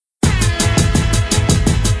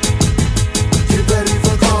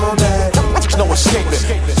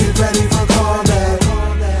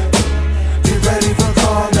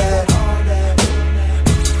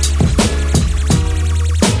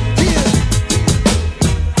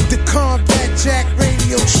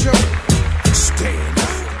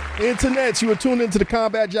Internets, you are tuned into the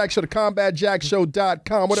Combat Jack Show, the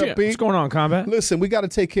CombatJackShow.com. What up, Pete? What's going on, Combat? Listen, we got to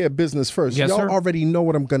take care of business first. Yes, Y'all sir. already know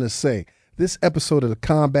what I'm going to say. This episode of the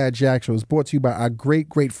Combat Jack Show is brought to you by our great,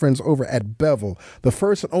 great friends over at Bevel, the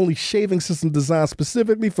first and only shaving system designed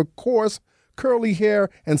specifically for coarse, curly hair,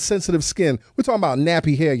 and sensitive skin. We're talking about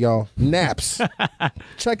nappy hair, y'all. Naps.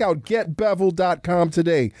 Check out getbevel.com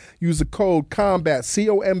today. Use the code COMBAT,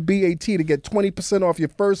 C-O-M-B-A-T, to get 20% off your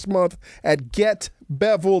first month at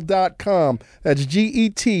getbevel.com. That's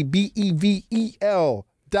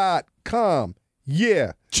GETBEVEL.com.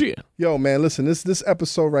 Yeah. Cheer. Yo, man, listen, this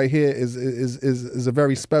episode right here is a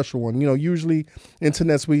very special one. You know, usually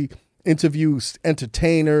internets, we interview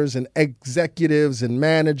entertainers and executives and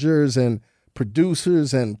managers and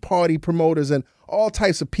producers and party promoters and all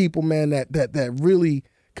types of people, man, that really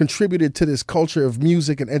contributed to this culture of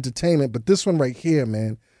music and entertainment. But this one right here,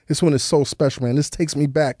 man, this one is so special, man. This takes me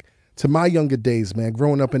back to my younger days, man,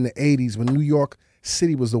 growing up in the 80s when New York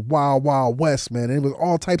City was the wild, wild west, man. And it was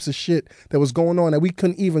all types of shit that was going on that we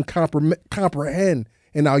couldn't even comprehend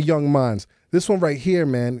in our young minds. This one right here,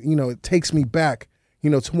 man, you know, it takes me back, you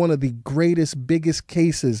know, to one of the greatest, biggest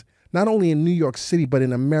cases, not only in New York City, but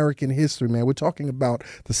in American history, man. We're talking about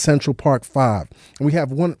the Central Park Five. And we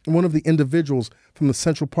have one of the individuals from the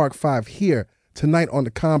Central Park Five here tonight on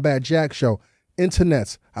the Combat Jack Show.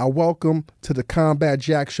 Internets, I welcome to the Combat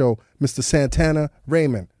Jack Show, Mr. Santana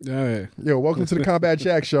Raymond. Hey. Yo, welcome to the Combat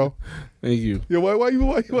Jack Show. Thank you. Yo, why you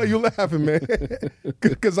laughing, man?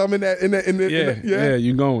 Because I'm in that. Yeah,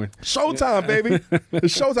 you going. Showtime, baby.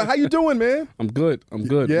 It's showtime. How you doing, man? I'm good.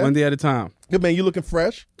 Yeah? One day at a time. Good, man. You looking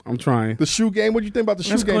fresh? I'm trying. The shoe game. What do you think about the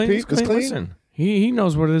shoe That's game, clean. Pete? It's clean. It's clean. Listen, he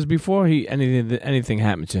knows what it is before anything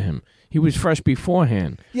happened to him. He was fresh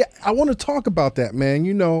beforehand. Yeah, I want to talk about that, man.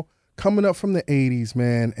 You know, coming up from the 80s,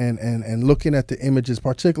 man, and looking at the images,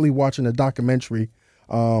 particularly watching the documentary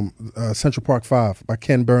Central Park Five by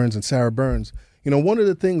Ken Burns and Sarah Burns. You know, one of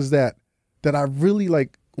the things that I really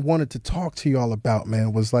like wanted to talk to y'all about,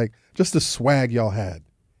 man, was like just the swag y'all had. You know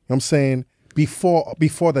what I'm saying? Before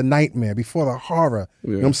the nightmare, before the horror. Yeah.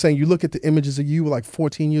 You know what I'm saying? You look at the images of you, like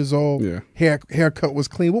 14 years old. Yeah. Haircut was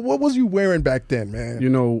clean. What was you wearing back then, man? You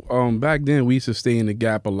know, back then we used to stay in the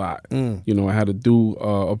Gap a lot. You know, I had a dude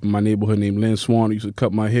up in my neighborhood named Lynn Swan who used to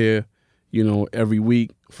cut my hair, you know, every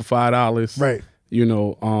week for $5. Right. You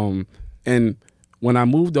know, and when I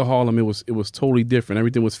moved to Harlem, it was totally different.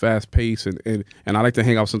 Everything was fast paced, and I like to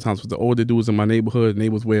hang out sometimes with the older dudes in my neighborhood, and they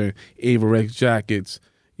was wearing Averex jackets.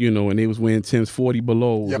 You know, and they was wearing Tim's 40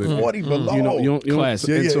 below. Yeah, 40 below. You know, Classic.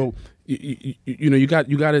 and Yeah. so you know, you got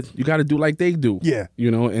to do like they do. Yeah. You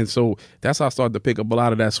know, and so that's how I started to pick up a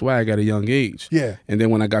lot of that swag at a young age. Yeah. And then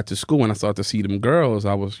when I got to school and I started to see them girls,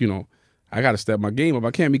 I was, you know, I got to step my game up.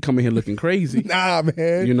 I can't be coming here looking crazy. Nah,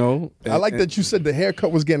 man. You know, I like that you said the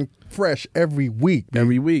haircut was getting fresh every week.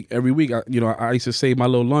 every week. I used to save my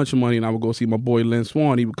little lunch money and I would go see my boy Lynn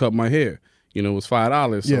Swan. He would cut my hair. You know, it was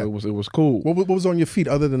 $5, so Yeah. it was cool. What was on your feet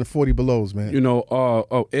other than the 40 belows, man? You know,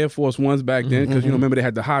 Air Force Ones back then, because you know, remember they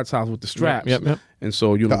had the hot tops with the straps. Yep. And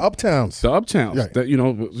so you know, The Uptowns. Right. That, you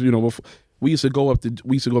know, before, we used to go up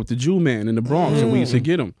to Jew Man in the Bronx, and we used to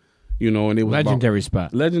get them. You know, and it was Legendary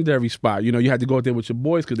spot. Legendary spot. You know, you had to go out there with your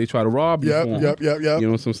boys because they try to rob you. Yep. You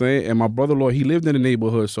know what I'm saying? And my brother-in-law, he lived in the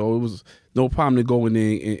neighborhood, so it was no problem to go in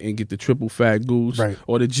there and get the triple fat goose Right.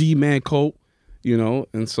 or the G-Man coat. You know,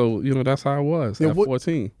 and so, you know, that's how it was at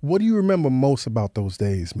 14. What do you remember most about those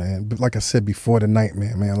days, man? But like I said, before the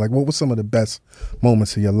nightmare, man. Like, what were some of the best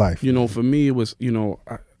moments of your life? You know, for me, it was, you know,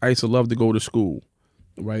 I used to love to go to school,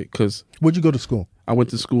 right? Because Where'd you go to school? I went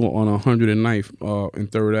to school on 109th and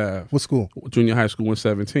 3rd Ave. What school? Junior high school in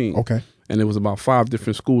 17. Okay. And there was about 5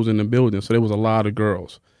 different schools in the building, so there was a lot of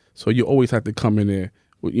girls. So you always had to come in there,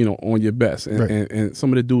 with, you know, on your best. And, Right. and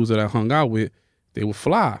some of the dudes that I hung out with, they would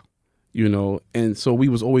fly. You know, and so we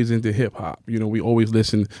was always into hip hop. You know, we always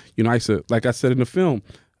listened. You know, I used to, like I said in the film,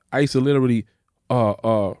 I used to literally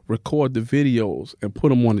record the videos and put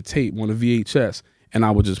them on the tape, on the VHS, and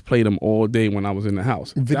I would just play them all day when I was in the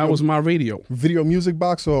house. That was my radio. Video music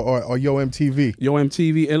box or Yo MTV? Yo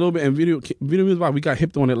MTV, and a little bit, and video music box. We got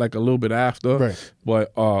hipped on it like a little bit after, Right.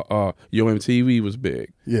 But Yo MTV was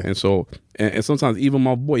big. Yeah. And so, and sometimes even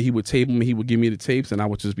my boy, he would tape them, he would give me the tapes, and I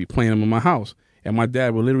would just be playing them in my house. And my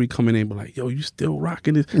dad would literally come in and be like, "Yo, you still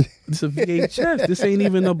rocking this? This a VHS. This ain't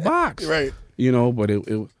even a box." Right. You know, but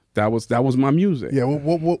that was my music. Yeah.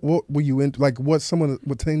 What were you into? Like, name some of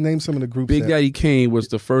the groups? Big Daddy Kane was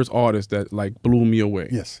the first artist that like blew me away.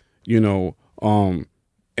 Yes. You know,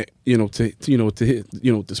 to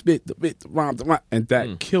spit the bit, the rhyme, and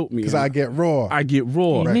that killed me. Because I get raw. I get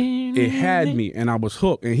raw. Right. it had me, and I was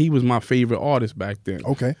hooked. And he was my favorite artist back then.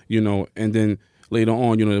 Okay. And then later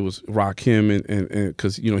on, it was Rakim, and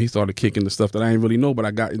because he started kicking the stuff that I didn't really know, but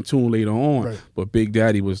I got in tune later on. Right. But Big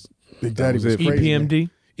Daddy was crazy. EPMD.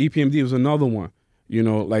 EPMD was another one.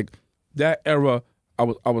 Like that era,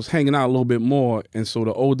 I was hanging out a little bit more, and so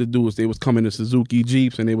the older dudes, they was coming to Suzuki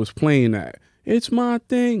Jeeps and they was playing that. It's my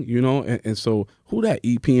thing, and so who that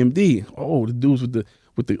EPMD? Oh, the dudes with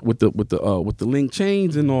the link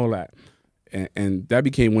chains and all that, and that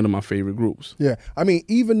became one of my favorite groups. Yeah, I mean,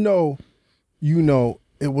 even though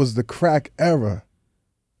it was the crack era,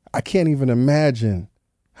 I can't even imagine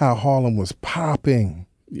how Harlem was popping.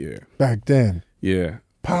 Yeah, back then. Yeah,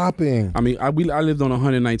 popping. I mean, I lived on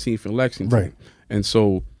 119th in Lexington, right? And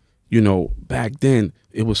so, back then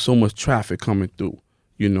it was so much traffic coming through.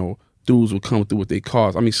 Dudes would come through with their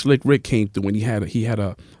cars. I mean, Slick Rick came through and he had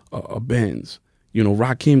a Benz.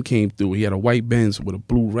 Rakim came through. He had a white Benz with a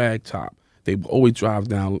blue rag top. They would always drive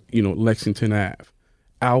down, Lexington Ave.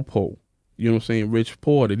 Alpo, Rich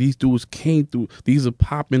Porter. These dudes came through. These are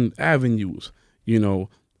popping avenues,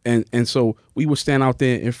 and so we would stand out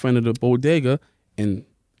there in front of the bodega, and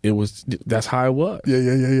that's how it was.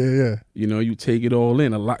 Yeah. You take it all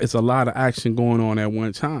in. It's a lot of action going on at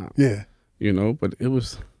one time. Yeah. But it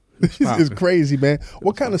was it's crazy, man.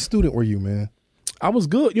 What kind of student were you, man? I was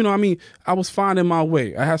good. I was finding my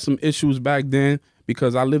way. I had some issues back then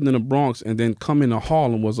because I lived in the Bronx, and then coming to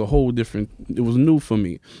Harlem was a whole different, it was new for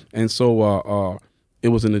me. And so it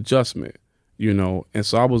was an adjustment, and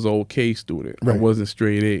so I was an okay student. Right. I wasn't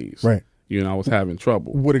straight A's. Right. I was having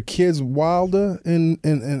trouble. Were the kids wilder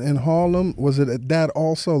in Harlem? Was it that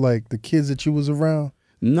also, like the kids that you was around?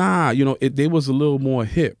 Nah, they was a little more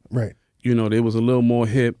hip. Right. They was a little more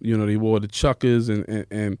hip. They wore the chuckers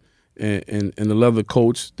and the leather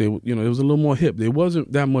coats. It was a little more hip. They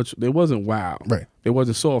wasn't that much. They wasn't wild. Right. They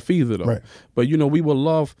wasn't soft either though. Right. But we would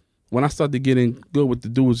love, when I started getting good with the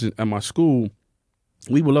dudes at my school,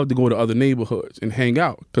 we would love to go to other neighborhoods and hang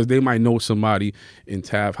out because they might know somebody in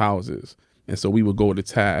Taft houses, and so we would go to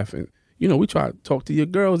Taft and. We try to talk to your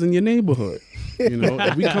girls in your neighborhood.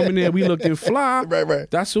 If we come in there, we looking fly. Right.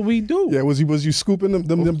 That's what we do. Yeah, was you scooping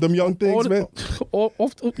them young things, man?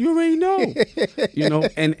 You already know.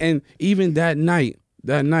 And even that night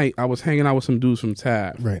I was hanging out with some dudes from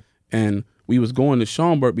Taft. Right. And we was going to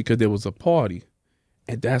Schaumburg because there was a party.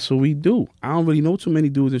 And that's what we do. I don't really know too many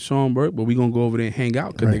dudes in Schaumburg, but we gonna go over there and hang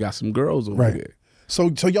out because they got some girls over there.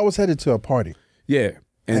 So y'all was headed to a party. Yeah.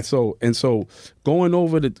 And so going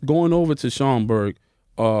over to Schaumburg,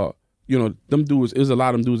 them dudes, there's a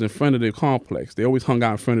lot of them dudes in front of the complex. They always hung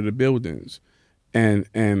out in front of the buildings.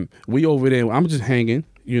 And we over there, I'm just hanging,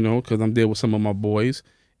 because I'm there with some of my boys.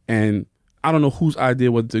 And I don't know whose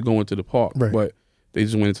idea was to go into the park, but they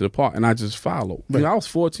just went into the park and I just followed. Right. I was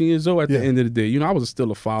 14 years old at the end of the day. I was still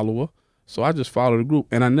a follower. So I just followed the group.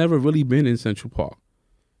 And I never really been in Central Park.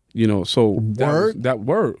 So that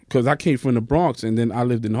word, because I came from the Bronx and then I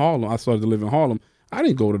lived in Harlem. I started to live in Harlem. I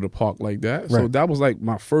didn't go to the park like that. Right. So that was like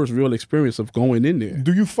my first real experience of going in there.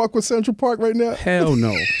 Do you fuck with Central Park right now? Hell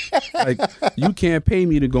no. Like, you can't pay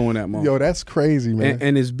me to go in that mall. Yo, that's crazy, man.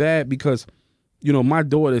 And it's bad because, my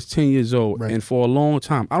daughter is 10 years old. Right. And for a long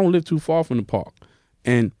time, I don't live too far from the park.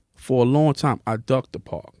 And for a long time, I ducked the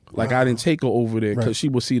park. Like, I didn't take her over there because she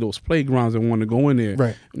would see those playgrounds and want to go in there.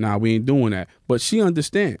 Right. Nah, we ain't doing that. But she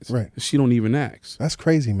understands. Right. She don't even ask. That's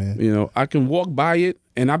crazy, man. I can walk by it,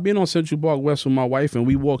 and I've been on Central Park West with my wife, and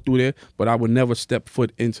we walk through there, but I would never step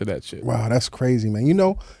foot into that shit. Wow, that's crazy, man. You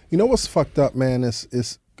know what's fucked up, man?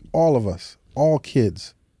 Is all of us, all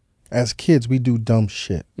kids. As kids, we do dumb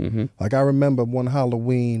shit. Mm-hmm. Like, I remember one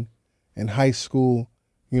Halloween in high school,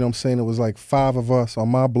 it was like 5 of us on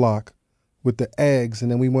my block with the eggs, and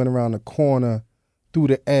then we went around the corner, threw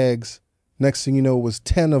the eggs. Next thing you know, it was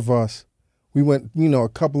 10 of us. We went, a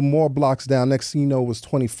couple more blocks down. Next thing you know, it was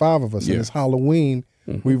 25 of us. Yeah. And it's Halloween.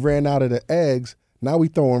 Mm-hmm. We ran out of the eggs. Now we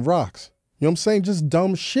throwing rocks. You know what I'm saying? Just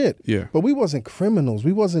dumb shit. Yeah. But we wasn't criminals.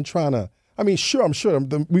 We wasn't trying to, I'm sure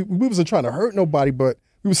we wasn't trying to hurt nobody, but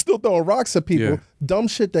we was still throwing rocks at people. Yeah. Dumb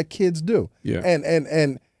shit that kids do. Yeah.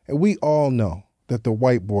 And we all know that the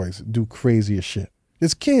white boys do crazier shit.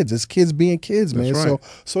 It's kids being kids, man. That's right.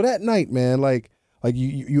 So that night, man, like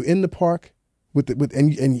you in the park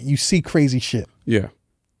and you see crazy shit. Yeah.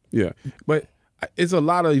 But it's a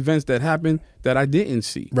lot of events that happened that I didn't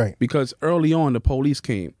see. Right. Because early on the police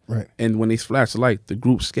came. Right. And when they flashed the light, the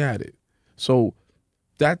group scattered. So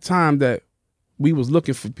that time that we was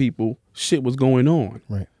looking for people, shit was going on.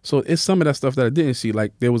 Right. So it's some of that stuff that I didn't see.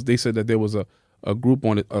 Like they said that there was a group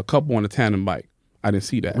a couple on a tandem bike. I didn't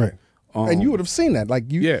see that. Right. And you would have seen that.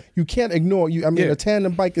 Like you can't ignore you. I mean, a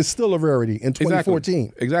tandem bike is still a rarity in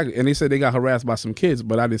 2014. Exactly. And they said they got harassed by some kids,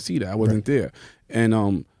 but I didn't see that. I wasn't there.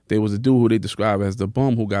 And there was a dude who they described as the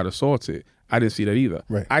bum who got assaulted. I didn't see that either.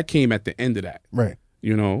 Right. I came at the end of that. Right.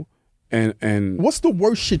 You know, and what's the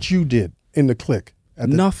worst shit you did in the clique?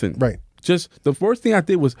 Nothing. Right. Just the first thing I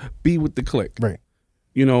did was be with the clique. Right.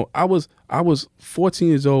 You know, I was 14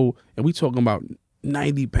 years old, and we talking about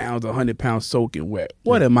 90 pounds, 100 pounds soaking wet.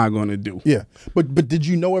 What am I going to do? Yeah. But did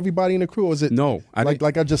you know everybody in the crew? Or is it no?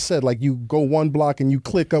 Like I just said, like you go one block and you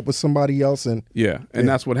click up with somebody else and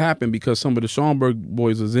that's what happened because some of the Schaumburg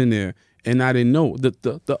boys was in there and I didn't know.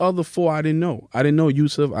 The other four I didn't know. I didn't know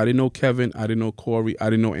Yusuf, I didn't know Kevin, I didn't know Corey,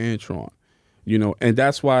 I didn't know Antron. You know, and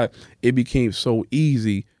that's why it became so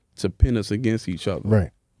easy to pin us against each other.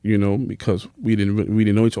 Right. You know, because we didn't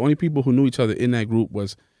know each other. Only people who knew each other in that group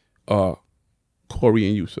was Corey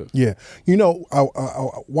and Yusuf. Yeah, you know,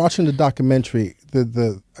 watching the documentary,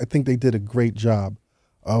 I think they did a great job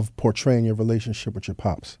of portraying your relationship with your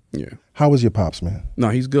pops. Yeah. How was your pops, man? No,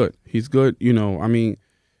 he's good. He's good. You know, I mean,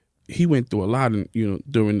 he went through a lot,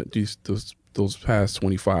 during those past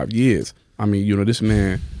 25 years. I mean, you know, this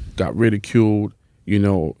man got ridiculed. You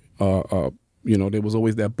know, there was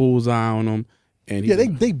always that bullseye on him, and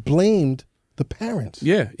they blamed the parents.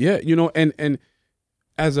 Yeah, you know, and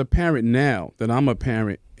as a parent now that I'm a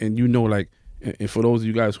parent, and you know, like, and for those of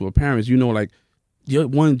you guys who are parents, you know, like, your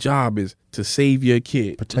one job is to save your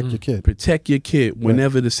kid, protect your kid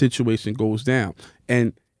whenever the situation goes down.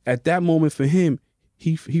 And at that moment for him,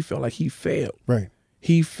 he felt like he failed. Right.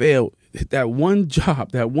 He failed that one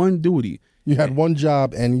job, that one duty. You had one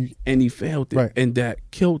job and he failed it, right. And that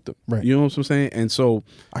killed him. Right. You know what I'm saying? And so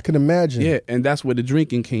I can imagine. Yeah, and that's where the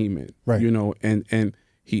drinking came in. Right. You know, and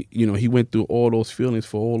he went through all those feelings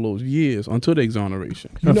for all those years until the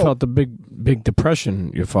exoneration. You felt the big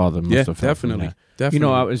depression your father must have felt. Definitely. You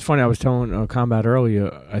know, it's funny. I was telling Combat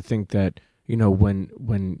earlier. I think that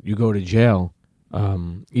when you go to jail,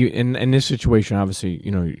 in this situation, obviously,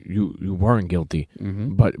 you weren't guilty.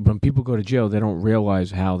 Mm-hmm. But when people go to jail, they don't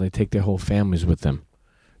realize how they take their whole families with them.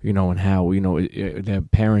 And how their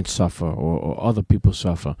parents suffer or other people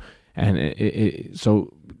suffer, and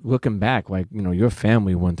so looking back, like your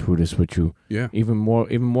family went through this with you. Yeah. Even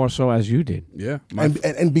more so as you did. Yeah.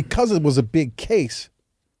 And because it was a big case.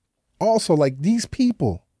 Also, like these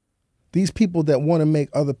people that want to make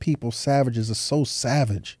other people savages are so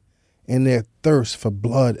savage in their thirst for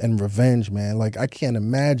blood and revenge, man. Like, I can't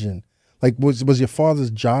imagine. Like, was your father's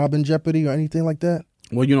job in jeopardy or anything like that?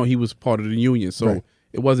 Well, he was part of the union, so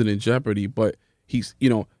it wasn't in jeopardy. But he's, he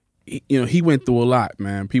went through a lot,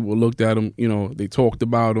 man. People looked at him, they talked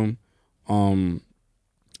about him, and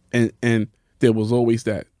there was always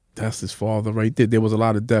that's his father right there. There was a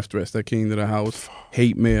lot of death threats that came to the house,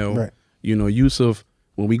 hate mail. Right. Yusuf,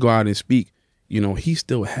 when we go out and speak, he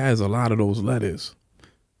still has a lot of those letters.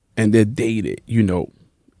 And they're dated,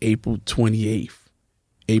 April 28th,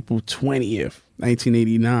 April 20th,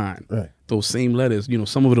 1989. Right. Those same letters,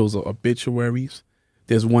 some of those are obituaries.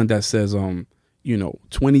 There's one that says, 20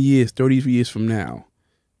 years, 30 years from now,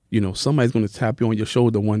 somebody's going to tap you on your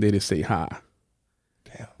shoulder one day to say hi.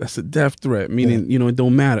 Damn. That's a death threat, meaning, it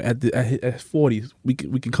don't matter. At 40, we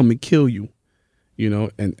can come and kill you.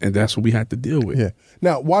 And that's what we had to deal with. Yeah.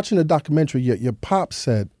 Now, watching the documentary, your pop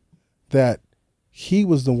said that he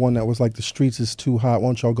was the one that was like, the streets is too hot. Why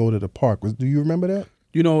don't y'all go to the park? Do you remember that?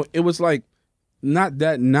 It was like, not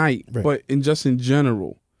that night, but in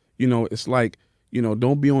general, it's like,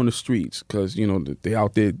 don't be on the streets because, they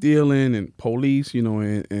out there dealing and police,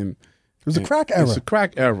 and it was a crack era. It's a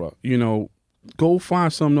crack era. Go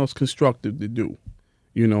find something else constructive to do.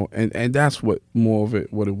 And that's what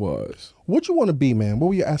it was. What'd you want to be, man? What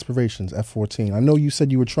were your aspirations at 14? I know you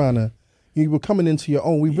said you were coming into your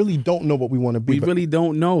own. We really don't know what we want to be. We really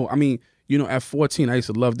don't know. I mean, at 14, I used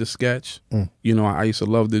to love to sketch. I used to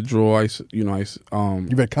love to draw. You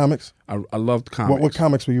read comics? I loved comics. What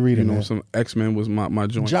comics were you reading? Some X-Men was my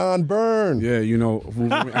joint. John Byrne. Yeah, that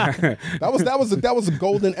was a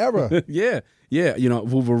golden era. Yeah.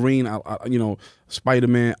 Wolverine.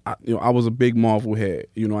 Spider-Man. I was a big Marvel head.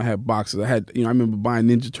 I had boxes. I remember buying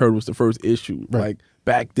Ninja Turtles, the first issue. Right. Like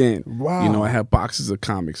back then. Wow. I had boxes of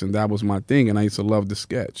comics, and that was my thing. And I used to love to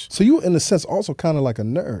sketch. So you, in a sense, also kind of like a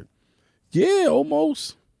nerd. Yeah,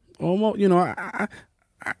 almost. I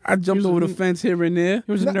jumped over the fence here and there.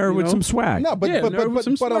 He was a nerd with some swag. No, but a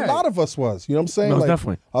lot of us was. You know what I'm saying? No, like,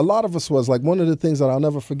 definitely. A lot of us was. Like, one of the things that I'll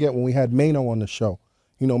never forget when we had Mano on the show.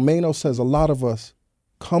 Mano says a lot of us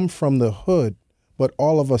come from the hood, but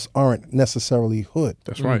all of us aren't necessarily hood.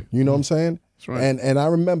 That's right. You know what I'm saying? That's right. And I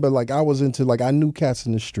remember, like, I was into, like, I knew cats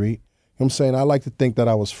in the street. I'm saying? I like to think that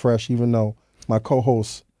I was fresh, even though my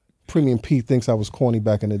co-host, Premium Pete, thinks I was corny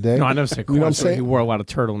back in the day. No, I never said corny. You know what I'm saying? He wore a lot of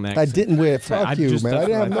turtlenecks. I didn't wear it. Fuck you, man. I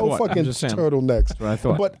didn't have no fucking turtlenecks. That's what I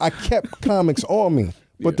thought. But I kept comics on me.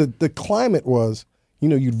 But the climate was, you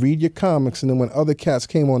know, you'd read your comics, and then when other cats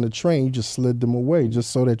came on the train, you just slid them away just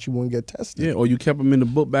so that you wouldn't get tested. Yeah, or you kept them in the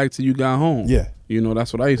book bag till you got home. Yeah. You know,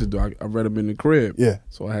 that's what I used to do. I read them in the crib. Yeah.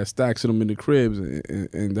 So I had stacks of them in the cribs,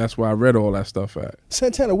 and that's where I read all that stuff at.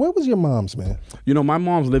 Santana, where was your mom's, man? You know, my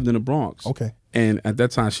mom's lived in the Bronx. Okay. And at that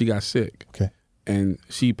time, she got sick. Okay. And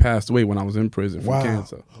she passed away when I was in prison from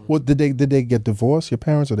cancer. Well, did they get divorced, your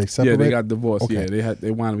parents, or they separated? Yeah, they got divorced. Okay. Yeah, they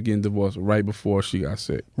wound up getting divorced right before she got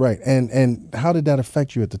sick. Right. And how did that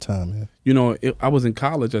affect you at the time, man? You know, I was in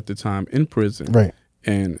college at the time, in prison. Right.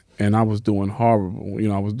 And I was doing horrible. You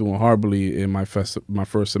know, I was doing horribly in my first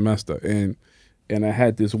semester. And I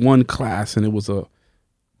had this one class, and it was a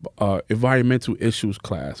environmental issues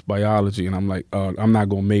class, biology. And I'm like, I'm not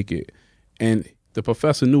gonna make it. And the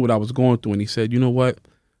professor knew what I was going through, and he said, you know what?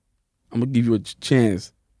 I'm going to give you a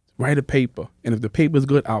chance. Write a paper. And if the paper's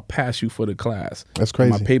good, I'll pass you for the class. That's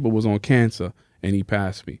crazy. And my paper was on cancer, and he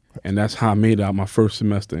passed me. And that's how I made out my first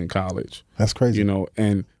semester in college. That's crazy. You know,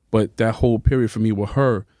 but that whole period for me with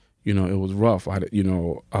her, you know, it was rough. I could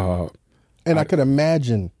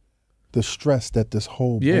imagine the stress that this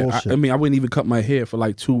whole bullshit. I mean, I wouldn't even cut my hair for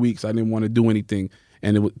like 2 weeks. I didn't want to do anything.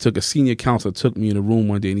 And took a senior counselor, took me in a room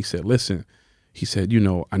one day, and he said, listen, he said, you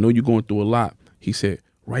know, I know you're going through a lot. He said,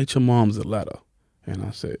 write your mom's a letter. And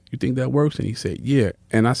I said, you think that works? And he said, yeah.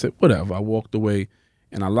 And I said, whatever. I walked away,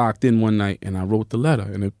 and I locked in one night, and I wrote the letter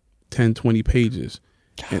in 10, 20 pages.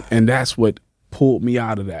 And that's what pulled me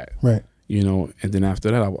out of that. Right. You know, and then after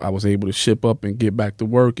that, I was able to ship up and get back to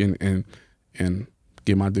work and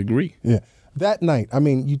get my degree. Yeah. That night, I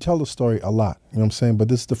mean, you tell the story a lot, you know what I'm saying? But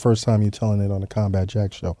this is the first time you're telling it on the Combat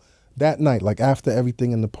Jack show. That night, like after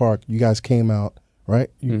everything in the park, you guys came out, right?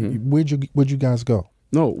 Where'd you guys go?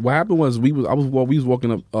 No, what happened was we was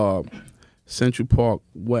walking up Central Park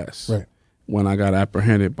West, right, when I got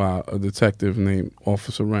apprehended by a detective named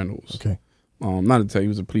Officer Reynolds. Okay, not a detective, he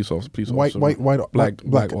was a police officer. White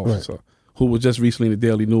Black officer. Right. Who was just recently in the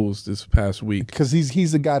Daily News this past week. Because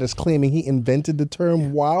he's the guy that's claiming he invented the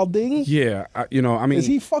term wilding? Yeah, I mean... Is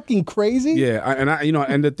he fucking crazy? Yeah,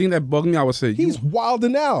 and the thing that bugged me, I would say... He's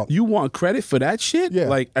wilding out. You want credit for that shit? Yeah.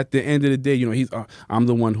 Like, at the end of the day, you know, I'm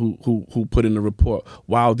the one who put in the report,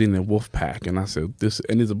 Wilding and Wolfpack. And I said,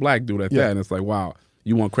 and there's a black dude at that, and it's like, wow,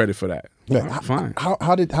 you want credit for that. Yeah. Right, fine.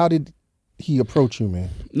 How did he approach you, man?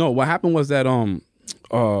 No, what happened was that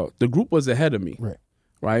the group was ahead of me.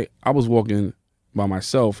 Right? I was walking by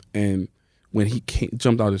myself, and when he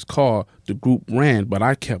jumped out of his car, the group ran, but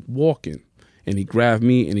I kept walking. And he grabbed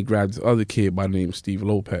me, and he grabbed this other kid by the name of Steve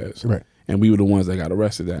Lopez. Right. And we were the ones that got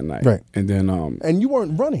arrested that night. Right. And then... and you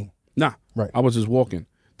weren't running? Nah. Right. I was just walking.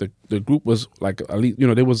 The group was like, at least, you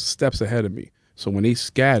know, there was steps ahead of me. So when they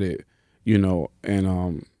scattered, you know,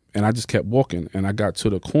 and I just kept walking, and I got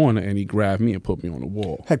to the corner, and he grabbed me and put me on the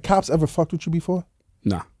wall. Had cops ever fucked with you before?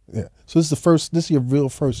 Nah. Yeah. So this is your real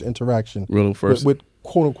first interaction with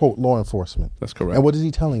quote unquote law enforcement. That's correct. And what is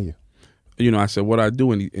he telling you? You know, I said, what I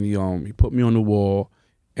do, and he put me on the wall,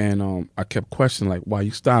 and I kept questioning, like, why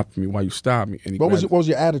you stopped me? Why you stopped me? And what was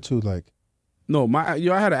your attitude like? No, I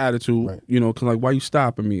had an attitude, right, you know, cause like, why you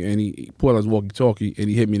stopping me? And he pulled out his walkie-talkie, and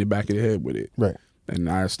he hit me in the back of the head with it. Right. And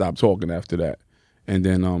I stopped talking after that. And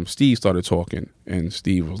then Steve started talking, and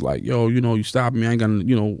Steve was like, yo, you know, you stopped me. I ain't gonna,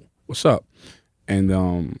 you know, what's up?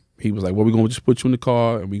 And he was like, well, we're going to just put you in the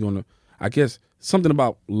car, and we're going to, I guess, something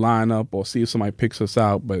about line up or see if somebody picks us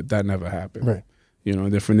out, but that never happened. Right. You know,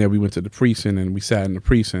 and then from there we went to the precinct, and we sat in the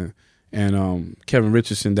precinct. And Kevin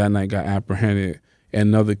Richardson that night got apprehended, and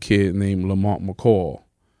another kid named Lamont McCall,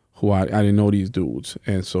 who I didn't know these dudes.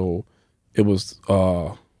 And so it was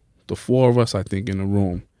the four of us, I think, in the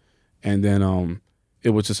room. And then it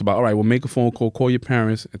was just about, all right, well, make a phone call your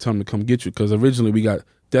parents, and tell them to come get you. Because originally we got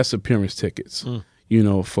disappearance tickets, you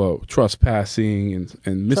know, for trespassing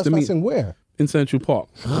and misdemeanors. Trespassing where? In Central Park,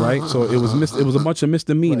 right? So it was a bunch of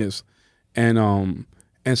misdemeanors. Right.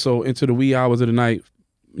 And so into the wee hours of the night,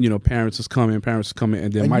 you know, parents is coming,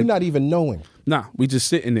 and then you're not even knowing. Nah, we just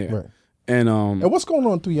sitting there. Right. And what's going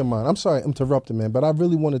on through your mind? I'm sorry I'm interrupting, man, but I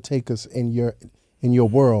really want to take us in your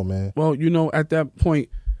world, man. Well, you know, at that point,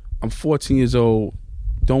 I'm 14 years old,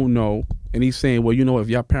 don't know, and he's saying, well, you know, if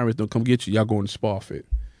y'all parents don't come get you, y'all going to Spofford.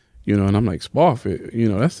 You know, and I'm like, Spofford? You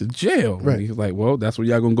know, that's the jail. Right. And he's like, well, that's where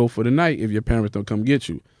y'all going to go for the night if your parents don't come get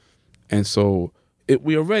you. And so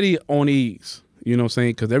we already on ease, you know what I'm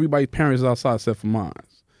saying? Because everybody's parents is outside except for mine.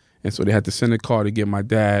 And so they had to send a car to get my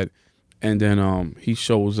dad. And then he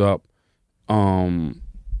shows up, And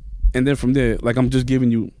then from there, like I'm just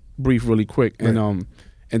giving you brief really quick. And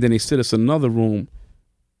and then they sit us in another room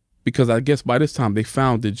because I guess by this time they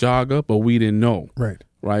found the jogger, but we didn't know.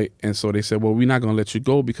 Right. And so they said, well, we're not going to let you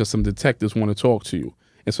go because some detectives want to talk to you.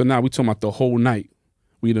 And so now we're talking about the whole night.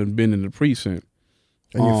 We done been in the precinct.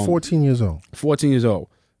 And you're 14 years old. 14 years old.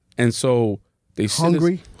 And so they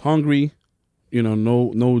hungry, you know,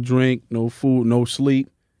 no drink, no food, no sleep,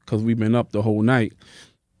 because we've been up the whole night.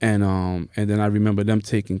 And then I remember them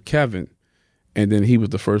taking Kevin, and then he was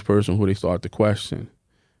the first person who they started to question.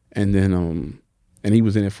 And then and he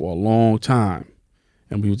was in it for a long time,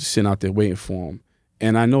 and we were just sitting out there waiting for him.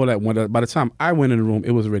 And I know that by the time I went in the room,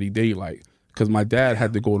 it was already daylight because my dad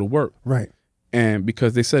had to go to work. Right. And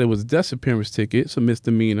because they said it was a disappearance ticket, it's a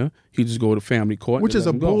misdemeanor, he just go to family court. Which is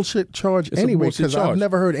a bullshit charge anyway, because I've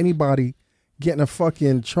never heard anybody getting a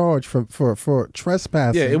fucking charge for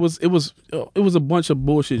trespassing. Yeah, it was a bunch of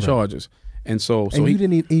bullshit charges. And so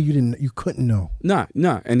you couldn't know. Nah.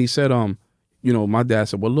 And he said, you know, my dad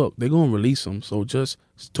said, well, look, they're gonna release him. So just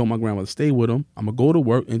told my grandmother, stay with him. I'm gonna go to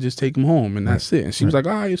work and just take him home, and that's it. And she was like,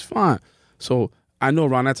 all right, it's fine. So I know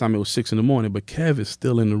around that time it was 6 a.m, but Kev is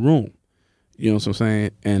still in the room. You know what I'm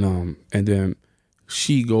saying? And then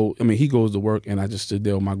he goes to work, and I just stood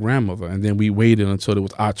there with my grandmother, and then we waited until it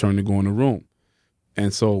was our turn to go in the room.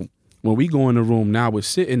 And so when we go in the room, now we're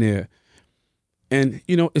sitting there, and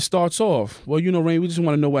you know, it starts off, well, you know, Rain, we just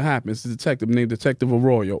want to know what happened. It's the detective named Detective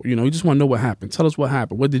Arroyo. You know, you just want to know what happened. Tell us what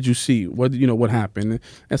happened. What did you see? What happened?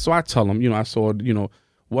 And so I tell him, you know, I saw, you know,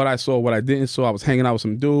 what I saw, what I didn't saw. I was hanging out with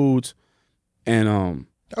some dudes, and I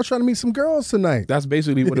was trying to meet some girls tonight. That's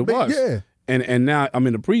basically what it was. Yeah. And now I'm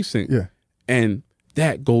in the precinct. Yeah. And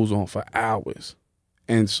that goes on for hours.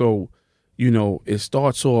 And so, you know, it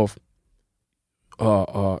starts off,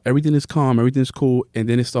 everything is calm, everything's cool, and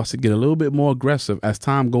then it starts to get a little bit more aggressive as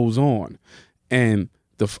time goes on. And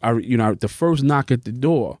the first knock at the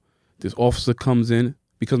door, this officer comes in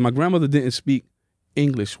because my grandmother didn't speak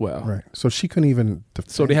English well. Right. So she couldn't even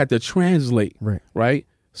defend. So they had to translate. Right.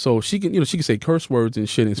 So she can say curse words and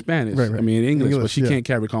shit in Spanish. Right. I mean, in English, but she can't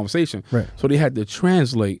carry a conversation. Right. So they had to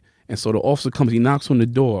translate. And so the officer comes, he knocks on the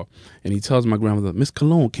door, and he tells my grandmother, Miss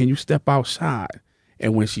Cologne, can you step outside?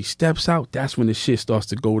 And when she steps out, that's when the shit starts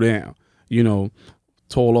to go down. You know,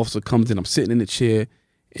 tall officer comes in, I'm sitting in the chair,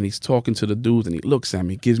 and he's talking to the dudes, and he looks at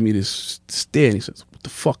me, gives me this stare, and he says, what the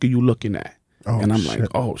fuck are you looking at? And I'm like,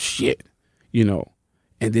 oh, shit. You know,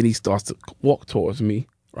 and then he starts to walk towards me,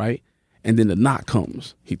 right? And then the knock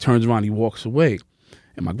comes. He turns around, he walks away.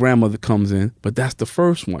 And my grandmother comes in, but that's the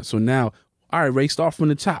first one. So now, all right, Ray, start from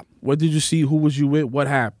the top. What did you see? Who was you with? What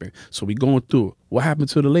happened? So we going through it. What happened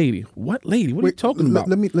to the lady? What lady? What are you talking about?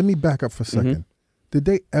 Let me back up for a second. Mm-hmm. Did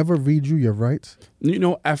they ever read you your rights? You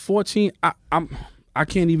know, at 14, I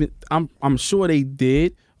can't even. I'm sure they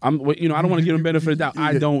did. I don't want to give them benefit of the doubt.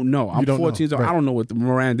 I don't know. I'm 14, so I don't know what the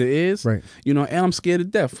Miranda is. Right. You know, and I'm scared to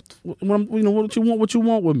death. What you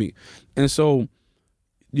want with me? And so,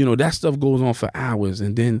 you know, that stuff goes on for hours.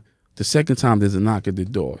 And then the second time there's a knock at the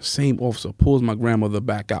door. Same officer pulls my grandmother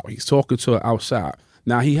back out. He's talking to her outside.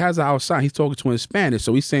 Now he has her outside. He's talking to her in Spanish.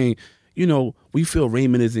 So he's saying, you know, we feel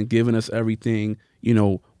Raymond isn't giving us everything. You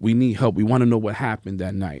know, we need help. We want to know what happened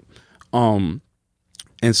that night. And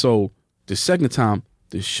so the second time,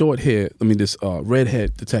 this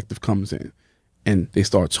redhead detective comes in, and they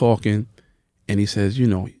start talking, and he says, you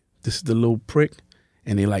know, this is the little prick.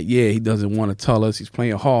 And they're like, yeah, he doesn't want to tell us. He's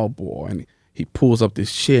playing hardball. And he pulls up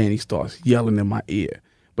this chair and he starts yelling in my ear.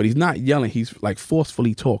 But he's not yelling. He's like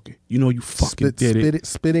forcefully talking. You know, you fucking did it.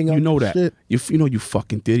 Spitting you on know that. Shit. You know you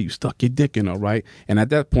fucking did it. You stuck your dick in her, right? And at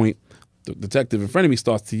that point, the detective in front of me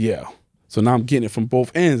starts to yell. So now I'm getting it from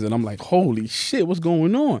both ends. And I'm like, holy shit, what's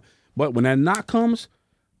going on? But when that knock comes,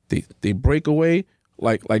 they break away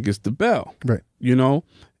like it's the bell. Right. You know?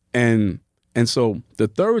 And so the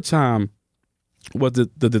third time was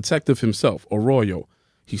the detective himself, Arroyo.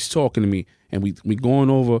 He's talking to me, and we going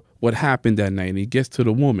over what happened that night, and he gets to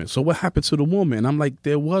the woman. So what happened to the woman? And I'm like,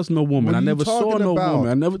 there was no woman. I never saw no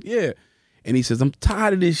woman. And he says, I'm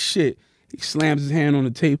tired of this shit. He slams his hand on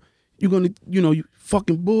the table. You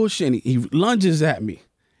fucking bullshit. And he lunges at me.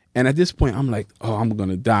 And at this point, I'm like, oh, I'm going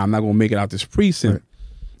to die. I'm not going to make it out this precinct. Right.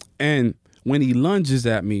 And when he lunges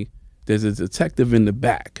at me, there's a detective in the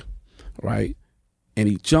back, right? And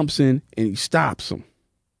he jumps in and he stops him.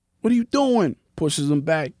 What are you doing? Pushes him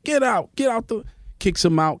back. Get out. Kicks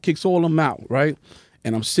him out. Kicks all of them out, right?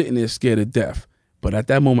 And I'm sitting there scared to death. But at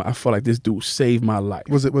that moment, I felt like this dude saved my life.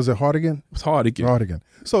 Was it Hardigan? It was Hardigan.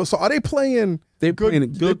 So are they playing? They're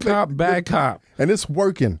playing good cop, bad cop. And it's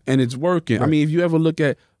working. Right. I mean, if you ever look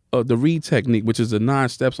at the Reed technique, which is the 9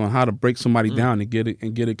 steps on how to break somebody down and get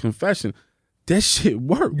a confession. That shit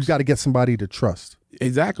works. You got to get somebody to trust.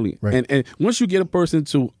 Exactly. Right. And once you get a person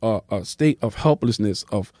to a state of helplessness,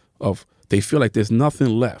 of they feel like there's nothing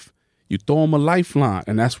left, you throw them a lifeline,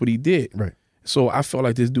 and that's what he did. Right. So I felt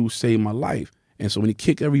like this dude saved my life. And so when he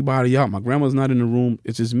kicked everybody out, my grandma's not in the room.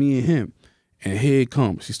 It's just me and him. And here it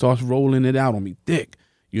comes. She starts rolling it out on me. Dick,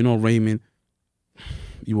 you know, Raymond,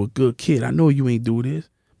 you a good kid. I know you ain't do this,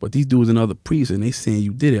 but these dudes in other priests, and they saying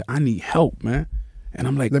you did it. I need help, man. And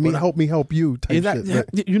I'm like, let me help you type shit.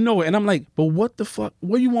 Right. You know it. And I'm like, but what the fuck?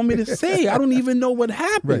 What do you want me to say? I don't even know what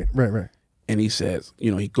happened. Right. And he says,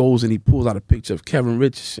 you know, he goes and he pulls out a picture of Kevin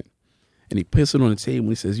Richardson. And he puts it on the table.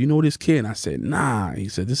 And he says, you know this kid? And I said, nah. He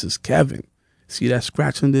said, this is Kevin. See that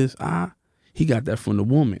scratch on this eye? He got that from the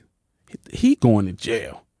woman. He going to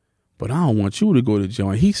jail. But I don't want you to go to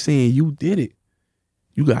jail. And he's saying you did it.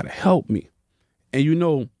 You got to help me. And you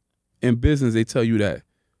know, in business, they tell you that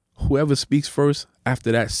whoever speaks first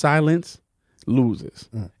after that silence loses.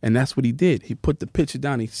 And that's what he did. He put the picture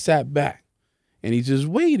down. He sat back. And he just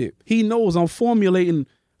waited. He knows I'm formulating,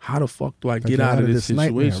 how the fuck do I get out of this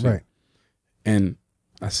situation? Right. And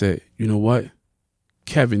I said, you know what?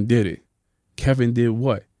 Kevin did it. Kevin did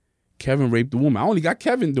what? Kevin raped the woman. I only got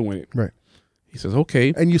Kevin doing it. Right. He says,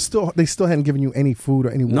 okay. And they still hadn't given you any food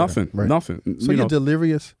or any water. Nothing. Right. Nothing. So you're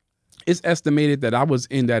delirious? It's estimated that I was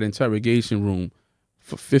in that interrogation room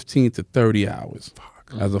for 15 to 30 hours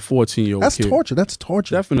as a 14-year-old kid. Torture. That's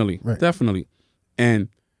torture. Definitely. Right. Definitely. And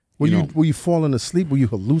were you falling asleep? Were you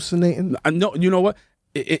hallucinating? No, you know what?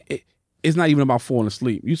 It's not even about falling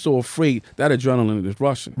asleep. You're so afraid, that adrenaline is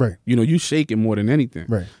rushing. Right. You know, you shaking more than anything.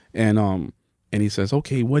 Right. And he says,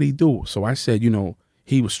 okay, what'd he do? So I said, you know,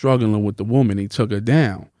 he was struggling with the woman. He took her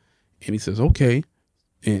down. And he says, okay.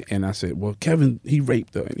 And I said, well, Kevin, he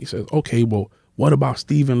raped her. And he says, okay, well, what about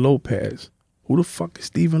Steven Lopez? Who the fuck is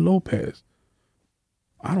Steven Lopez?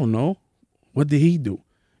 I don't know. What did he do?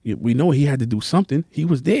 We know he had to do something. He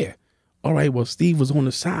was there. All right, well, Steve was on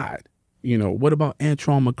the side. You know, what about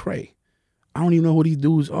Antron McCray? I don't even know who these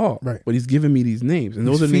dudes are. Right. But he's giving me these names. And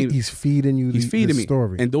those are names. He's feeding you the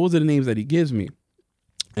story. And those are the names that he gives me.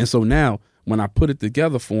 And so now, when I put it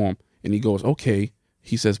together for him, and he goes, okay,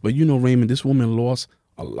 he says, but you know, Raymond, this woman lost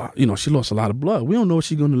a lot. You know, she lost a lot of blood. We don't know if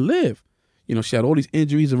she's going to live. You know, she had all these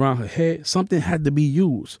injuries around her head. Something had to be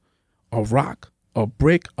used. A rock, a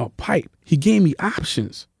brick, a pipe. He gave me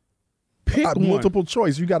options. Pick one. Multiple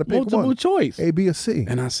choice. You got to pick one. Multiple choice. A, B, or C.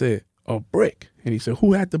 And I said, a brick. And he said,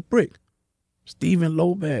 who had the brick? Steven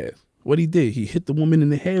Lopez. What he did, he hit the woman in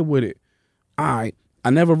the head with it. I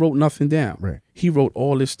never wrote nothing down. Right. He wrote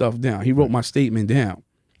all this stuff down. He wrote my statement down.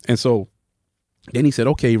 And so then he said,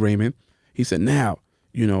 okay, Raymond. He said, now,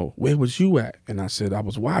 you know, where was you at? And I said, I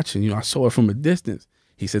was watching. You know, I saw it from a distance.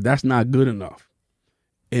 He said, that's not good enough.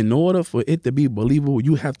 In order for it to be believable,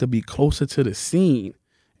 you have to be closer to the scene.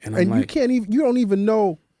 And I'm like, you don't even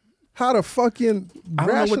know how to fucking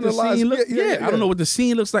rationalize. I don't know what the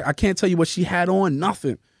scene looks like. I can't tell you what she had on,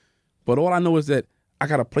 nothing. But all I know is that I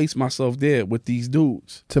got to place myself there with these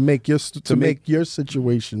dudes to make your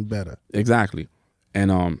situation better. Exactly.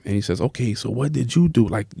 And he says, okay, so what did you do?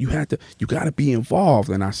 Like, you got to be involved.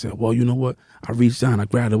 And I said, well, you know what? I reached down, I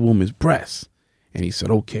grabbed a woman's breast. And he said,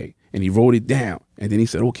 okay. And he wrote it down. And then he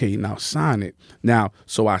said, okay, now sign it. Now,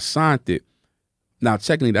 so I signed it. Now,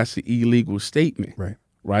 technically, that's the illegal statement.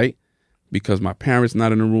 Right? Because my parents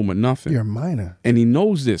not in the room or nothing. You're a minor. And he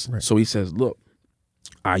knows this. Right. So he says, look,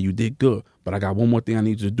 you did good, but I got one more thing I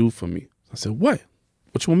need you to do for me. I said, what?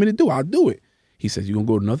 What you want me to do? I'll do it. He says, you're going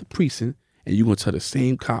to go to another precinct and you're going to tell the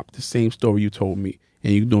same cop the same story you told me.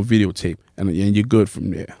 And you're doing videotape and you're good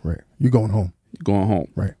from there. Right. You're going home. You're going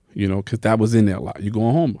home. Right. You know, because that was in there a lot. You're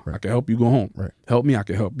going home. Right. I can help you go home. Right. Help me, I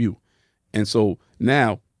can help you. And so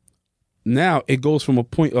now it goes from a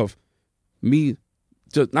point of me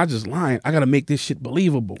not just lying. I got to make this shit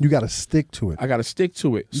believable. You got to stick to it. I got to stick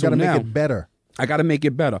to it. You got to make it better. I got to make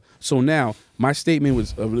it better. So now my statement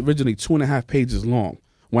was originally 2.5 pages long.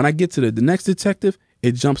 When I get to the next detective,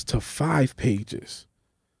 it jumps to 5 pages.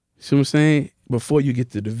 See what I'm saying? Before you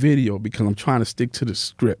get to the video, because I'm trying to stick to the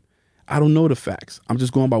script. I don't know the facts. I'm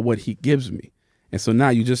just going by what he gives me. And so now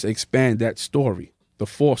you just expand that story, the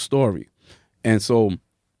full story. And so,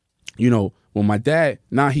 you know, when my dad,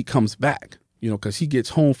 now he comes back, you know, because he gets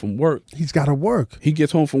home from work. He's got to work. He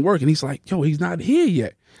gets home from work and he's like, yo, he's not here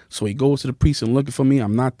yet. So he goes to the precinct looking for me.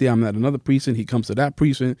 I'm not there. I'm at another precinct. He comes to that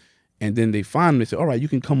precinct. And then they find him. They say, all right, you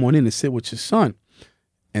can come on in and sit with your son.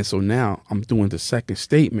 And so now I'm doing the second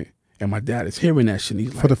statement. And my dad is hearing that shit. And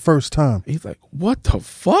he's like, for the first time. He's like, what the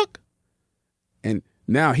fuck? And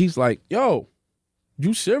now he's like, yo,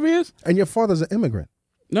 You serious? And your father's an immigrant.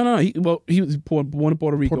 No. He was born in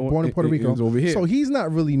Puerto Rico. Born in Puerto Rico. And over here. So he's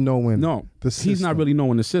not really knowing the system. He's not really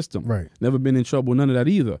knowing the system. Right. Never been in trouble, none of that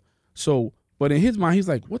either. So, but in his mind, he's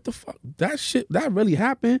like, what the fuck? That shit, that really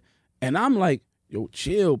happened? And I'm like, yo,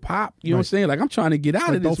 chill, Pop. You know what I'm saying? Like, I'm trying to get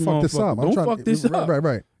out of this Don't fuck this up. Don't fuck this up.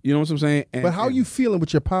 Right. You know what I'm saying? But how are you feeling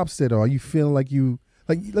with your pops there, though? Are you feeling like you,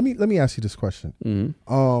 like, let me ask you this question.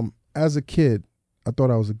 Mm-hmm. As a kid, I thought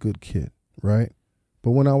I was a good kid, right?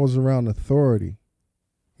 But when I was around authority,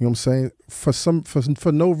 you know what I'm saying?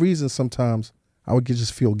 For no reason, sometimes I would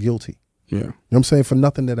just feel guilty. Yeah. You know what I'm saying? For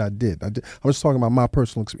nothing that I did. I was talking about my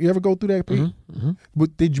personal experience. You ever go through that, Pete? Mm-hmm.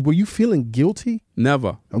 But were you feeling guilty?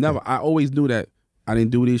 Never. I always knew that I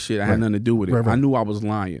didn't do this shit. I had nothing to do with it. Right. I knew I was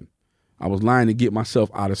lying. I was lying to get myself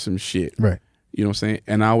out of some shit. Right. You know what I'm saying?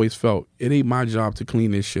 And I always felt it ain't my job to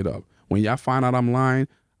clean this shit up. When y'all find out I'm lying,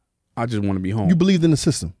 I just want to be home. You believed in the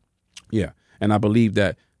system. Yeah. And I believe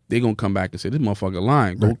that they're going to come back and say, this motherfucker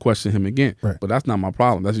lying. Go question him again. Right. But that's not my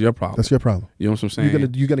problem. That's your problem. That's your problem. You know what I'm saying?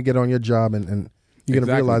 You're gonna get on your job and you're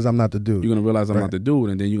gonna realize I'm not the dude. You're gonna realize I'm not the dude,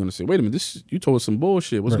 and then you're gonna say, "Wait a minute, you told us some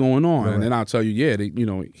bullshit. What's going on?" And then I'll tell you, "Yeah,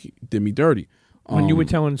 he did me dirty." When you were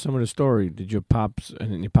telling some of the story, did your pops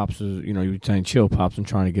and your pops was, you were saying chill, pops, and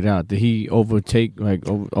trying to get out? Did he overtake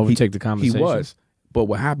the conversation? He was, but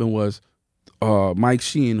what happened was, Mike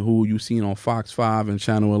Sheen, who you seen on Fox 5 and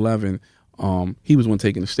Channel 11, he was one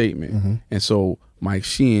taking a statement, and so Mike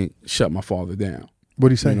Sheen shut my father down. What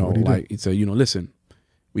did he say? What did he do? He said, listen,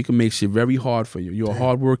 we can make shit very hard for you. You're a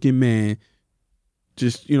hardworking man.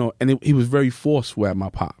 Just, and he was very forceful at my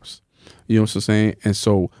pops. You know what I'm saying? And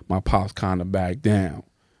so my pops kind of backed down,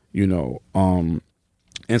 and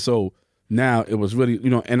so now it was really,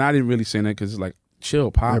 and I didn't really say that because it's like, chill,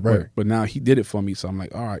 Pop. Right. But now he did it for me. So I'm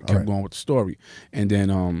like, all right, kept going with the story. And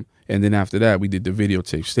then after that, we did the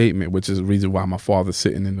videotape statement, which is the reason why my father's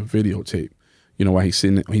sitting in the videotape. Why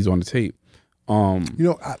he's on the tape.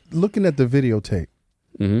 Looking at the videotape,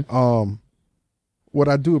 what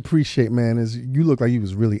I do appreciate, man, is you look like you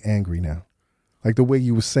was really angry now. Like the way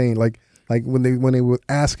you were saying, like when they were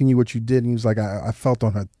asking you what you did, and you was like, I felt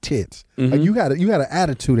on her tits. Like you had an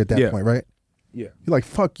attitude at that point, right? Yeah. You're like,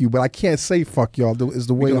 fuck you, but I can't say fuck y'all. Is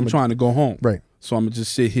the way I'm trying to go home. Right. So I'm gonna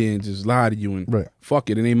just sit here and just lie to you and fuck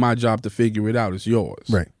it. It ain't my job to figure it out. It's yours.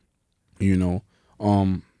 Right.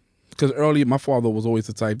 Because earlier my father was always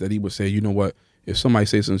the type that he would say, you know what, if somebody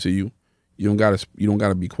says something to you, you don't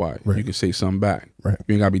gotta be quiet. Right. You can say something back. Right.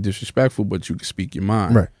 You ain't gotta be disrespectful, but you can speak your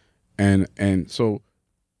mind. Right. And so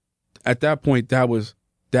at that point, that was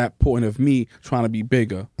that point of me trying to be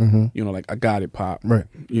bigger. Like I got it, Pop. Right.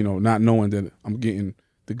 Not knowing that I'm getting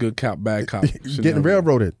the good cop, bad cop. Getting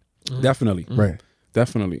railroaded. Definitely. Right.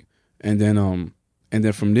 Definitely. And then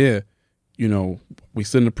from there, we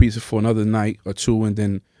stood in the precinct for another night or two, and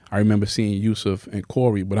then I remember seeing Yusuf and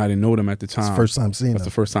Corey, but I didn't know them at the time. That's the first time seeing them. That's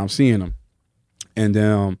the first time seeing them. And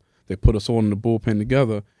then they put us all in the bullpen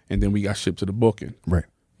together, and then we got shipped to the booking. Right.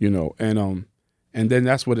 And then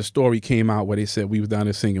that's where the story came out where they said we was down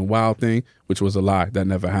there singing Wild Thing, which was a lie. That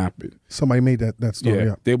never happened. Somebody made that story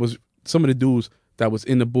up. There was some of the dudes that was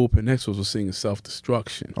in the bullpen next to us was singing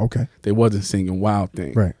Self-Destruction. Okay. They wasn't singing Wild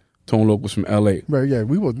Thing. Right. Tone Loc was from L.A. Right, yeah.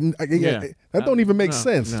 We were, that don't even make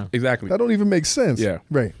sense. No. Exactly. That don't even make sense. Yeah.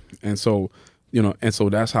 Right. And so,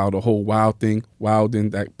 that's how the whole Wild Thing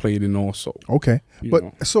that played in also. Okay.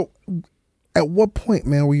 So at what point,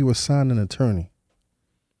 man, were you assigned an attorney?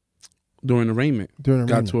 During arraignment.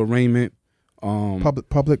 Got to arraignment.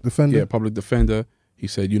 Public defender? Yeah, public defender. He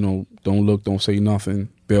said, don't look, don't say nothing.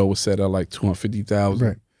 Bail was set at like $250,000.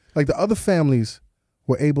 Right. Like the other families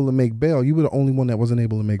were able to make bail. You were the only one that wasn't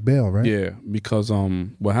able to make bail, right? Yeah, because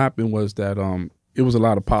what happened was that it was a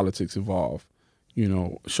lot of politics involved.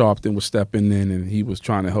 Sharpton was stepping in and he was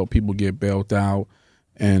trying to help people get bailed out.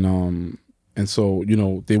 And so,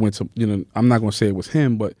 they went to, I'm not going to say it was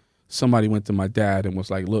him, but somebody went to my dad and was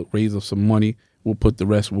like, look, raise up some money. We'll put the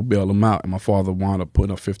rest, we'll bail them out. And my father wound up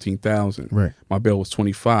putting up $15,000. Right. My bail was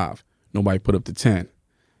 $25,000. Nobody put up to $10,000.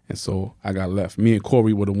 And so I got left. Me and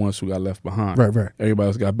Corey were the ones who got left behind. Right. Everybody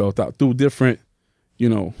else got bailed out through different,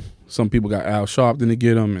 some people got Al Sharpton to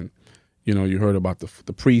get them. And, you heard about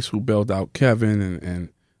the priest who bailed out Kevin and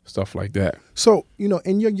stuff like that. So,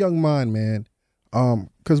 in your young mind, man,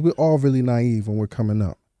 because we're all really naive when we're coming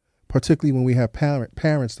up, particularly when we have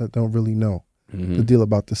parents that don't really know the deal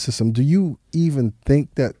about the system. Do you even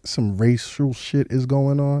think that some racial shit is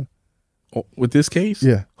going on? Oh, with this case?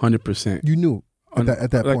 Yeah. 100%. You knew at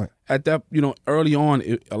that point? At that, early on,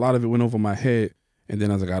 a lot of it went over my head. And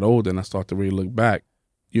then as I got older and I started to really look back,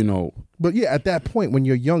 But yeah, at that point when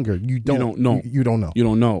you're younger, you don't know. You don't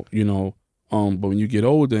know. But when you get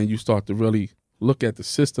older and you start to really look at the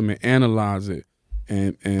system and analyze it,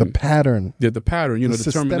 and the pattern, the pattern,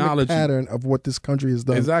 the terminology pattern of what this country has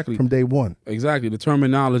done exactly from day one. Exactly, the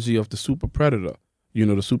terminology of the super predator.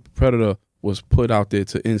 The super predator was put out there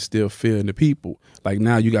to instill fear in the people. Like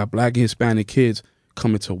now, you got Black and Hispanic kids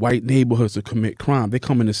coming to white neighborhoods to commit crime. They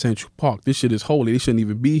come into Central Park. This shit is holy. They shouldn't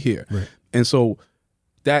even be here. Right. And so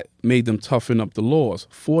that made them toughen up the laws.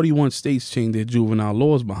 41 states changed their juvenile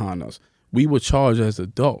laws behind us. We were charged as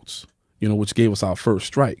adults, which gave us our first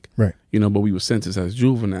strike. Right. But we were sentenced as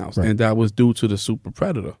juveniles. Right. And that was due to the super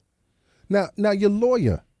predator. Now your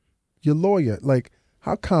lawyer, like,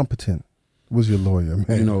 how competent was your lawyer,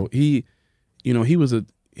 man?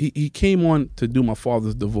 He came on to do my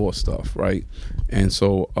father's divorce stuff, right? And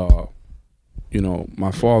so,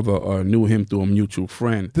 my father knew him through a mutual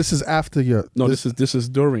friend. This is after your... No, this is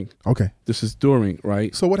during. Okay. This is during,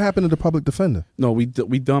 right? So what happened to the public defender? No, we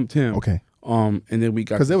dumped him. Okay. And then we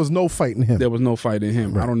got... Because there was no fighting him. There was no fighting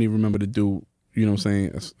him. Right. I don't even remember the dude,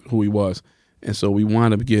 who he was. And so we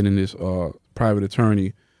wound up getting this private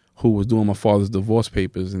attorney who was doing my father's divorce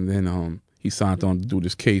papers, and then he signed on to do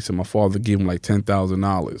this case, and my father gave him like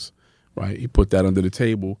 $10,000, right? He put that under the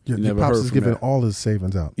table. Your pops is giving all his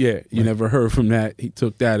savings out. Yeah, you never heard from that. He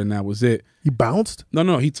took that, and that was it. He bounced?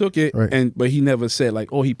 No, he took it, right. But he never said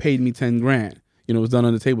like, oh, he paid me $10,000. It was done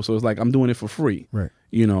on the table, so it's like I'm doing it for free. Right.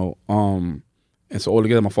 And so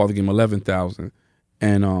altogether, my father gave him $11,000,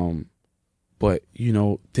 and but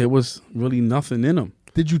there was really nothing in him.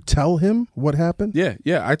 Did you tell him what happened? Yeah.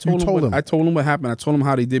 I told him. I told him what happened. I told him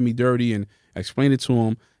how they did me dirty, and I explained it to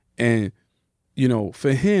him. And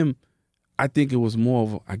for him, I think it was more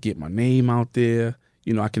of I get my name out there.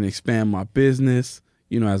 I can expand my business.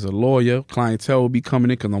 As a lawyer, clientele will be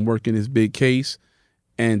coming in because I'm working this big case,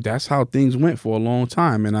 and that's how things went for a long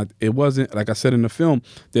time. And it wasn't like I said in the film.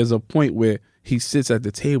 There's a point where he sits at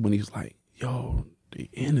the table and he's like, "Yo, they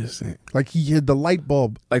innocent." Like he hit the light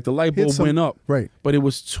bulb. Like the light bulb went up. Right. But it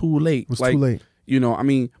was too late. It was too late.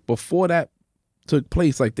 Before that took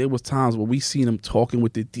place, like there was times where we seen him talking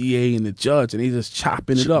with the DA and the judge, and they just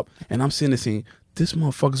chopping it up. And I'm sitting there saying, this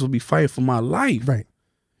motherfucker's will be fighting for my life. Right.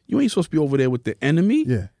 You ain't supposed to be over there with the enemy.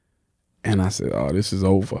 Yeah. And I said, oh, this is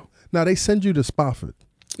over. Now they send you to Spofford.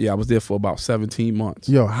 Yeah, I was there for about 17 months.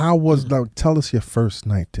 Yo, how was tell us your first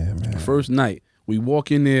night there, man. First night, we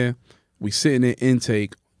walk in there, we sit in their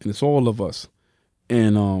intake, and it's all of us.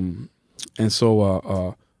 And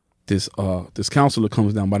so this counselor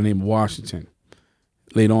comes down by the name of Washington.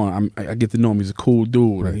 Later on, I get to know him. He's a cool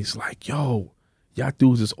dude, and he's like, "Yo, y'all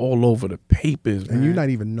dudes is all over the papers, man." And you're not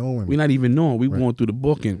even knowing. We're not even knowing. We going through the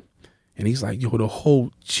booking, and he's like, "Yo, the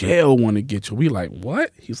whole jail want to get you." We like,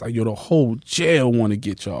 "What?" He's like, "Yo, the whole jail want to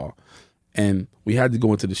get y'all." And we had to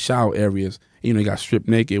go into the shower areas. He got stripped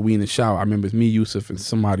naked. We in the shower. I remember it's me, Yusuf, and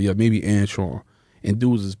somebody else, maybe Antron, and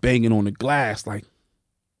dudes is banging on the glass like,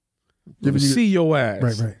 "Let me see your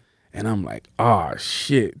ass." Right. And I'm like, oh,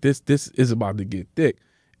 shit, this is about to get thick.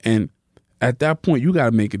 And at that point, you got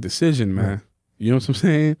to make a decision, man. Right. You know what I'm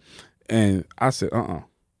saying? And I said,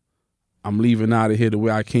 I'm leaving out of here the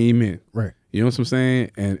way I came in. Right. You know what I'm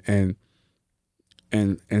saying? And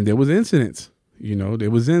there was incidents. There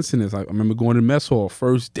was incidents. I remember going to mess hall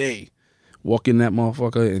first day, walking that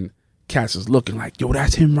motherfucker, and cats is looking like, yo,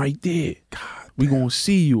 that's him right there. God, we gonna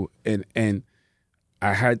see you. And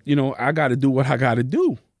I had, I got to do what I got to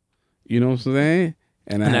do. You know what I'm saying?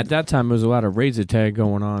 And at that time, there was a lot of razor tag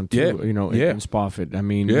going on, too, in Spofford. I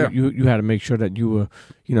mean, you had to make sure that you were,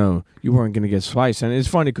 you weren't going to get sliced. And it's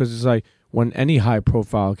funny because it's like when any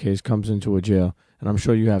high-profile case comes into a jail, and I'm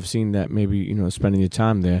sure you have seen that maybe, spending your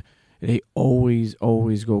time there, they always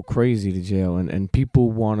go crazy to jail. And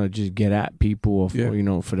people want to just get at people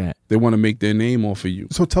for that. They want to make their name off of you.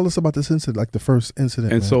 So tell us about this incident, like the first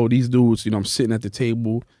incident. And man. So these dudes, I'm sitting at the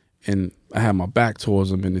table, and I had my back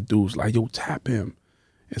towards them, and the dude's like, yo, tap him.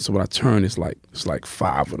 And so when I turn, it's like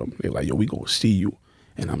 5 of them. They're like, yo, we gonna see you.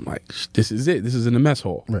 And I'm like, this is it. This is in the mess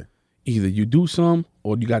hall. Right. Either you do some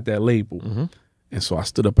or you got that label. Mm-hmm. And so I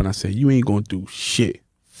stood up and I said, you ain't gonna do shit.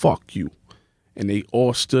 Fuck you. And they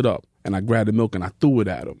all stood up, and I grabbed the milk and I threw it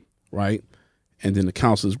at them, right? And then the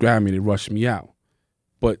counselors grabbed me and they rushed me out.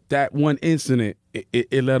 But that one incident,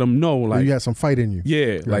 it let them know, like, you had some fight in you.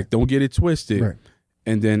 Yeah, right. Like, don't get it twisted. Right.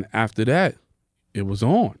 And then after that, it was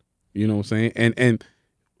on. You know what I'm saying? And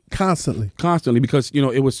constantly, because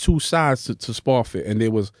it was two sides to Spofford, and there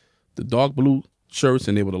was the dark blue shirts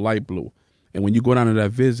and they were the light blue. And when you go down to that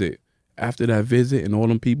visit, after that visit, and all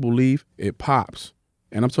them people leave, it pops.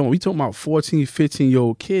 And we talking about 14,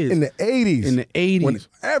 15-year-old kids in the 80s. In the 80s, when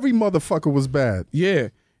every motherfucker was bad. Yeah,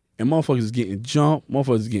 and motherfuckers is getting jumped,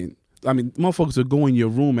 motherfuckers is getting I mean, motherfuckers will go in your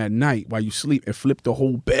room at night while you sleep and flip the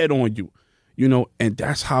whole bed on you, you know, and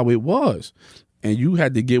that's how it was. And you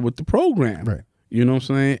had to get with the program. Right. You know what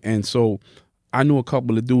I'm saying? And so I knew a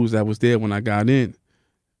couple of dudes that was there when I got in,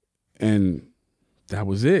 and that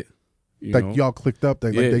was it. You know? Y'all clicked up.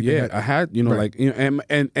 I had, you know, right. like, you know,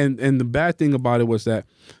 and the bad thing about it was that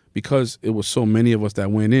because it was so many of us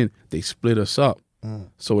that went in, they split us up.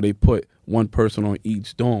 So they put one person on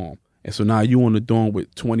each dorm. And so now you on the dorm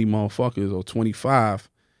with 20 motherfuckers or 25,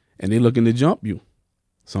 and they looking to jump you.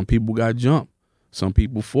 Some people got jumped. Some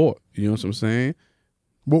people fought. You know what I'm saying?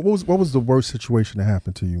 What was the worst situation that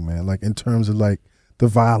happened to you, man? Like in terms of like the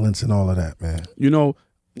violence and all of that, man. You know,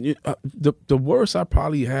 the worst I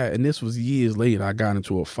probably had, and this was years later, I got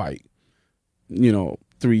into a fight. You know,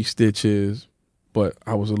 3 stitches, but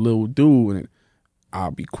I was a little dude, and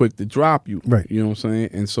I'll be quick to drop you. Right. You know what I'm saying?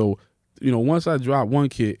 And so, you know, once I drop one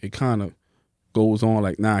kid, it kind of goes on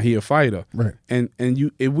like, nah, he a fighter. Right. And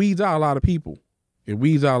it weeds out a lot of people. It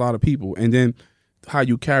weeds out a lot of people. And then how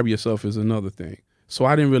you carry yourself is another thing. So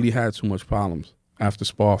I didn't really have too much problems after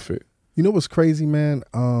Sparfit. You know what's crazy, man?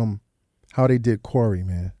 How they did Corey,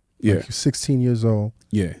 man. Yeah. Like, he was 16 years old.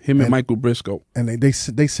 Yeah, him and Michael Briscoe. And they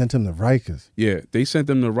sent him to Rikers. Yeah, they sent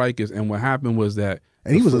him to Rikers, and what happened was that,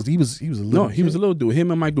 and he was a little no, he was a little dude.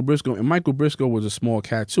 Him and Michael Briscoe was a small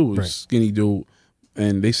cat too, a right. skinny dude,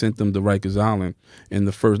 and they sent them to Rikers Island. And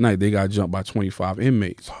the first night they got jumped by 25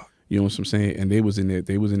 inmates. You know what I'm saying? And they was in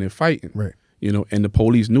there fighting. Right. You know, and the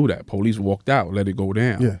police knew that. Police walked out, let it go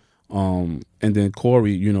down. Yeah. And then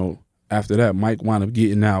Corey, you know, after that, Mike wound up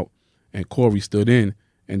getting out, and Corey stood in,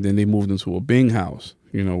 and then they moved him to a Bing house.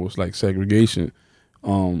 You know, it was like segregation.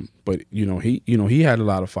 But he had a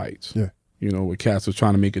lot of fights. Yeah. You know, where cats was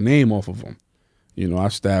trying to make a name off of him. You know, I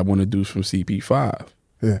stabbed one of the dudes from CP5.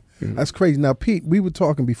 Yeah. That's crazy. Now, Pete, we were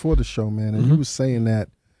talking before the show, man, and you was saying that,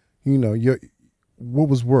 you know, what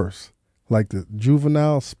was worse, like the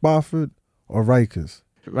juvenile, Spofford, or Rikers?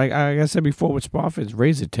 Like I said before with Spofford, it's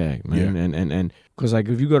razor tag, man. Yeah. And because like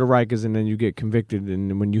if you go to Rikers and then you get convicted,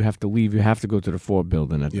 and when you have to leave, you have to go to the 4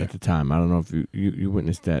 building at the time. I don't know if you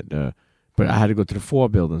witnessed that, but I had to go to the 4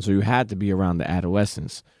 building, so you had to be around the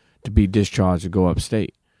adolescents to be discharged to go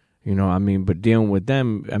upstate. You know, I mean, but dealing with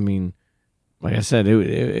them, I mean, like I said,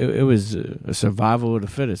 it was a survival of the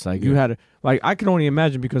fittest. Like you had to, like I can only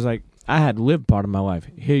imagine, because like I had lived part of my life.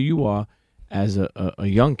 Here you are, as a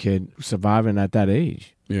young kid surviving at that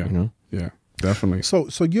age. Yeah. You know? Yeah, definitely. So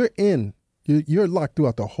you're locked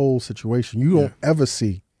throughout the whole situation. You don't ever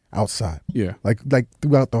see outside. Yeah. Like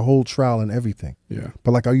throughout the whole trial and everything. Yeah.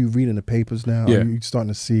 But like, are you reading the papers now? Yeah. Are you starting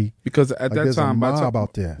to see? Because at that there's time, a mob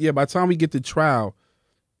out there. Yeah, by the time we get to trial,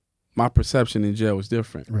 my perception in jail was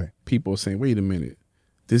different. Right. People are saying, wait a minute,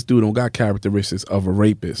 this dude don't got characteristics of a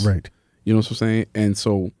rapist. Right. You know what I'm saying? And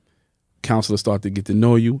so counselors start to get to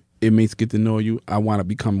know you. Inmates get to know you. I want to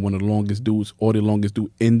become one of the longest dudes or the longest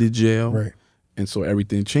dude in the jail. Right. And so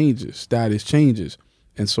everything changes. Status changes.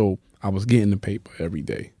 And so I was getting the paper every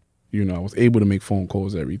day. You know, I was able to make phone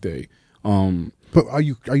calls every day. But are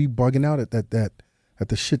you bugging out at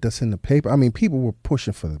the shit that's in the paper? I mean, people were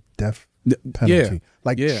pushing for the death penalty.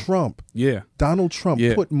 Trump. Yeah. Donald Trump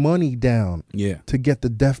put money down to get the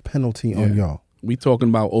death penalty on y'all. We talking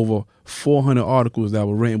about over 400 articles that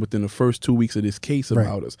were written within the first 2 weeks of this case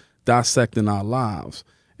about us, dissecting our lives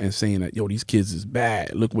and saying that, yo, these kids is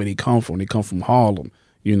bad. Look where they come from. They come from Harlem.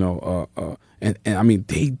 You know, and I mean,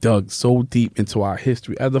 they dug so deep into our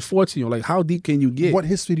history. As a 14-year-old, like, how deep can you get? What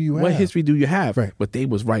history do you have? What history do you have? Right. But they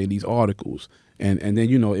was writing these articles. And then,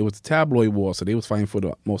 you know, it was the tabloid war, so they was fighting for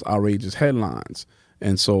the most outrageous headlines.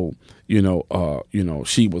 And so, you know,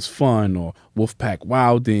 She Was Fun or Wolfpack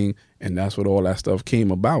Wilding, and that's what all that stuff came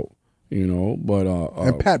about, you know. But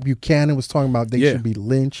and Pat Buchanan was talking about they should be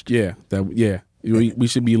lynched. We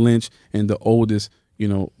should be lynched, and the oldest, you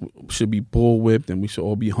know, should be bullwhipped, and we should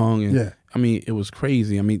all be hung. And I mean, it was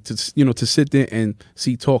crazy. I mean, to sit there and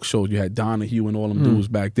see talk shows. You had Donahue and all them dudes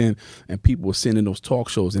back then, and people were sitting in those talk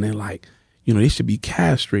shows, and they're like, you know, they should be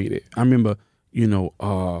castrated. I remember, you know,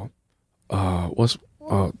 what's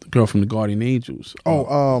the girl from the Guardian Angels? Who's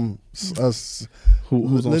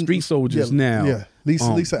on Street Soldiers now? Yeah,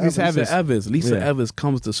 Lisa Evans. Lisa Evans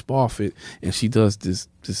comes to Spofford, and she does this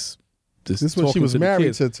when she was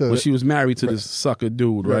married to when she was married to this sucker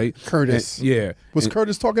dude, right? Curtis. And, was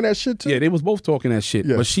Curtis talking that shit too? Yeah, they was both talking that shit,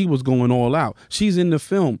 but she was going all out. She's in the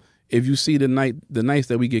film. If you see the nights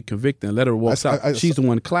that we get convicted and let her walk out, she's the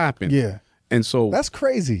one clapping. Yeah. And so that's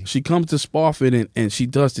crazy. She comes to Spofford and she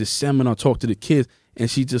does this seminar, talk to the kids,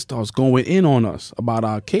 and she just starts going in on us about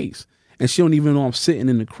our case. And she don't even know I'm sitting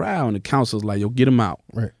in the crowd, and the counselor's like, yo, get him out.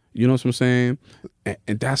 Right. You know what I'm saying?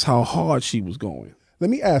 And that's how hard she was going. Let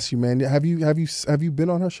me ask you, man. Have you been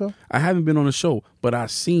on her show? I haven't been on the show, but I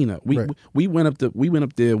seen her. Right. We went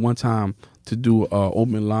up there one time to do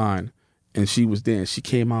open line, and she was there. And she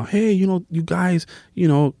came out, hey, you guys,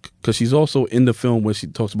 because she's also in the film where she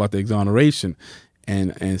talks about the exoneration,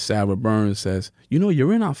 and Sarah Burns says,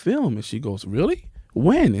 you're in our film, and she goes, really?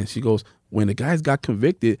 When? And she goes, when the guys got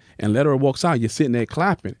convicted, and Lederer walks out, you're sitting there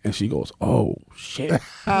clapping, and she goes, oh shit.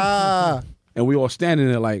 And we all standing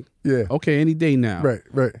there like, yeah, okay, any day now.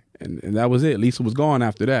 Right. And that was it. Lisa was gone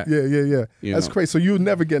after that. Yeah. That's crazy. So you was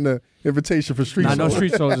never getting an invitation for street soldiers. No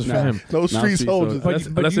street soldiers for him. No street soldiers.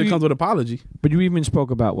 Unless it comes with apology. But you even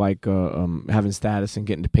spoke about like having status and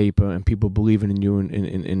getting the paper and people believing in you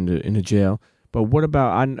in the jail. But what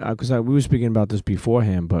about, because we were speaking about this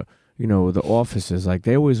beforehand, but the officers, like,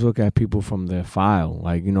 they always look at people from their file,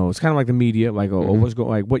 like, it's kind of like the media, like, or what's going,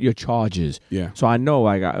 like, what your charge is. Yeah. So I know,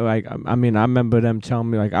 I mean, I remember them telling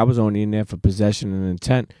me, like, I was only in there for possession and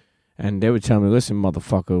intent, and they would tell me, listen,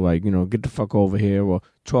 motherfucker, like, get the fuck over here, or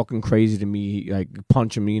talking crazy to me, like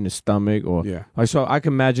punching me in the stomach, or like, so I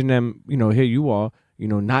can imagine them, here you are,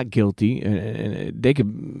 not guilty, and they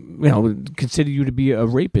could, consider you to be a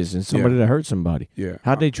rapist and somebody that hurt somebody. Yeah.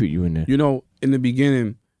 How'd they treat you in there? In the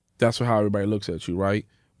beginning, that's how everybody looks at you, right?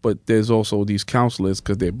 But there's also these counselors,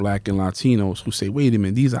 because they're black and Latinos, who say, wait a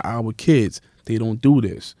minute, these are our kids. They don't do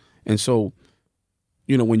this. And so,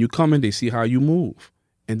 when you come in, they see how you move.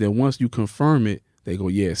 And then once you confirm it, they go,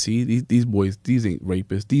 yeah, see, these boys, these ain't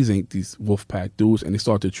rapists. These ain't these Wolfpack dudes. And they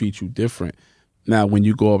start to treat you different. Now, when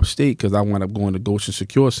you go upstate, because I wound up going to Goshen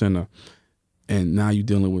Secure Center, and now you're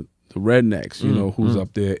dealing with the rednecks, who's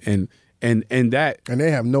up there. And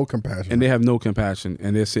they have no compassion. And they have no compassion.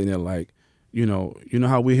 And they're sitting there like,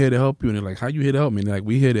 how we're here to help you? And they're like, how you here to help me? And they're like,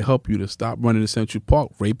 we here to help you to stop running to Central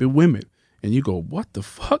Park, raping women. And you go, what the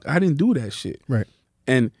fuck? I didn't do that shit. Right.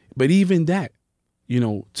 But even that,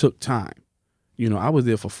 took time. I was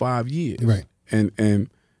there for 5 years. Right. And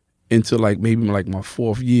into maybe my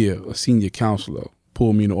fourth year, a senior counselor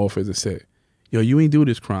pulled me in the office and said, yo, you ain't do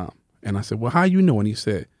this crime. And I said, well, how you know? And he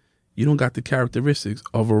said, you don't got the characteristics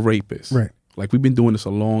of a rapist. Right. Like, we've been doing this a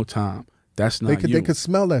long time. That's not you. They could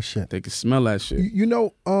smell that shit. They could smell that shit.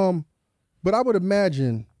 But I would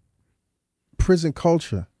imagine prison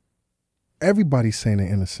culture, everybody's saying they're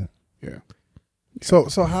innocent. Yeah. So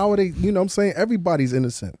how are they, what I'm saying? Everybody's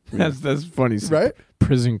innocent. That's funny. Right?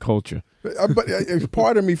 Prison culture. But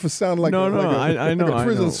pardon me for sounding like I know, like a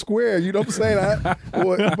prison I know. square. You know what I'm saying?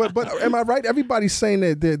 But am I right? Everybody's saying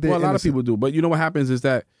that they're well, a lot of innocent. people do. But what happens is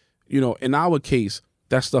that, in our case,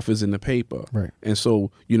 that stuff is in the paper. Right. And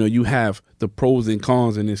so, you have the pros and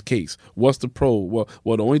cons in this case. What's the pro? Well,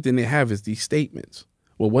 the only thing they have is these statements.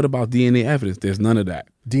 Well, what about DNA evidence? There's none of that.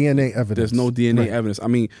 DNA evidence. There's no DNA Right. evidence. I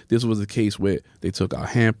mean, this was a case where they took our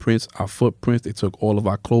handprints, our footprints, they took all of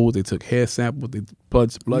our clothes, they took hair samples, they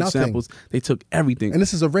blood Nothing. samples, they took everything. And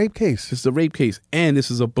this is a rape case. This is a rape case, and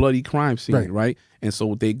this is a bloody crime scene, right? And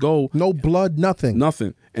so they go, No blood, nothing.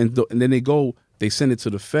 and then they go, they send it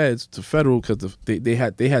to the feds, to federal, because they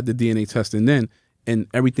had the DNA testing then, and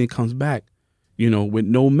everything comes back, with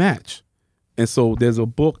no match. And so there's a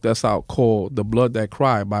book that's out called The Blood That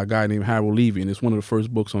Cried by a guy named Harold Levy, and it's one of the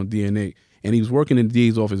first books on DNA. And he was working in the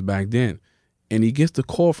DA's office back then. And he gets the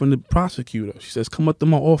call from the prosecutor. She says, come up to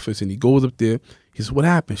my office. And he goes up there. He says, what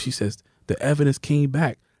happened? She says, the evidence came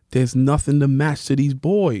back. There's nothing to match to these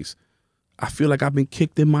boys. I feel like I've been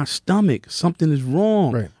kicked in my stomach. Something is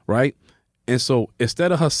wrong. Right? And so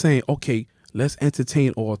instead of her saying, okay, let's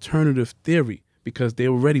entertain alternative theory, because they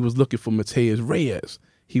already was looking for Mateus Reyes.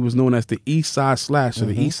 He was known as the East Side Slasher,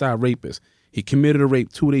 the East Side Rapist. He committed a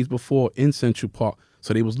rape 2 days before in Central Park,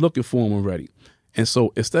 so they was looking for him already. And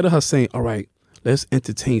so instead of her saying, all right, let's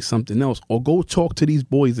entertain something else, or go talk to these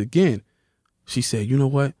boys again, she said, you know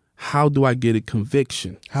what? How do I get a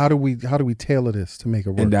conviction? How do we tailor this to make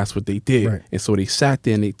it work? And that's what they did. Right. And so they sat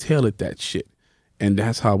there and they tailored that shit. And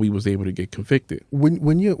that's how we was able to get convicted.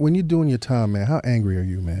 When you're doing your time, man, how angry are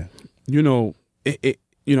you, man?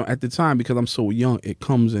 At the time, because I'm so young, it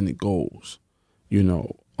comes and it goes,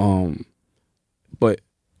 but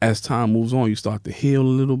as time moves on, you start to heal a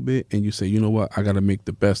little bit, and you say, you know what, I got to make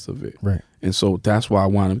the best of it. Right. And so that's why I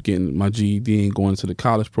wound up getting my GED and going to the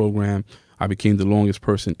college program. I became the longest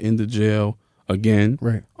person in the jail again.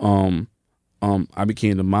 Right. I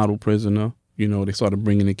became the model prisoner. They started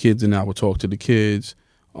bringing the kids in. I would talk to the kids.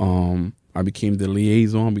 I became the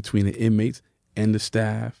liaison between the inmates and the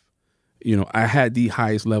staff. I had the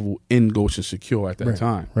highest level in Goshen Secure at that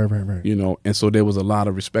time. Right. And so there was a lot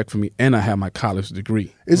of respect for me, and I had my college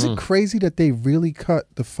degree. Is it crazy that they really cut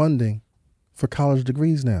the funding for college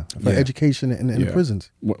degrees now, for education in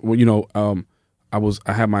prisons. Well,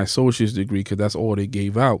 I had my associate's degree because that's all they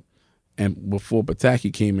gave out. And before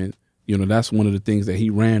Pataki came in, that's one of the things that he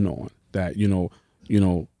ran on. That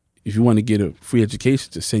if you want to get a free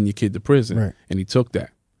education, to send your kid to prison, right. And he took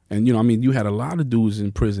that. And you had a lot of dudes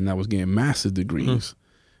in prison that was getting master's degrees,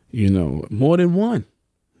 more than one,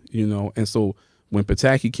 And so when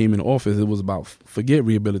Pataki came in office, it was about forget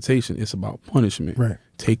rehabilitation. It's about punishment. Right.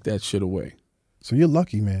 Take that shit away. So you're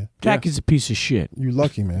lucky, man. Pataki's a piece of shit. You're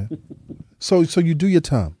lucky, man. So you do your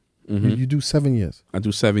time. Mm-hmm. You do 7 years. I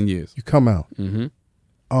do 7 years. You come out. Mm-hmm.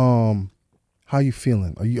 How you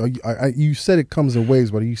feeling? You said it comes in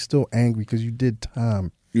waves, but are you still angry because you did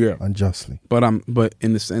time unjustly? But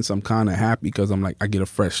in the sense, I'm kind of happy because I'm like, I get a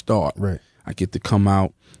fresh start. Right. I get to come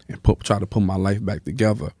out and try to put my life back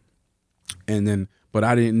together. And then, but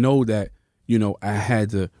I didn't know that, I had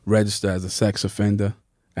to register as a sex offender.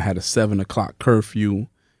 I had a 7:00 curfew.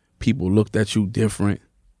 People looked at you different.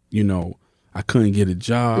 I couldn't get a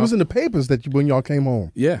job. It was in the papers when y'all came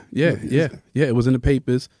home. Yeah. It was in the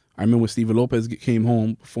papers. I remember when Steven Lopez came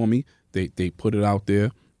home for me, they put it out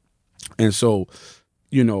there. And so,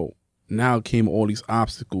 now came all these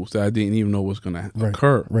obstacles that I didn't even know was going to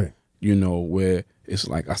occur. Right. Where it's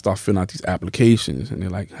like I start filling out these applications and they're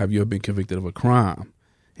like, have you ever been convicted of a crime?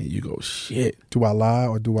 And you go, shit. Do I lie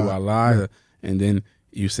or do I lie? Right. And then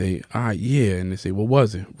you say, yeah. And they say, what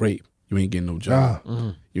was it? Rape. You ain't getting no job.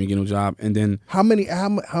 You ain't getting no job. And then how many?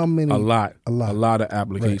 A lot of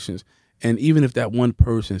applications. Right. And even if that one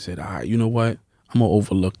person said, all right, you know what? I'm going to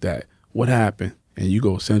overlook that. What happened? And you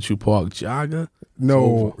go Central Park jogger?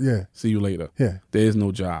 No, yeah. See you later. Yeah. There is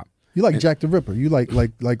no job. You like Jack the Ripper. You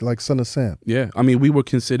like Son of Sam. Yeah. I mean, we were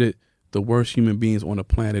considered the worst human beings on the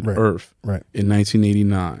planet Earth in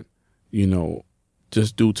 1989,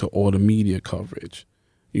 just due to all the media coverage,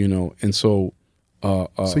 And so...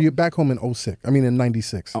 so you're back home in 06. I mean in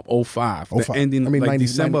 96. 05. The ending,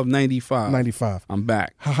 December of 95. 95. I'm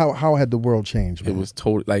back. How had the world changed, man? It was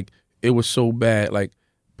totally it was so bad. Like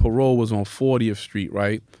parole was on 40th Street,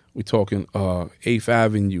 right? We're talking 8th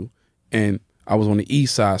Avenue, and I was on the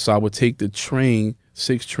east side, so I would take the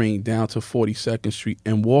 6 train down to 42nd Street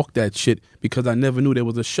and walk that shit because I never knew there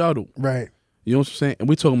was a shuttle. Right. You know what I'm saying? And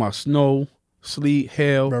we're talking about snow, sleet,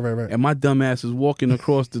 hail, right. And my dumb ass is walking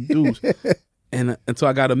across the dudes. And until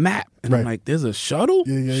I got a map, and I'm like, "There's a shuttle,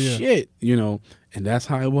 shit," and that's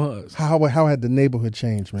how it was. How had the neighborhood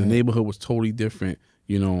changed, man? The neighborhood was totally different.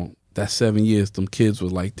 That 7 years, them kids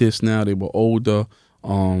was like this now. They were older.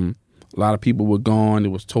 A lot of people were gone. It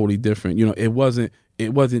was totally different. It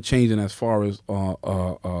wasn't changing as far as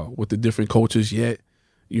with the different cultures yet.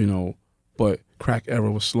 But crack era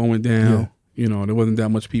was slowing down. Yeah. There wasn't that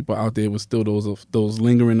much people out there. It was still those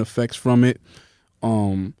lingering effects from it.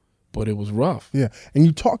 But it was rough. Yeah. And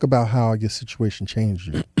you talk about how your situation changed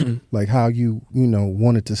you. Like how you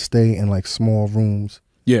wanted to stay in like small rooms.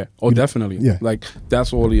 Yeah. Oh, definitely. Yeah. Like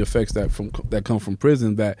that's all the effects that come from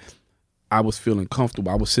prison, that I was feeling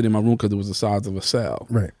comfortable. I would sit in my room because it was the size of a cell.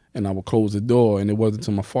 Right. And I would close the door, and it wasn't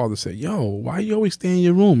until my father said, yo, why you always stay in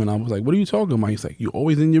your room? And I was like, what are you talking about? He's like, you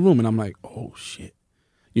always in your room. And I'm like, oh shit.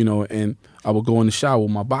 And I would go in the shower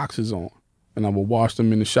with my boxers on, and I would wash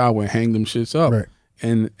them in the shower and hang them shits up. Right.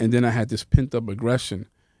 And then I had this pent up aggression.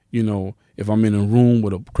 If I'm in a room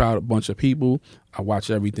with a bunch of people, I watch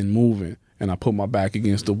everything moving and I put my back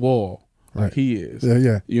against the wall like he is.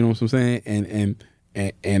 Yeah. You know what I'm saying?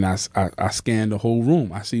 And I scan the whole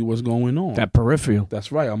room. I see what's going on. That peripheral.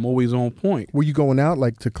 That's right. I'm always on point. Were you going out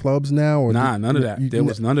like to clubs now? Or none of that. There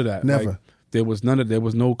was none of that. Never. There was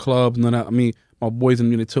no clubs, none of that. I mean, my boys and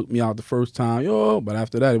me, they took me out the first time, but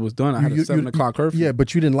after that, it was done. I had a 7:00 curfew. Yeah,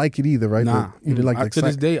 but you didn't like it either, right? Nah. You didn't like to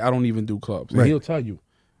this day, I don't even do clubs. And right. He'll tell you,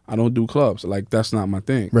 I don't do clubs. Like, that's not my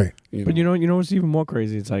thing. Right. But you know what's even more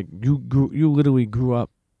crazy? It's like you literally grew up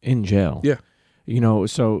in jail. Yeah.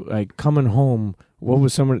 So like coming home, what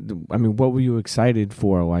was what were you excited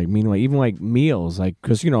for? Like, even like meals, like,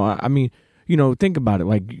 cause think about it,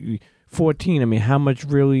 like 14. How much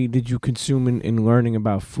really did you consume in learning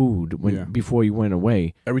about food before you went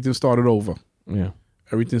away? Everything started over. Yeah.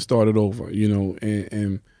 Everything started over,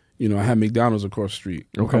 and I had McDonald's across the street.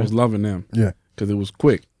 Okay. I was loving them. Yeah. Because it was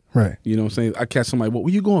quick. Right. You know what I'm saying? I catch somebody,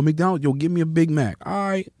 where you going? McDonald's? Yo, give me a Big Mac. All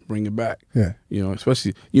right, bring it back. Yeah.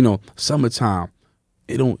 Especially, summertime.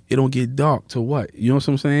 It don't get dark till what? You know what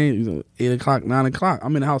I'm saying? 8 o'clock, 9 o'clock.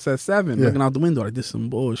 I'm in the house at 7, looking out the window like, this is some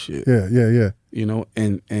bullshit. Yeah.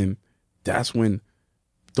 And that's when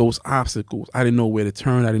those obstacles, I didn't know where to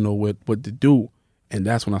turn. I didn't know what to do. And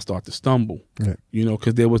that's when I started to stumble. Yeah.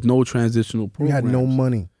 Because there was no transitional program. You had no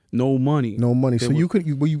money. No money. No money. There So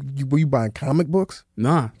was- were you buying comic books?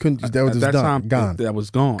 Nah. Couldn't, that was At just that done. time, Gone. That was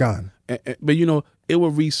gone. Gone. But it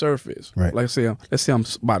would resurface. Right. Like let's say I'm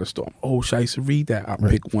by the store. Oh, should I used to read that? I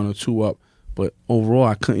Right. pick one or two up. But overall,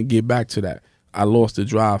 I couldn't get back to that. I lost the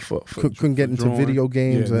drive for Couldn't get into drawing. video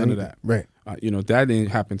games Yeah, or none anything. of that. Right. That didn't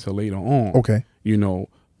happen till later on. Okay.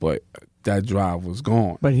 But that drive was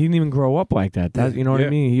gone. But he didn't even grow up like that. You know what I Yeah.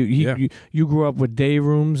 mean? Yeah. You grew up with day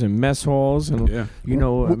rooms and mess halls, and Yeah.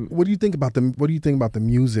 What do you think about the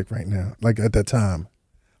music right now? Like at that time,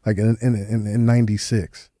 like in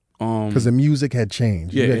 '96, because the music had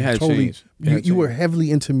changed. Yeah, You it had changed. You were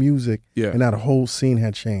heavily into music, Yeah. and now the whole scene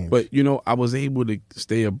had changed. But I was able to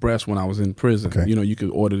stay abreast when I was in prison. Okay. You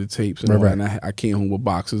could order the tapes and Right, all that. right. And I came home with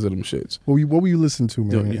boxes of them shits. what were you listening to,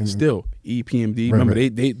 man? Still EPMD. Right, Remember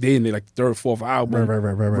right. they in their like third, fourth album. Right.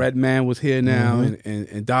 Red Man was here now,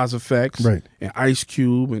 and Daz Effects, Right. and Ice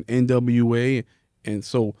Cube, and NWA, and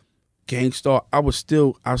so Gangstar. I was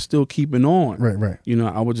still keeping on. Right.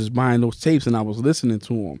 I was just buying those tapes and I was listening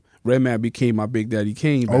to them. Redman became my Big Daddy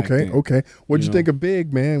Kane. Back then. Okay. What'd you think of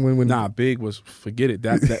Big, man? When Nah, Big was forget it.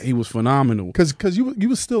 That he was phenomenal. because you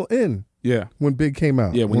was still in Yeah, when Big came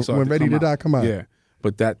out. yeah. When he started Ready to Die come out. Yeah,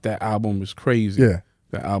 but that album was crazy. Yeah.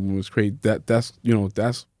 That album was crazy.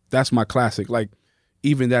 That's my classic. Like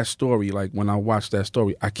even that story. Like when I watch that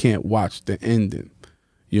story, I can't watch the ending.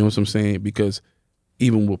 You know what I'm saying? Because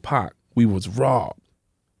even with Pac, we was robbed.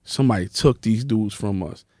 Somebody took these dudes from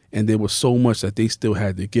us. And there was so much that they still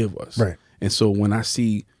had to give us. Right. And so when I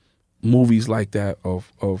see movies like that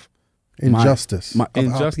of Injustice. my of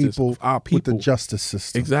injustice of our people with the justice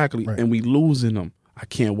system. exactly, Right. and we losing them, I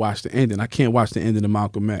can't watch the ending. I can't watch the ending of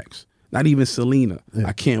Malcolm X. Not even Selena. Yeah.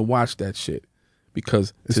 I can't watch that shit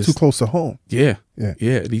because It's too close to home. Yeah, Yeah.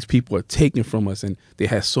 yeah. These people are taking from us, and they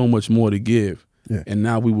had so much more to give. Yeah. And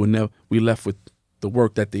now we left with the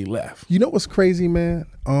work that they left. You know what's crazy, man?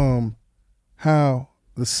 How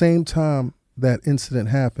the same time that incident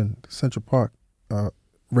happened, Central Park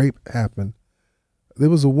rape happened, there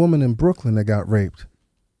was a woman in Brooklyn that got raped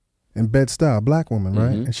in Bed-Stuy, a black woman,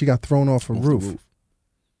 right? Mhm. And she got thrown off a Off the roof.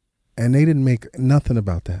 And they didn't make nothing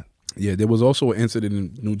about that. Yeah, there was also an incident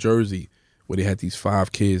in New Jersey where they had these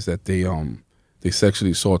 5 kids that they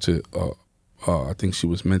sexually assaulted. I think she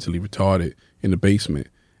was mentally retarded in the basement,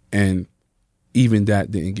 and even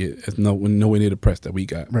that didn't get nowhere near the press that we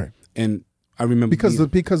got. Right. And I remember Because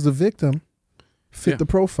the victim fit Yeah. the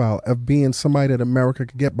profile of being somebody that America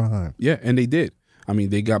could get behind. yeah, and they did. I mean,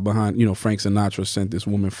 they got behind. Frank Sinatra sent this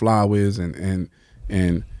woman flowers, and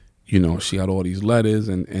she got all these letters,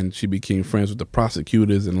 and she became friends with the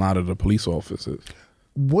prosecutors and a lot of the police officers.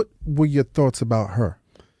 What were your thoughts about her?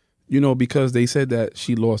 Because they said that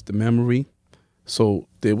she lost the memory, so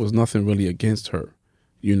there was nothing really against her.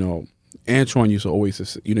 Antron used to always,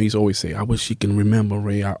 he used to always say, "I wish she can remember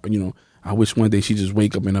Ray. I wish one day she just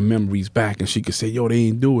wake up and her memory's back and she could say, yo, they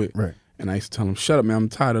ain't do it." Right. And I used to tell him, "Shut up, man. I'm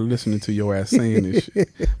tired of listening to your ass saying this shit."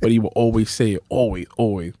 But he would always say it, always,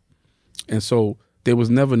 always. And so there was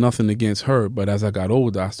never nothing against her. But as I got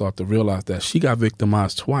older, I started to realize that she got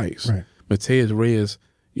victimized twice. Right. Mateus Reyes,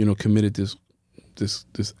 committed this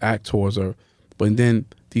act towards her. But then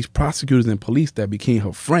these prosecutors and police that became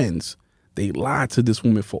her friends, they lied to this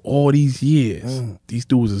woman for all these years. These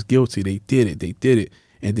dudes is guilty. They did it.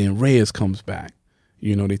 And then Reyes comes back.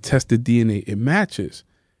 They tested DNA. It matches.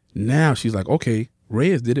 Now she's like, okay,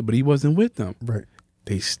 Reyes did it, but he wasn't with them. Right.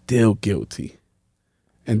 They still guilty.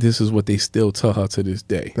 And this is what they still tell her to this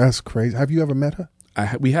day. That's crazy. Have you ever met her?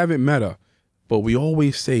 We haven't met her, but we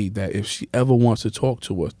always say that if she ever wants to talk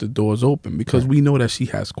to us, the door's open because we know that she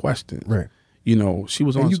has questions. Right. She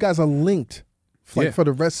was on. And you guys are linked for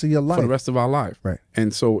the rest of your life. For the rest of our life. Right.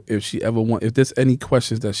 And so if she ever if there's any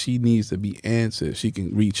questions that she needs to be answered, she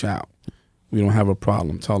can reach out. We don't have a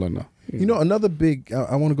problem telling her. Another big,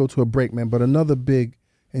 I want to go to a break, man, but another big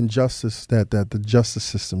injustice that the justice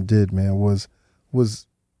system did, man, was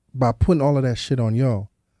by putting all of that shit on y'all,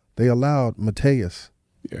 they allowed Mateus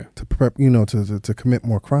Yeah. to prep, to commit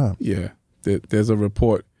more crime. Yeah. There's a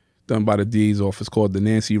report done by the DA's office called the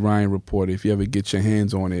Nancy Ryan Report. If you ever get your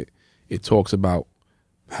hands on it, it talks about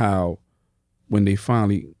how when they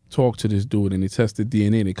finally talk to this dude and they test the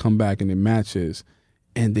DNA, they come back and it matches,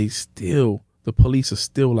 and the police are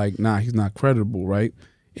still like, nah, he's not credible, right?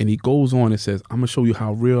 And he goes on and says, "I'm gonna show you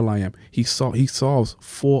how real I am." He solves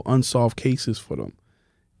 4 unsolved cases for them,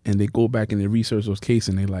 and they go back and they research those cases,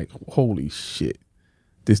 and they're like, "Holy shit,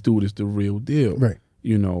 this dude is the real deal." Right.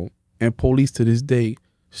 And police to this day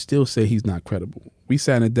still say he's not credible. We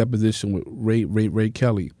sat in a deposition with Ray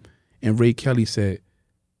Kelly, and Ray Kelly said,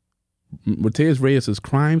 Mateus Reyes'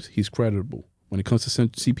 crimes, he's credible, When it comes to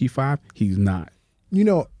CP5, he's not. You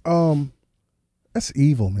know, that's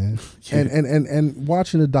evil, man. Yeah. And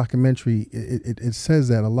watching the documentary, it says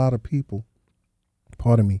that a lot of people,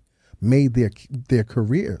 pardon me, made their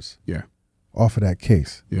careers Yeah. off of that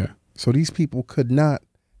case. Yeah. So these people could not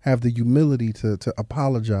have the humility to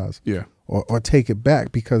apologize Yeah. or take it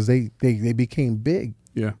back because they became big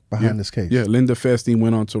Yeah. behind this case. Yeah. Linda Festi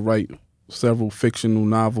went on to write several fictional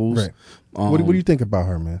novels. Right. What do you think about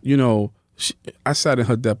her, man? You know, I sat in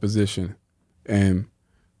her deposition, and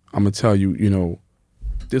I'm going to tell you, you know,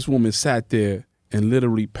 this woman sat there and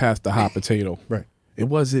literally passed the hot potato. Right. It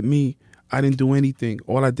wasn't me. I didn't do anything.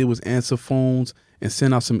 All I did was answer phones and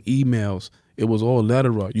send out some emails. It was all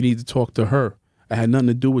letterer. You need to talk to her. I had nothing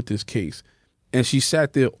to do with this case. And she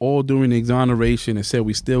sat there all during the exoneration and said,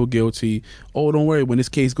 we still guilty. Oh, don't worry. When this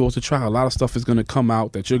case goes to trial, a lot of stuff is going to come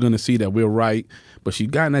out that you're going to see that we're right. But she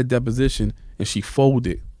got in that deposition and she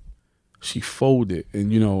folded. She folded.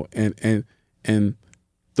 And, you know, and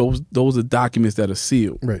those are documents that are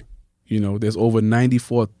sealed. Right. You know, there's over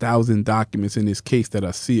 94,000 documents in this case that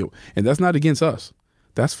are sealed. And that's not against us.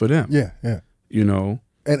 That's for them. Yeah, yeah. You know?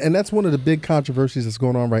 And that's one of the big controversies that's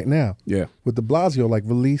going on right now. Yeah. With de Blasio, like,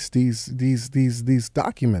 release these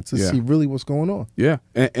documents to see really what's going on. Yeah.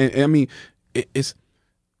 And I mean, it's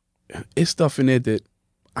stuff in there that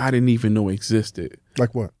I didn't even know existed.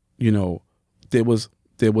 Like what? You know, there was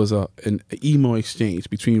an email exchange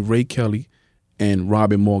between Ray Kelly and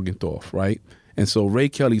Robin Morgenthau, right? And so Ray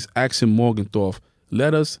Kelly's asking Morgenthau,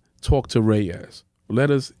 let us talk to Reyes.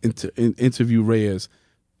 Let us interview Reyes.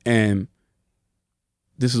 And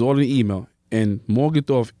this is all in the email. And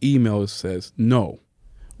Morgenthau's email says no,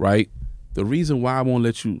 right? The reason why I won't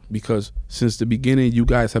let you, because since the beginning, you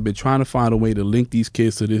guys have been trying to find a way to link these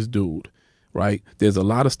kids to this dude, right? There's a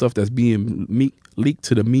lot of stuff that's being leaked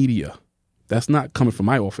to the media. That's not coming from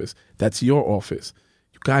my office. That's your office.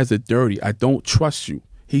 You guys are dirty. I don't trust you.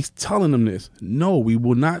 He's telling them this. No, we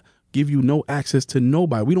will not give you no access to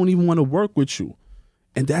nobody. We don't even want to work with you.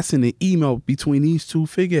 And that's in the email between these two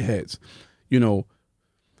figureheads. You know,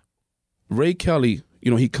 Ray Kelly, you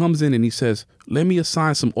know, he comes in and he says, let me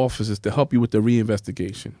assign some officers to help you with the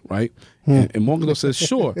reinvestigation, right? And Morgenthau says,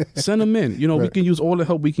 sure, send them in. You know, we can use all the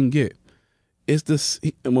help we can get. It's this,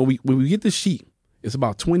 and when we get the sheet, it's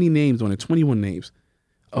about 20 names on it, 21 names.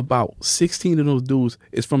 About 16 of those dudes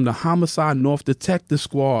is from the Homicide North Detective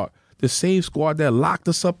Squad, the same squad that locked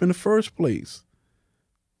us up in the first place.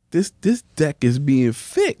 This deck is being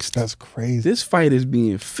fixed. That's crazy. This fight is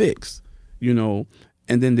being fixed, you know.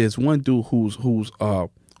 And then there's one dude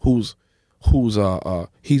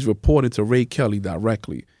he's reported to Ray Kelly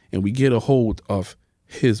directly, and we get a hold of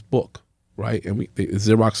his book, right? And they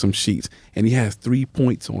Xerox some sheets, and he has 3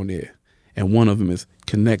 points on there, and one of them is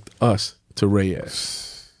connect us to Reyes.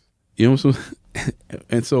 You know what I'm saying?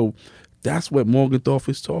 And so that's what Morgenthau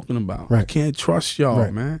is talking about. Right. I can't trust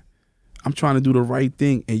y'all, man. I'm trying to do the right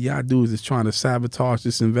thing, and y'all dudes is trying to sabotage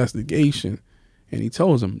this investigation. And he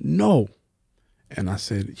tells him no. And I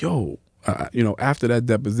said, yo, you know, after that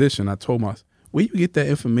deposition, I told him, where you get that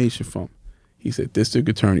information from? He said, District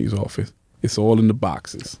Attorney's Office. It's all in the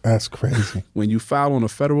boxes. That's crazy. When you file on a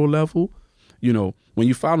federal level, you know, when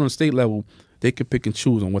you file on a state level, they can pick and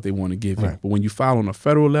choose on what they want to give you. But when you file on a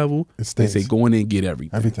federal level, they say go in there and get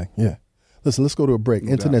everything. Everything, yeah. Listen, let's go to a break.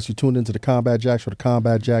 Internet, you tuned into the Combat Jack Show, the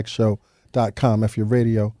CombatJackShow.com, F your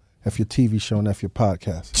radio, F your TV show, and F your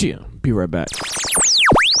podcast. Yeah, be right back.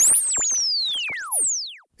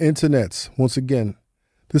 Internets, once again,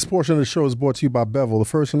 this portion of the show is brought to you by Bevel, the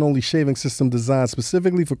first and only shaving system designed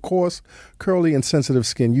specifically for coarse, curly, and sensitive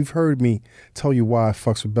skin. You've heard me tell you why I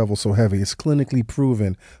fucks with Bevel so heavy. It's clinically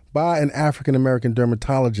proven by an African-American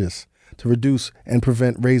dermatologist to reduce and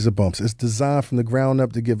prevent razor bumps. It's designed from the ground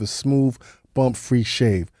up to give a smooth, bump-free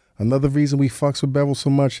shave. Another reason we fucks with Bevel so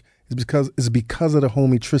much is because of the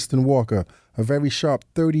homie Tristan Walker, a very sharp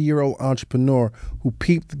 30-year-old entrepreneur who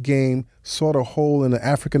peeped the game, saw the hole in the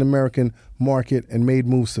African-American market, and made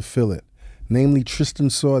moves to fill it. Namely, Tristan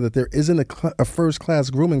saw that there isn't a first-class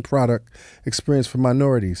grooming product experience for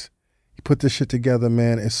minorities. He put this shit together,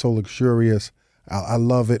 man. It's so luxurious. I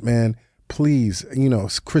love it, man. Please, you know,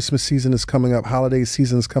 Christmas season is coming up. Holiday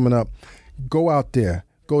season is coming up. Go out there.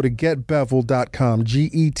 Go to getbevel.com,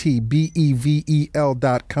 GETBEVEL.com.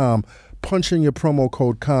 Punch in your promo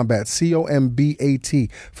code COMBAT,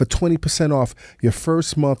 COMBAT, for 20% off your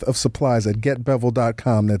first month of supplies at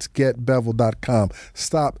getbevel.com. That's getbevel.com.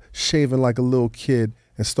 Stop shaving like a little kid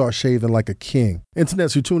and start shaving like a king.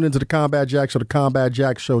 Internets, you tune into the Combat Jack Show, the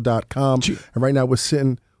CombatJackShow.com. And right now we're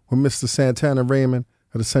sitting with Mr. Santana Raymond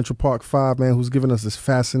of the Central Park 5, man, who's giving us this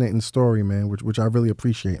fascinating story, man, which I really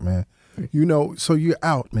appreciate, man. You know, so you're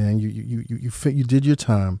out, man. You did your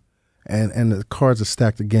time, and the cards are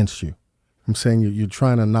stacked against you. I'm saying you're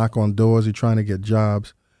trying to knock on doors. You're trying to get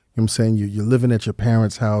jobs. You know what I'm saying you're living at your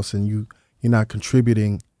parents' house, and you're not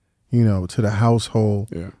contributing, you know, to the household.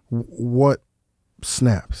 Yeah. What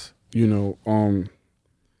snaps? You know,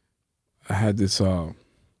 I had this, you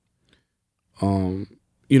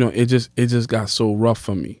know, it just got so rough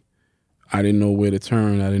for me. I didn't know where to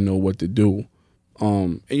turn. I didn't know what to do.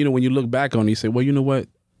 And you know, when you look back on it, you say, well, you know what?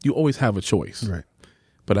 You always have a choice. Right.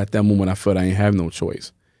 But at that moment, I felt I didn't have no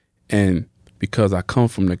choice. And because I come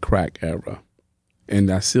from the crack era, and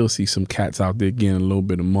I still see some cats out there getting a little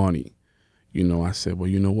bit of money, you know, I said, well,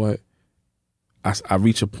 you know what? I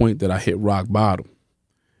reach a point that I hit rock bottom.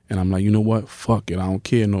 And I'm like, you know what? Fuck it. I don't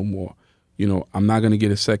care no more. You know, I'm not going to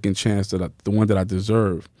get a second chance, the one that I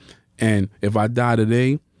deserve. And if I die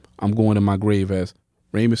today, I'm going to my grave as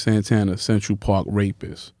Raymond Santana, Central Park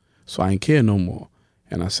rapist. So I ain't care no more.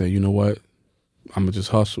 And I said, you know what? I'm going to just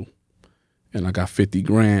hustle. And I got 50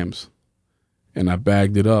 grams. And I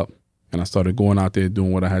bagged it up. And I started going out there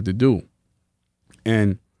doing what I had to do.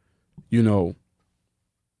 And, you know,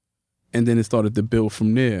 and then it started to build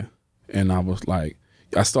from there. And I was like,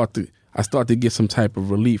 I start to get some type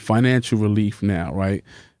of relief, financial relief now, right?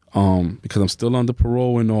 Because I'm still under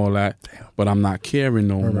parole and all that, but I'm not caring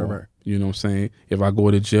no more. Right. You know what I'm saying? If I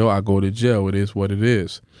go to jail, I go to jail. It is what it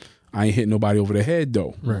is. I ain't hitting nobody over the head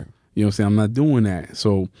though. Right. You know what I'm saying? I'm not doing that.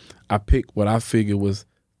 So I picked what I figured was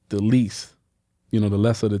the least, you know, the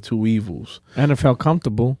lesser of the two evils. And it felt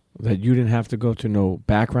comfortable that you didn't have to go to no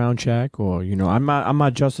background check or, you know, I'm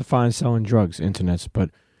not justifying selling drugs, internets, but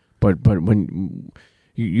when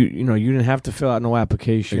you know, you didn't have to fill out no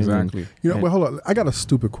application. Exactly. You know, well, hold on. I got a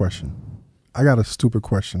stupid question. I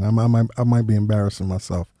might be embarrassing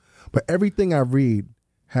myself, but everything I read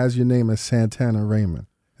has your name as Santana Raymond.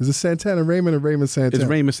 Is it Santana Raymond or Raymond Santana? It's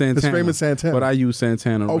Raymond Santana. It's Raymond Santana. But I use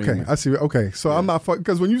Santana Okay, Raymond. I see. Okay, so yeah. I'm not fucking,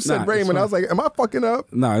 because when you said Raymond, I was like, am I fucking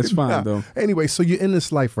up? Nah, it's fine though. Anyway, so you're in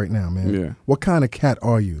this life right now, man. Yeah. What kind of cat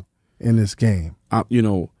are you in this game?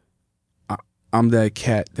 I'm that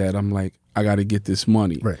cat that I'm like, I got to get this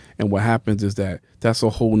money. Right. And what happens is that's a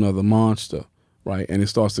whole nother monster, right? And it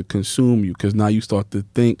starts to consume you because now you start to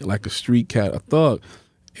think like a street cat, a thug.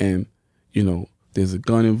 And, you know, there's a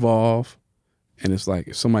gun involved. And it's like,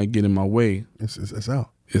 if somebody get in my way, it's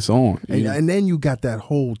out. It's on. And then you got that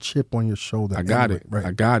whole chip on your shoulder. I got it. Right.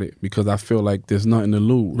 I got it because I feel like there's nothing to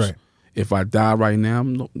lose. Right. If I die right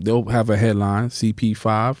now, they'll have a headline,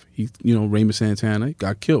 CP5, Raymond Santana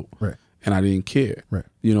got killed. Right. And I didn't care. Right.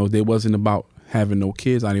 You know, they wasn't about having no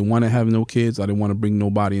kids. I didn't want to have no kids. I didn't want to bring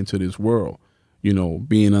nobody into this world, you know,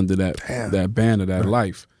 being under that banner, that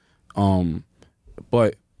life.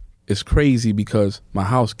 But it's crazy because my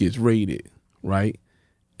house gets raided, right?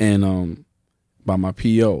 And by my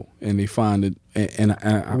PO, and they find it. And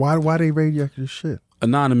why they raid your shit?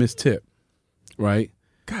 Anonymous tip, right?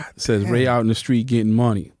 God, says Ray out in the street getting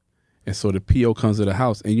money, and so the PO comes to the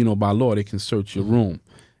house, and you know by law they can search your room.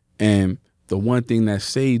 And the one thing that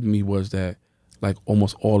saved me was that like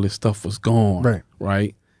almost all this stuff was gone,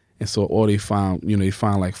 right? And so all they found, they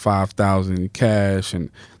find like $5,000 in cash,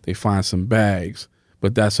 and they find some bags,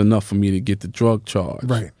 but that's enough for me to get the drug charge,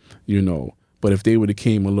 right? But if they would have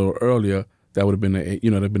came a little earlier, that would have been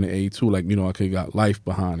that'd been an A2, like I could have got life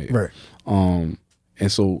behind it, right?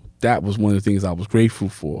 And so that was one of the things I was grateful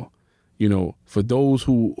for, for those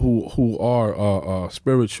who are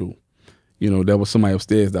spiritual. There was somebody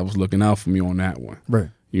upstairs that was looking out for me on that one. Right.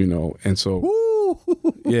 And so,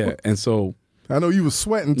 yeah. And so. I know you was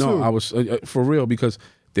sweating too. No, I was, for real, because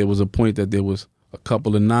there was a point that there was a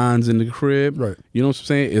couple of nines in the crib. Right. You know what I'm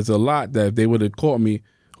saying? It's a lot that if they would have caught me,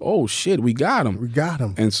 oh shit, we got him. We got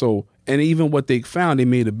him. And so, and even what they found, they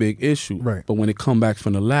made a big issue. Right. But when it come back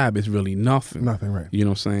from the lab, it's really nothing. Nothing, right. You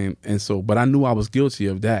know what I'm saying? And so, but I knew I was guilty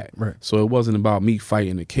of that. Right. So it wasn't about me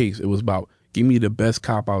fighting the case. It was about, give me the best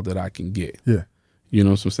cop out that I can get. Yeah. You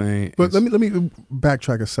know what I'm saying? But let me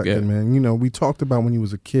backtrack a second, man. We talked about when you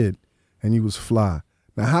was a kid and you was fly.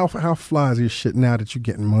 Now, how fly is your shit now that you're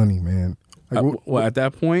getting money, man? Like, at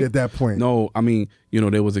that point? At that point. No, I mean,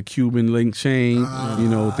 there was a Cuban link chain.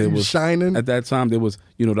 There was shining. At that time, there was,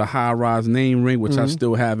 the high rise name ring, which I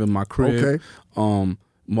still have in my crib. Okay.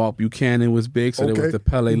 Mark Buchanan was big, so there was the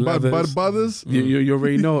Pele leathers. Butters. You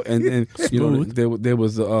already know, and there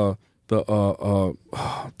was the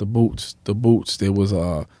boots. There was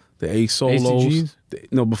the A solos.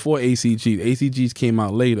 Before ACG. The ACGs came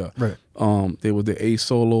out later. Right. There were the A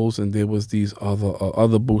solos, and there was these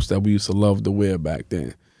other boots that we used to love to wear back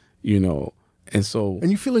then. And so.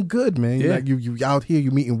 And you feeling good, man. Yeah. Like you out here,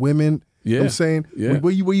 you meeting women. You know what I'm saying? Yeah.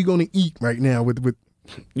 Where you going to eat right now with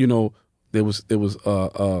You know, there was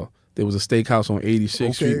a steakhouse on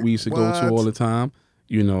 86th Street we used to go to all the time.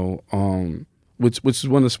 You know, which is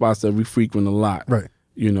one of the spots that we frequent a lot. Right.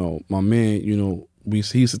 You know, my man, you know,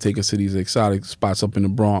 he used to take us to these exotic spots up in the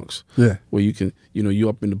Bronx. Yeah. Where you can, you know, you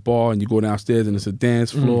up in the bar and you go downstairs and it's a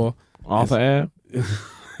dance floor. Arthur Ave.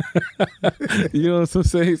 You know what I'm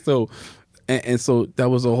saying? So, and so that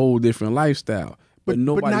was a whole different lifestyle. But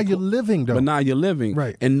now you're living though. But now you're living,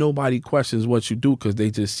 right? And nobody questions what you do because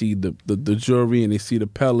they just see the jewelry and they see the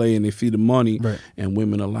Pele and they see the money, right? And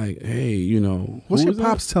women are like, hey, you know, what's your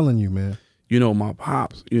pops telling you, man? You know, my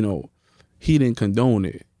pops, you know, he didn't condone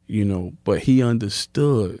it, you know, but he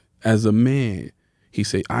understood as a man. He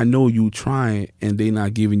said, I know you trying and they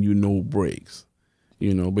not giving you no breaks,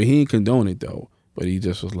 you know, but he ain't condone it though. But he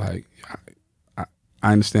just was like, I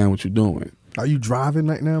understand what you're doing. Are you driving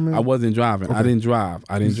right now, man? I wasn't driving. Okay. I didn't drive.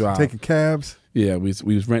 Taking cabs? Yeah, we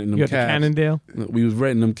was renting them cabs. You got the Cannondale? We was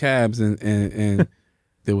renting them cabs and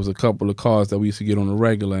there was a couple of cars that we used to get on the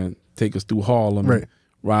regular and take us through Harlem, right, and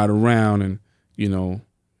ride around and, you know,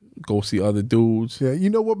 go see other dudes. Yeah, you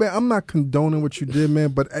know what, man? I'm not condoning what you did, man,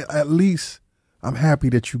 but at least I'm happy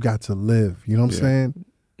that you got to live. You know what I'm saying?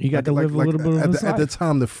 You got to live a little bit of at the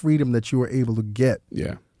time, the freedom that you were able to get.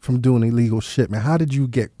 Yeah. From doing illegal shit, man. How did you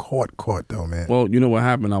get caught though, man? Well, you know what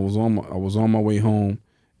happened? I was on my way home,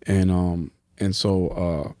 and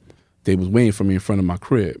so they was waiting for me in front of my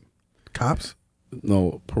crib. Cops?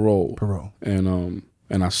 No, parole. Parole. And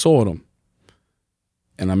I saw them,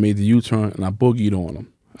 and I made the U-turn and I boogied on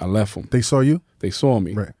them. I left them. They saw you? They saw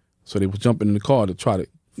me. Right. So they was jumping in the car to try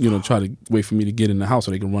to wait for me to get in the house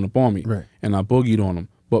so they can run up on me. Right. And I boogied on them,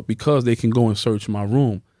 but because they can go and search my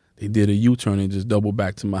room. They did a U-turn and just doubled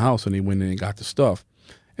back to my house and they went in and got the stuff.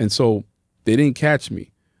 And so they didn't catch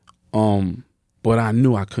me. But I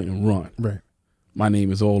knew I couldn't run. Right. My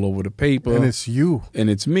name is all over the paper. And it's you.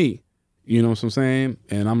 And it's me. You know what I'm saying?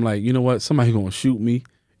 And I'm like, you know what? Somebody gonna shoot me.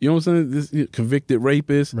 You know what I'm saying? This convicted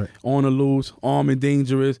rapist, right, on the loose, armed and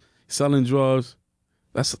dangerous, selling drugs.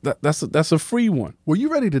 That's a free one. Were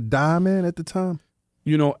you ready to die, man, at the time?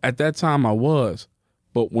 You know, at that time I was.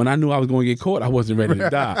 But when I knew I was going to get caught, I wasn't ready to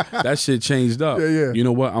die. That shit changed up. Yeah. You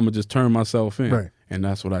know what? I'm going to just turn myself in. Right. And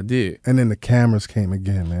that's what I did. And then the cameras came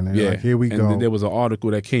again, man. They're like, here we go. And there was an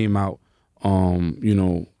article that came out, you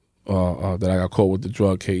know, that I got caught with the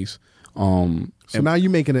drug case. So now you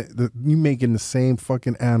making the same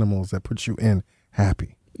fucking animals that put you in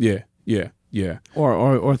happy. Yeah.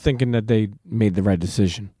 Or thinking that they made the right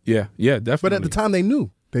decision. Yeah, definitely. But at the time they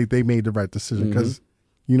knew they made the right decision because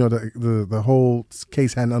you know, the whole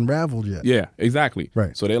case hadn't unraveled yet. Yeah, exactly.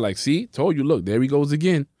 Right. So they're like, see, told you, look, there he goes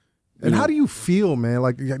again. And how do you feel, man?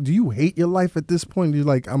 Like, do you hate your life at this point? You're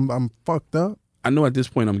like, I'm fucked up? I know at this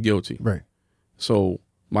point I'm guilty. Right. So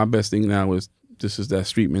my best thing now is that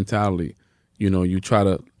street mentality. You know, you try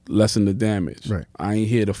to lessen the damage. Right. I ain't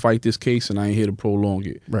here to fight this case and I ain't here to prolong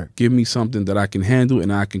it. Right. Give me something that I can handle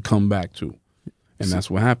and I can come back to. And that's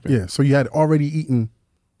what happened. Yeah. So you had already eaten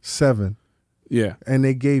 7. Yeah. And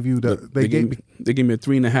they gave you they gave me a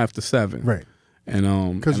 3.5 to 7. Right.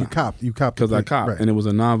 And because you copped because I copped, right, and it was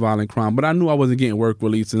a nonviolent crime. But I knew I wasn't getting work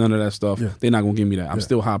release and none of that stuff. Yeah. They're not gonna give me that. I'm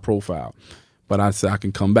still high profile. But I said I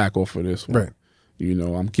can come back off of this one. Right. You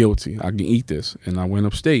know, I'm guilty. I can eat this. And I went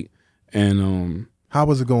upstate. And how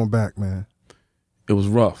was it going back, man? It was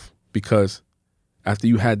rough because after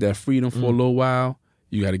you had that freedom for a little while,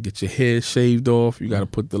 you got to get your hair shaved off. You got to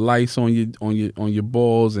put the lights on your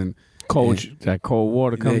balls and that cold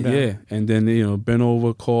water come down. Yeah, and then bend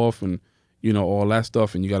over, cough, and all that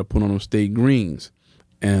stuff, and you got to put on them state greens,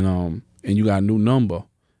 and you got a new number,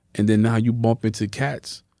 and then now you bump into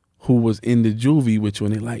cats who was in the juvie with you,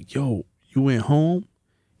 and they're like, "Yo, you went home?"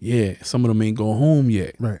 Yeah, some of them ain't go home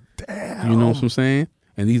yet. Right. Damn. You know what I'm saying?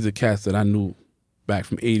 And these are cats that I knew back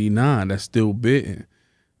from '89 that's still bitten,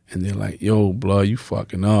 and they're like, "Yo, blood, you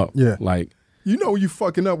fucking up." Yeah. Like, you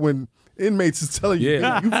fucking up when inmates is telling you,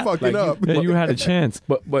 you fucking up. You had a chance.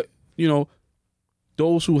 But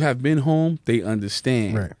those who have been home, they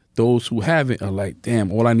understand. Right. Those who haven't are like,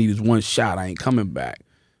 damn, all I need is one shot. I ain't coming back.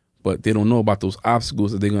 But they don't know about those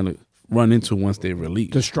obstacles that they're gonna run into once they're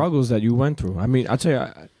released. The struggles that you went through. I mean, I'll tell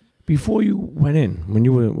you, before you went in, when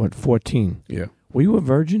you were 14? Yeah. Were you a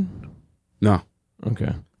virgin? No.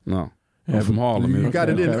 Okay. No. I'm from Harlem. You got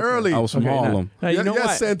it in early. I was from Harlem. Now, you know yes,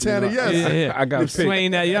 what? Santana, yes. Yeah. I got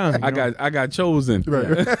slain that young. I got chosen. Right.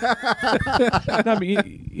 No,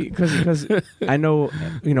 because I know,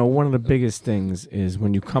 one of the biggest things is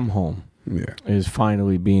when you come home. Yeah. Is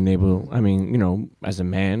finally being able, as a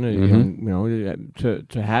man,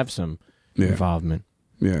 to have some involvement.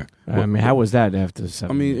 Yeah. I mean, how was that after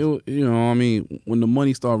 7 I mean, years? when the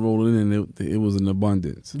money started rolling in, it was in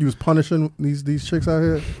abundance. You was punishing these chicks out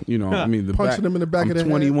here, I mean, punching them in the back I'm of the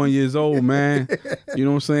 21 head. years old, man. You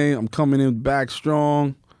know what I'm saying? I'm coming in back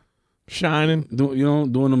strong. Shining.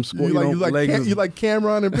 Doing them squat. You like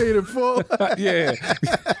Cameron and paid in full. Yeah.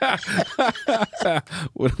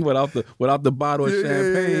 without the bottle of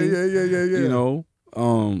champagne. Yeah.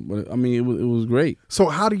 But I mean, it was great. So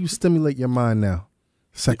how do you stimulate your mind now?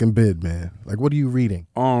 Second bid, man. Like, what are you reading?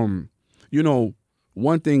 One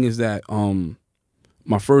thing is that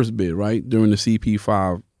my first bid, right, during the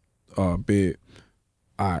CP5 bid,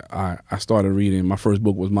 I started reading. My first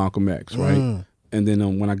book was Malcolm X, right? And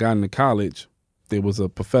then when I got into college, there was a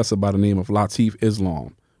professor by the name of Latif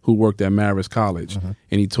Islam who worked at Marist College, and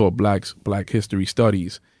he taught Black history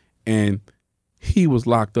studies. And he was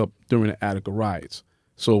locked up during the Attica riots.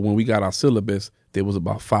 So when we got our syllabus, there was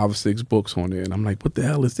about 5 or 6 books on there. And I'm like, what the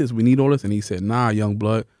hell is this? We need all this? And he said, nah, young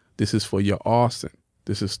blood, this is for your arson.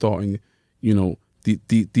 This is starting,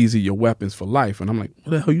 these are your weapons for life. And I'm like,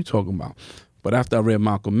 what the hell are you talking about? But after I read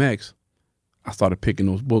Malcolm X, I started picking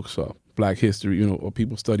those books up. Black history, or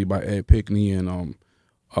People's Study by Ed Pinckney, and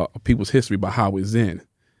People's History by Howard Zinn.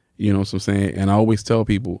 You know what I'm saying? And I always tell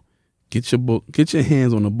people, get your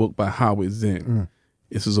hands on a book by Howard Zinn.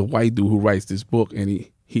 This is a white dude who writes this book, and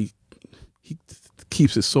he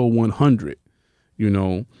keeps it so 100,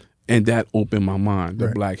 and that opened my mind, the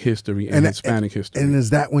Black history and Hispanic history. And is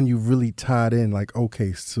that when you really tied in, like,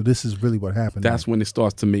 okay, so this is really what happened? That's when it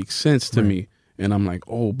starts to make sense to me. And I'm like,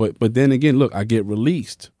 oh, but then again, look, I get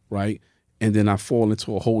released, right? And then I fall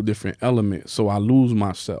into a whole different element. So I lose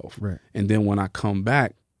myself. Right. And then when I come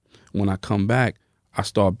back, I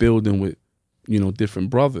start building with, different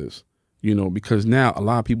brothers, because now a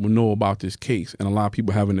lot of people know about this case, and a lot of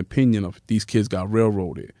people have an opinion of these kids got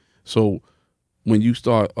railroaded. So when you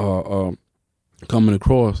start coming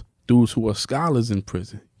across dudes who are scholars in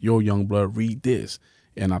prison, yo, young blood, read this.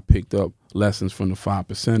 And I picked up lessons from the 5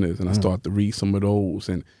 percenters, and I started to read some of those,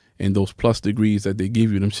 and those plus degrees that they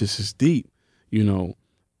give you, them shits is deep,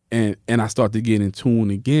 and I start to get in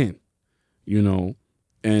tune again, and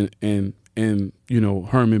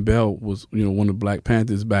Herman Bell was, one of the Black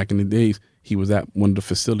Panthers back in the days. He was at one of the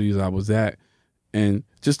facilities I was at, and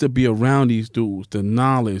just to be around these dudes, the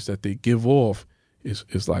knowledge that they give off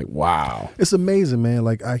is like, wow. It's amazing, man.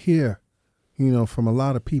 Like, I hear, from a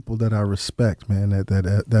lot of people that I respect, man,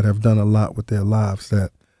 that have done a lot with their lives,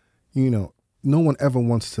 that, no one ever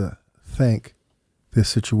wants to thank their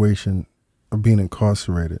situation of being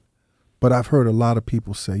incarcerated. But I've heard a lot of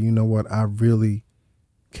people say, you know what, I really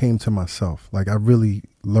came to myself. Like, I really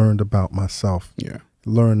learned about myself. Yeah.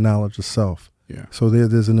 Learned knowledge of self. Yeah. So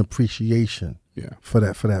there's an appreciation. Yeah. For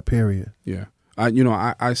that period. Yeah.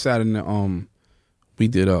 I sat in the we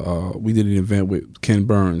did an event with Ken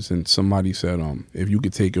Burns, and somebody said, if you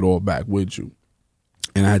could take it all back, would you?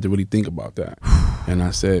 And I had to really think about that. And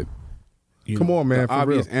I said, come on, man. The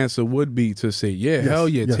obvious answer would be to say, yeah, hell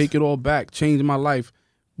yeah, take it all back, change my life.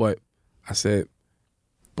 But I said,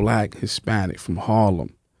 Black, Hispanic from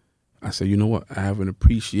Harlem. I said, you know what? I have an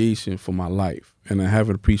appreciation for my life, and I have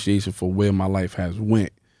an appreciation for where my life has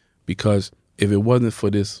went. Because if it wasn't for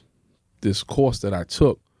this course that I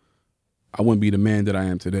took, I wouldn't be the man that I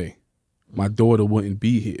am today. My daughter wouldn't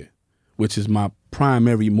be here, which is my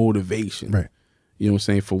primary motivation. Right. You know what I'm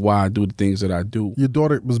saying? For why I do the things that I do. Your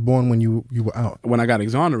daughter was born when you were out. When I got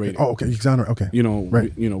exonerated. Oh, okay. Exonerated. Okay.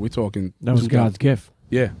 Right. We're talking. That was God's gift.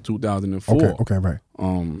 Yeah, 2004. Okay. Right.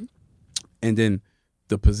 And then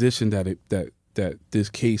the position that this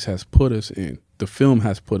case has put us in, the film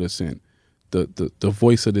has put us in, the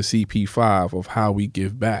voice of the CP5 of how we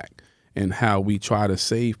give back and how we try to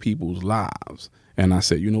save people's lives. And I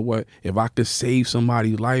said, you know what? If I could save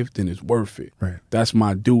somebody's life, then it's worth it. Right. That's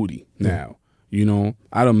my duty now.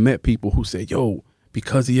 I done met people who said, yo,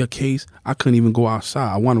 because of your case, I couldn't even go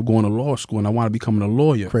outside. I want to go into law school, and I want to become a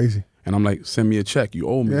lawyer. Crazy. And I'm like, send me a check. You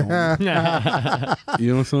owe me. You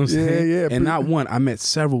know what I'm saying? Yeah. And not one. I met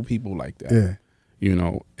several people like that.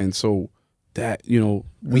 Yeah. And so that,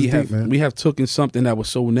 we have taken something that was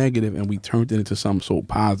so negative and we turned it into something so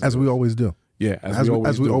positive. As we always do. Yeah. As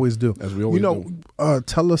we always do.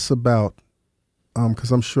 Tell us about,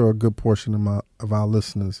 because I'm sure a good portion of our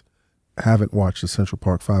listeners haven't watched the Central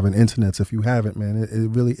Park 5 and internets. If you haven't, man, it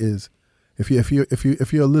really is. If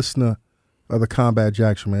you're a listener of the Combat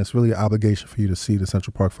Jackson, man, it's really an obligation for you to see the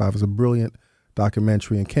Central Park 5. It's a brilliant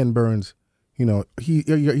documentary, and Ken Burns, you know,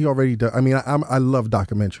 he already does. I mean, I love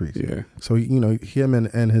documentaries. Yeah. So, you know, him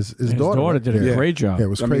and his daughter did a great job. Yeah, it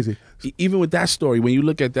was crazy. Even with that story, when you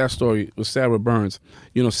look at that story with Sarah Burns,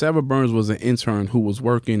 you know, Sarah Burns was an intern who was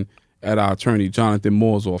working at our attorney, Jonathan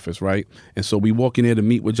Moore's office, right? And so we walk in there to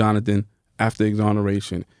meet with Jonathan after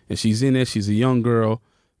exoneration. And she's in there, she's a young girl,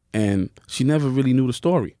 and she never really knew the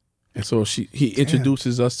story. And so he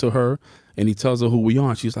introduces us to her, and he tells her who we are.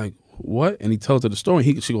 And she's like, what? And he tells her the story.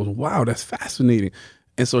 She goes, wow, that's fascinating.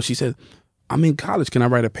 And so she said, I'm in college. Can I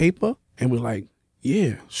write a paper? And we're like,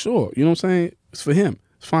 yeah, sure. You know what I'm saying? It's for him.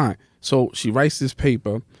 It's fine. So she writes this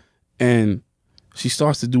paper, and she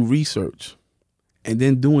starts to do research. And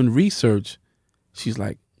then doing research, she's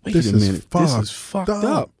like, wait a minute. This is fucked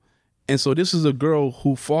up. And so this is a girl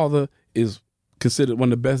whose father is considered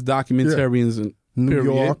one of the best documentarians in New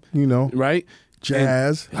York, you know. Right?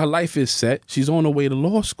 Jazz. And her life is set. She's on her way to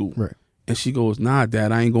law school. Right. And she goes, nah,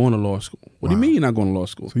 Dad, I ain't going to law school. What do you mean you're not going to law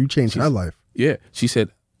school? So you changed her life. Yeah. She said,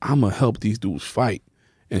 I'm going to help these dudes fight.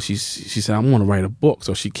 And she said, I want to write a book.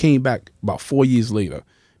 So she came back about 4 years later,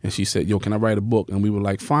 and she said, yo, can I write a book? And we were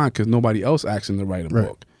like, fine, because nobody else asked him to write a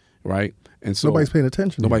book. Right? And so nobody's paying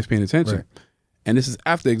attention. Nobody's paying attention. Right. And this is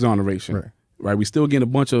after exoneration. Right? We still getting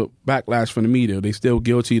a bunch of backlash from the media. They still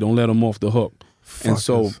guilty. Don't let them off the hook. And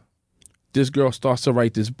so this girl starts to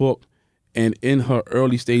write this book, and in her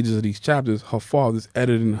early stages of these chapters, her father's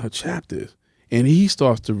editing her chapters. And he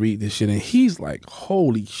starts to read this shit, and he's like,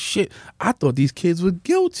 holy shit, I thought these kids were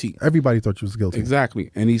guilty. Everybody thought you was guilty. Exactly.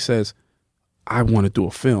 And he says, I want to do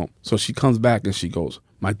a film. So she comes back and she goes,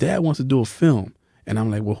 my dad wants to do a film. And I'm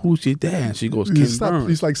like, well, who's your dad? And she goes, Ken Burns.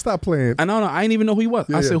 He's like, stop playing. I know, I didn't even know who he was.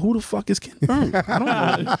 I said, who the fuck is Ken Burns? I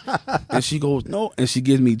don't know. And she goes, no. And she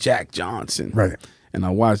gives me Jack Johnson. Right. And I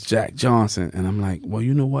watched Jack Johnson, and I'm like, well,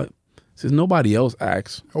 you know what? Since nobody else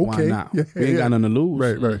asks, why not? We ain't got nothing to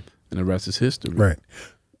lose. Right. And the rest is history. Right.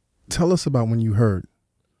 Tell us about when you heard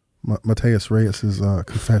Mateus Reyes's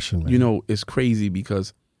confession, man. You know, it's crazy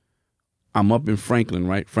because I'm up in Franklin,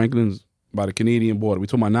 right? Franklin's by the Canadian border. We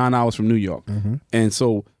talking about 9 hours from New York. Mm-hmm. And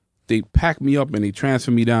so they pack me up and they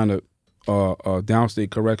transfer me down to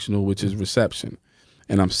downstate correctional, which is reception.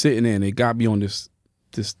 And I'm sitting there, and they got me on this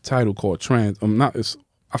title called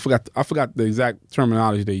I forgot the exact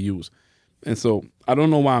terminology they use. And so I don't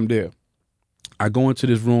know why I'm there. I go into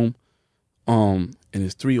this room, and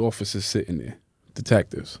there's 3 officers sitting there,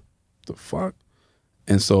 detectives. The fuck?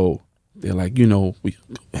 And so they're like, you know,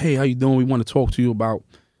 hey, how you doing? We want to talk to you about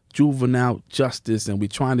juvenile justice, and we're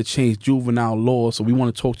trying to change juvenile law, so we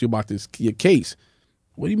want to talk to you about your case.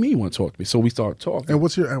 What do you mean you want to talk to me? So we start talking.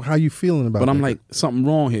 And how you feeling about it? But I'm like, something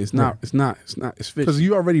wrong here. It's not, it's fishy. Because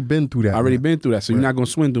you already been through that. I already been through that, so you're not going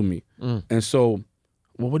to swindle me. And so,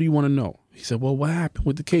 well, what do you want to know? He said, well, what happened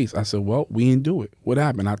with the case? I said, well, we didn't do it. What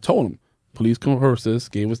happened? I told him. Police coerced us,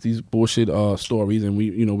 gave us these bullshit stories, and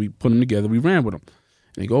we put them together. We ran with them.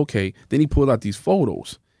 And they go, okay. Then he pulled out these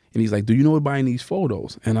photos, and he's like, do you know anybody in these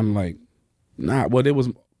photos? And I'm like, nah. Well, there was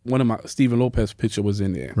one of my Stephen Lopez picture was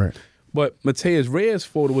in there. Right. But Mateus Reyes'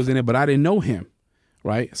 photo was in there, but I didn't know him,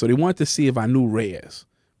 right? So they wanted to see if I knew Reyes,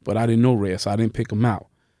 but I didn't know Reyes, so I didn't pick him out.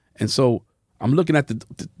 And so I'm looking at the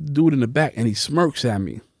dude in the back, and he smirks at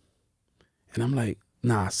me. And I'm like,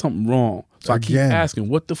 nah, something wrong. So I keep asking,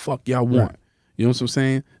 what the fuck y'all want? Right. You know what I'm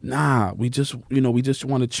saying? Nah, we just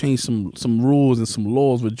want to change some rules and some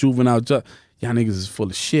laws with juvenile justice. Y'all niggas is full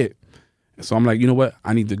of shit. And so I'm like, you know what?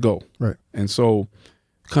 I need to go. Right. And so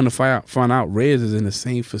kind of find out Reyes is in the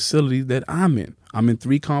same facility that I'm in. I'm in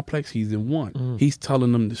 3 complex. He's in 1. He's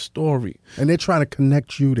telling them the story. And they're trying to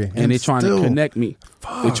connect you to him. And they're trying to connect me.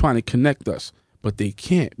 Fuck. They're trying to connect us. But they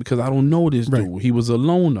can't because I don't know this dude. He was a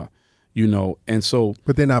loner, you know. And so.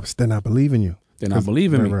 But they're not believing you. They're not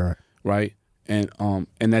believing me. Right. And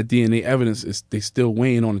that DNA evidence they still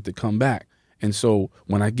waiting on it to come back. And so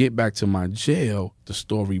when I get back to my jail, the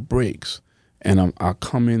story breaks. And I'm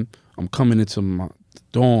coming into my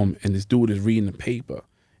dorm, and this dude is reading the paper,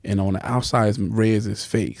 and on the outside is Reyes'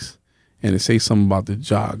 face, and it says something about the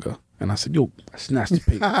jogger. And I said, yo, I snatched the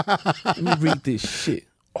paper. Let me read this shit.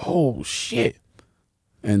 Oh shit.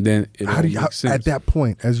 And then at that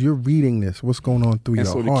point, as you're reading this, what's going on through your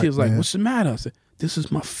heart? And so the kid's like, what's the matter? I said, this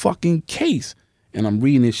is my fucking case. And I'm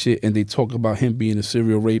reading this shit, and they talk about him being a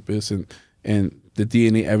serial rapist, and the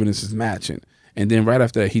DNA evidence is matching. And then right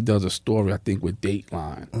after that, he does a story, I think, with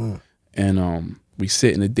Dateline. And we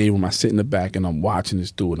sit in the day room. I sit in the back, and I'm watching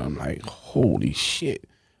this dude, and I'm like, holy shit.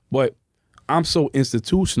 But I'm so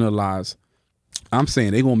institutionalized, I'm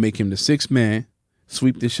saying they're going to make him the 6th man,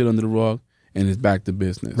 sweep this shit under the rug, and it's back to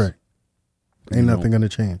business. Right. Ain't nothing going to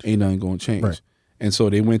change. Ain't nothing going to change. Right. And so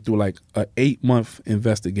they went through like an 8-month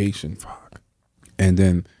investigation. Fuck. And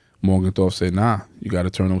then Morgenthau said, nah, you got to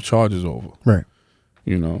turn those charges over. Right.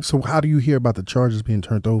 You know. So how do you hear about the charges being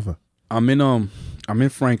turned over? I'm in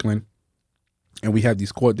Franklin, and we have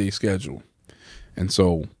these court days scheduled. And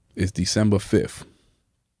so it's December 5th,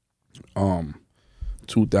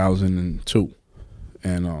 2002.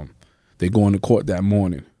 And they go into court that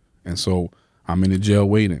morning. And so I'm in the jail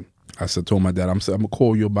waiting. Told my dad, I'm going to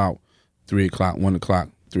call you about 3 o'clock, 1 o'clock,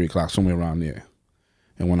 3 o'clock, somewhere around there.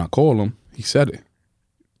 And when I call him, he said it.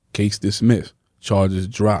 Case dismissed. Charges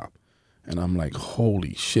dropped. And I'm like,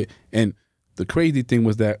 holy shit. And the crazy thing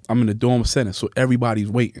was that I'm in the dorm center, so everybody's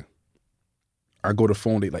waiting. I go to the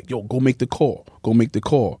phone, they like, yo, go make the call. Go make the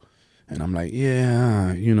call. And I'm like,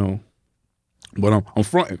 yeah, you know. But I'm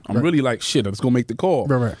fronting. I'm really like, shit, let's go make the call.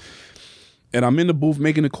 Right. And I'm in the booth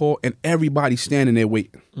making the call, and everybody's standing there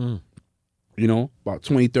waiting. You know, about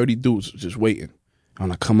 20, 30 dudes just waiting.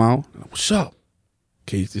 And I come out, and what's up?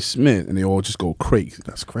 Case dismissed. And they all just go crazy.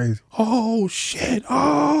 That's crazy. Oh, shit.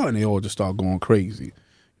 Oh. And they all just start going crazy.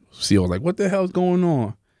 CO was like, what the hell's going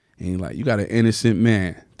on? And he's like, you got an innocent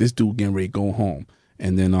man. This dude getting ready to go home.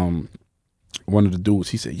 And then one of the dudes,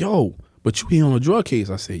 he said, yo, but you here on a drug case?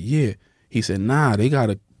 I said, yeah. He said, nah, they got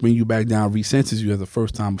to bring you back down, re-sentence you as a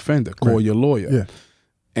first-time offender. Call your lawyer. Yeah.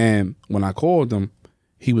 And when I called him,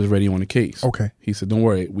 he was ready on the case. Okay. He said, don't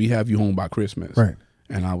worry, we have you home by Christmas. Right.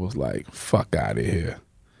 And I was like, fuck out of here.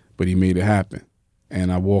 But he made it happen.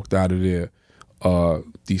 And I walked out of there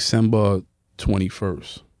December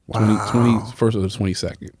 21st. Wow. 21st or the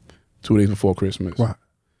 22nd. 2 days before Christmas. Wow.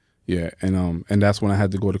 Yeah. And that's when I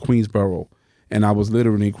had to go to Queensboro. And I was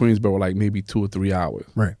literally in Queensboro like maybe 2 or 3 hours.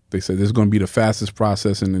 Right. They said this is going to be the fastest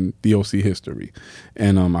process in DOC history.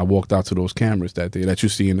 And I walked out to those cameras that day that you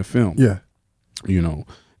see in the film. Yeah. You know.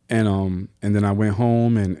 And then I went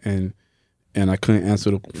home and I couldn't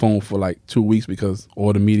answer the phone for like 2 weeks because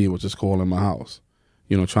all the media was just calling my house,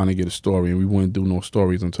 you know, trying to get a story. And we wouldn't do no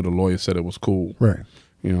stories until the lawyer said it was cool. Right.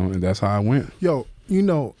 You know, and that's how I went. Yo, you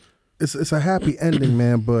know, it's a happy ending,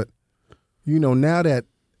 man, but you know, now that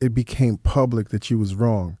it became public that you was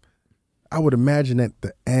wrong, I would imagine that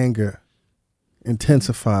the anger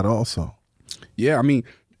intensified also. Yeah, I mean,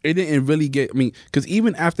 it didn't really because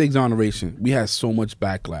even after exoneration, we had so much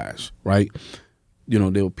backlash, right? You know,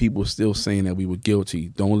 there were people still saying that we were guilty.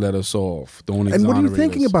 Don't let us off. Don't exonerate us. And what are you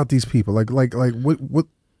thinking about these people? Like what?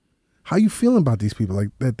 How you feeling about these people? Like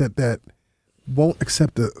that won't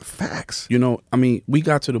accept the facts. You know, I mean, we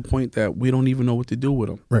got to the point that we don't even know what to do with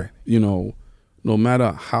them. Right. You know, no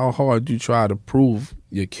matter how hard you try to prove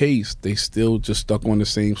your case, they still just stuck on the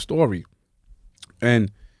same story.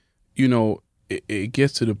 And, you know, it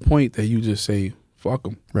gets to the point that you just say, fuck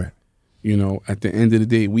them. Right. You know, at the end of the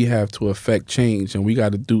day, we have to affect change, and we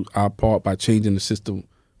got to do our part by changing the system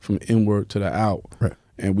from inward to the out. Right.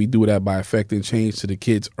 And we do that by affecting change to the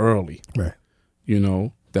kids early. Right. You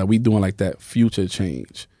know, that we doing like that future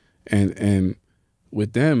change. And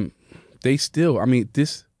with them, they still, I mean,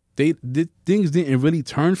 things didn't really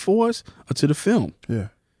turn for us until the film. Yeah.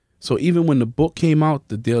 So even when the book came out,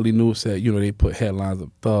 the Daily News said, you know, they put headlines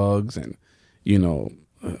of thugs and, you know,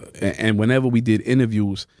 and whenever we did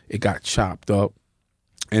interviews, it got chopped up.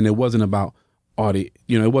 And it wasn't about, it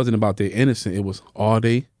wasn't about they're innocent. It was, are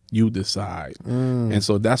they? You decide. And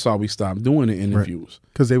so that's why we stopped doing the interviews.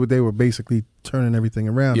 Because they were basically turning everything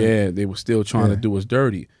around. Yeah, they were still trying to do us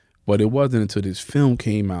dirty. But it wasn't until this film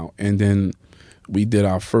came out. And then we did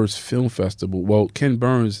our first film festival. Well, Ken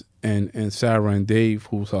Burns and Sarah and Dave,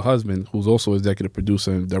 who's her husband, who's also executive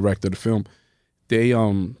producer and director of the film,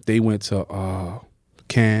 they went to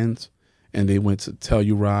Cannes and they went to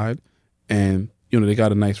Telluride, and you know they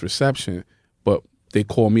got a nice reception. But they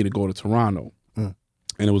called me to go to Toronto, and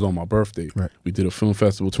it was on my birthday. Right. We did a film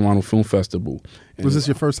festival, Toronto Film Festival. Was this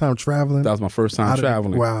your first time traveling? That was my first time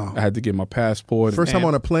traveling. Wow! I had to get my passport. First time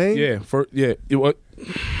on a plane? Yeah. It was.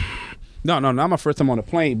 No, not my first time on a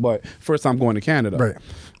plane, but first time going to Canada. Right.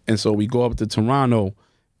 And so we go up to Toronto,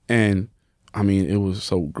 and I mean, it was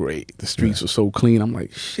so great. The streets were so clean. I'm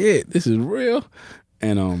like, shit, this is real.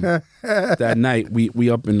 And that night we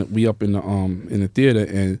up in the theater,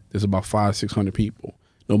 and there's about 500-600 people.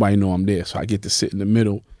 Nobody know I'm there, so I get to sit in the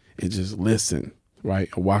middle and just listen, right,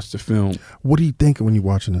 and watch the film. What are you thinking when you're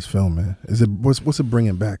watching this film, man? What's it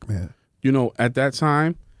bringing back, man? You know, at that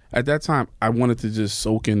time, I wanted to just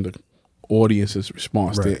soak in the audience's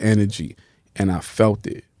response, their energy, and I felt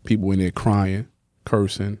it. People in there crying,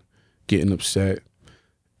 cursing, getting upset,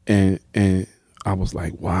 and I was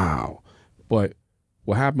like, wow. But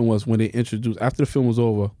what happened was when they introduced, after the film was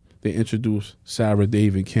over, they introduced Sarah,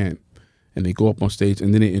 Dave, and Ken, and they go up on stage,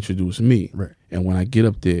 and then they introduce me. Right. And when I get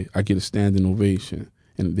up there, I get a standing ovation,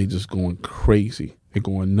 and they just going crazy. They're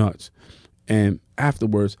going nuts. And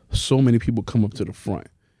afterwards, so many people come up to the front,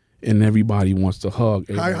 and everybody wants to hug.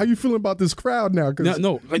 How you feeling about this crowd now?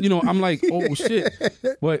 No, I'm like, oh shit.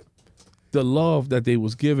 But the love that they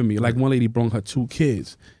was giving me, like one lady brought her 2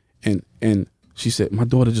 kids, and she said, my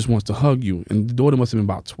daughter just wants to hug you. And the daughter must have been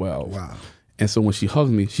about 12. Wow. And so when she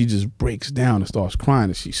hugged me, she just breaks down and starts crying,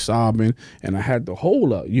 and she's sobbing. And I had to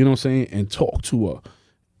hold her, you know what I'm saying, and talk to her.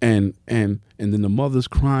 And then the mother's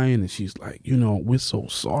crying, and she's like, we're so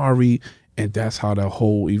sorry. And that's how the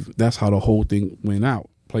whole thing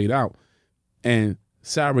played out. And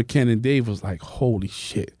Sarah, Ken, and Dave was like, holy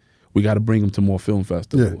shit, we got to bring him to more film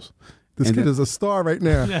festivals. Yeah. This kid is a star right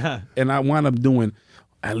now. Yeah. And I wound up doing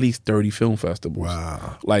at least 30 film festivals.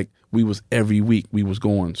 Wow. Like, we was every week we was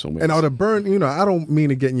going somewhere. And are the burn, I don't mean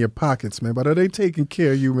to get in your pockets, man, but are they taking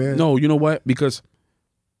care of you, man? No, you know what? Because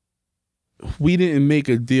we didn't make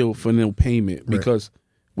a deal for no payment because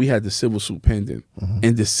we had the civil suit pending.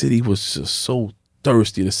 And the city was just so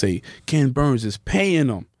thirsty to say, Ken Burns is paying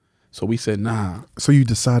them. So we said, nah. So you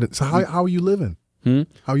decided, how are you living?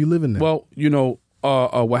 How are you living now? Well,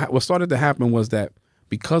 what started to happen was that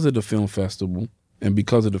because of the film festival and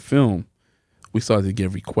because of the film, we started to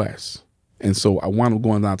get requests. And so I wound up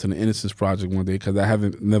going down to the Innocence Project one day because I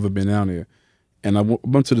never been down there. And I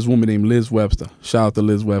went to this woman named Liz Webster. Shout out to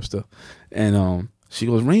Liz Webster. And she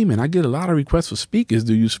goes, Raymond, I get a lot of requests for speakers.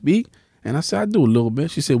 Do you speak? And I said, I do a little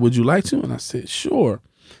bit. She said, would you like to? And I said, sure.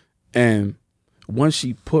 And once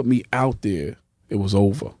she put me out there, it was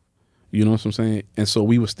over. You know what I'm saying? And so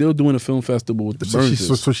we were still doing a film festival with the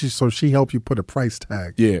Burnses. So she helped you put a price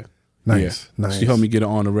tag. Yeah. Nice. Yeah. Nice. She helped me get an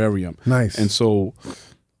honorarium. Nice. And so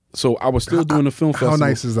I was still doing the film festival. How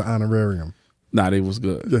nice is the honorarium? Nah, they was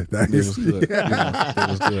good. Yeah, they was good. They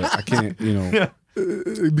was good. I can't,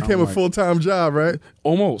 It became a full-time job, right?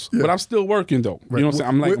 Almost. Yeah. But I'm still working though. Right. You know what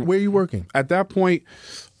I'm saying? Where are you working? At that point,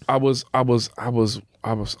 I was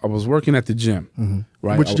working at the gym.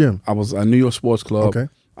 Right? Which gym? I was a New York Sports Club. Okay.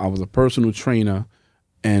 I was a personal trainer,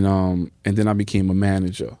 and then I became a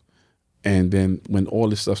manager. And then when all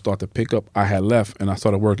this stuff started to pick up, I had left and I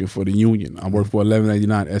started working for the union. I worked for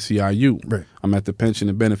 1189 SEIU. Right. I'm at the Pension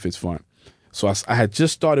and Benefits Fund. So I had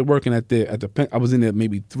just started working at the I was in there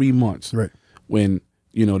maybe 3 months. Right. When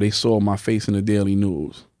they saw my face in the Daily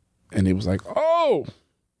News, and it was like, "Oh,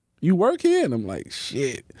 you work here?" And I'm like,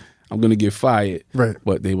 "Shit, I'm gonna get fired." Right.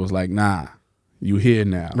 But they was like, "Nah, you here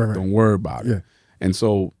now. Right. Don't worry about it." Yeah. And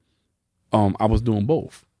so, I was doing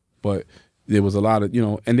both, but there was a lot of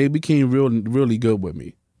and they became really good with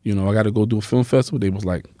me. I got to go do a film festival. They was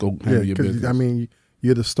like, "Go handle your business." I mean,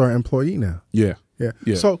 you're the star employee now. Yeah. Yeah.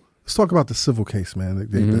 So let's talk about the civil case, man.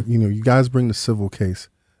 You guys bring the civil case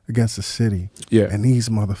against the city. Yeah. And these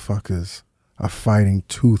motherfuckers are fighting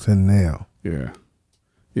tooth and nail. Yeah.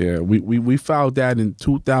 Yeah. We filed that in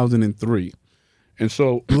 2003. And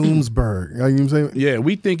so Bloomsburg. You know what I'm saying? Yeah,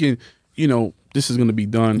 we thinking, this is gonna be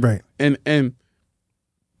done. Right. And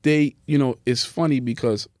they, it's funny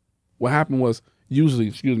because what happened was usually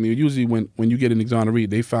when you get an exoneree,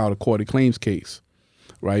 they file a court of claims case,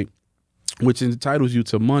 right? Which entitles you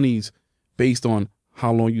to monies based on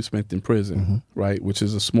how long you spent in prison, right? Which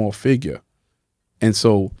is a small figure. And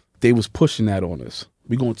so they was pushing that on us.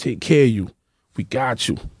 We're going to take care of you. We got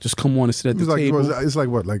you. Just come on and sit at the table. It's like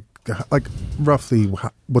what? Like roughly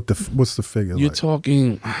what's the figure? You're like?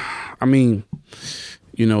 talking, I mean,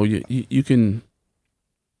 you can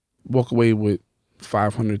walk away with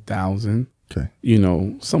 500,000. Okay.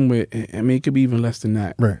 Somewhere, I mean, it could be even less than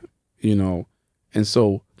that. Right. And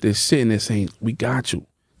so they're sitting there saying, we got you.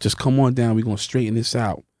 Just come on down. We're going to straighten this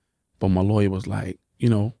out. But my lawyer was like,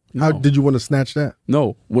 no. How did you want to snatch that?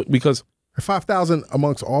 No, because 5,000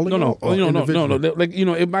 amongst all of you? No. Like,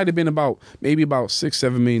 it might have been about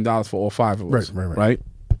 $6-7 million for all 5 of us. Right.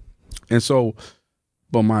 And so,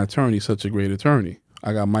 but my attorney's such a great attorney.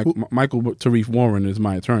 I got Michael Tarif Warren is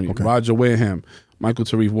my attorney. Okay. Roger Wareham. Michael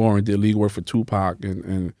Tarif Warren did legal work for Tupac,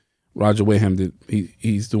 and Roger Wareham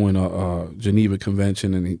he's doing a Geneva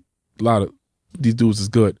Convention, and a lot of these dudes is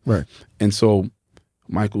good. Right. And so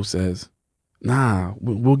Michael says, nah,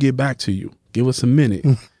 we'll get back to you. Give us a minute.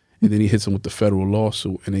 And then he hits him with the federal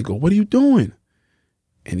lawsuit, and they go, what are you doing?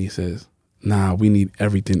 And he says, nah, we need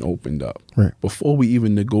everything opened up. Right. Before we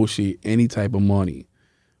even negotiate any type of money,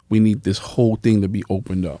 we need this whole thing to be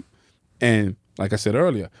opened up. And like I said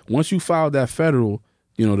earlier, once you file that federal,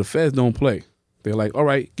 the feds don't play. They're like, all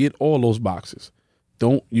right, get all those boxes.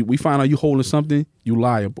 We find out you holding something, you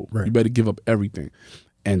liable. Right. You better give up everything.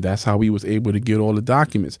 And that's how he was able to get all the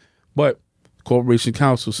documents. But Corporation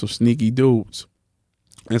Counsel, some sneaky dudes.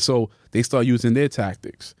 And so they start using their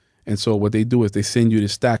tactics. And so what they do is they send you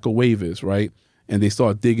this stack of waivers, right? And they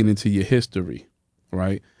start digging into your history,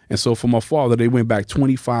 right? And so for my father, they went back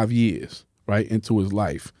 25 years, right, into his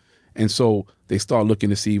life. And so they start looking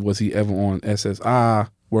to see, was he ever on SSI,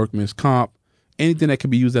 workman's comp, anything that could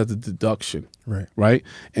be used as a deduction, right?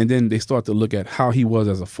 And then they start to look at how he was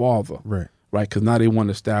as a father, right? Because now they want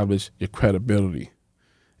to establish your credibility.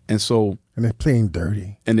 And so... And they're playing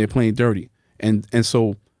dirty. And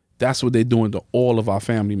so that's what they're doing to all of our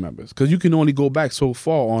family members. Because you can only go back so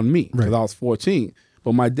far on me, because I was 14.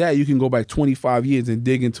 But my dad, you can go back 25 years and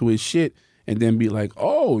dig into his shit and then be like,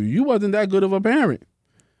 oh, you wasn't that good of a parent.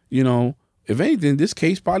 You know, if anything, this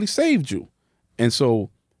case probably saved you. And so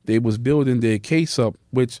they was building their case up,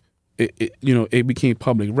 which, it became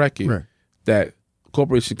public record that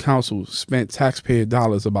Corporation Counsel spent taxpayer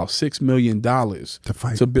dollars, about $6 million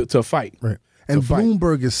to fight. Right. And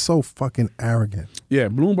Bloomberg is so fucking arrogant. Yeah,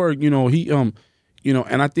 Bloomberg, he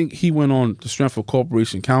and I think he went on the strength of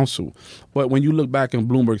Corporation Counsel. But when you look back in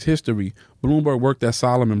Bloomberg's history, Bloomberg worked at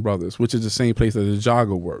Solomon Brothers, which is the same place that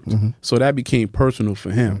Jago worked. Mm-hmm. So that became personal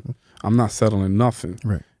for him. Mm-hmm. I'm not settling nothing.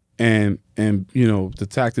 Right. And the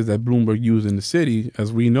tactics that Bloomberg used in the city,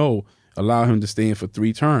 as we know, allowed him to stay in for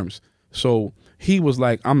 3 terms. So he was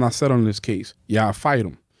like, I'm not settling this case. Yeah, I fight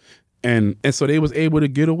him. And so they was able to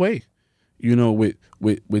get away,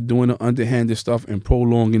 with doing the underhanded stuff and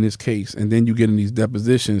prolonging this case. And then you get in these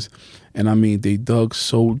depositions, and I mean, they dug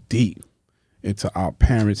so deep into our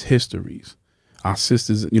parents' histories, our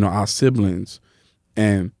sisters, our siblings,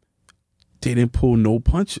 and they didn't pull no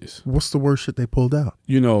punches. What's the worst shit they pulled out?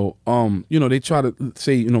 They try to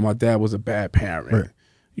say, my dad was a bad parent.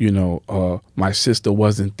 Right. My sister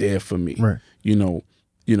wasn't there for me. Right.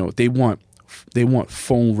 They want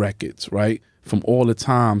phone records, right? From all the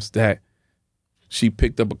times that she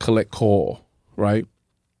picked up a collect call, right?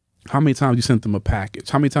 How many times you sent them a package?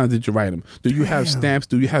 How many times did you write them? Do you have stamps?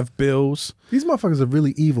 Do you have bills? These motherfuckers are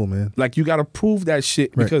really evil, man. Like, you got to prove that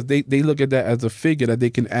shit because they look at that as a figure that they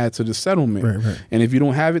can add to the settlement. Right. And if you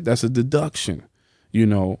don't have it, that's a deduction,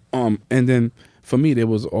 And then for me, there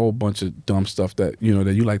was a whole bunch of dumb stuff that,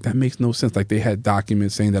 that you like, that makes no sense. Like, they had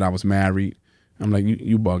documents saying that I was married. I'm like,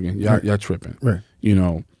 you bugging. Y'all tripping. Right.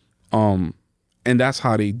 And that's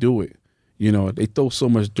how they do it. They throw so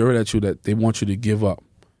much dirt at you that they want you to give up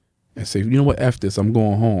and say, you know what, F this, I'm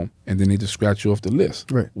going home. And then they just scratch you off the list.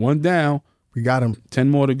 Right. 1 down. We got him. 10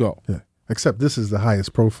 more to go. Yeah. Except this is the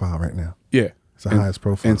highest profile right now. Yeah. It's the highest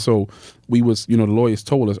profile. And so we was, the lawyers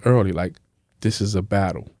told us early, like, this is a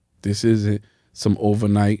battle. This isn't some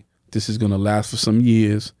overnight. This is going to last for some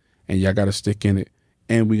years, and y'all got to stick in it.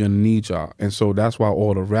 And we're going to need y'all. And so that's why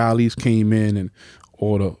all the rallies came in and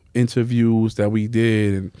all the interviews that we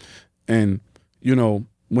did. And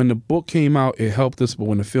when the book came out, it helped us. But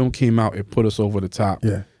when the film came out, it put us over the top.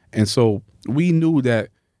 Yeah. And so we knew that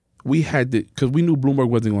we had to, because we knew Bloomberg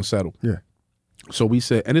wasn't going to settle. Yeah. So we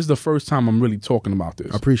said, and this is the first time I'm really talking about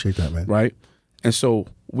this. I appreciate that, man. Right? And so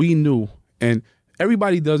we knew, and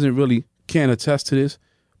everybody can't attest to this,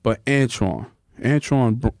 but Antron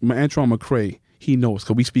McCray, he knows,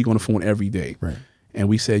 because we speak on the phone every day. Right. And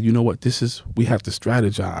we said, you know what, we have to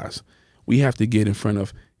strategize. We have to get in front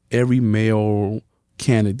of every male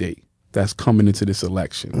candidate that's coming into this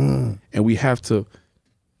election. And we have to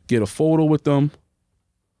get a photo with them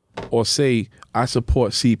or say, I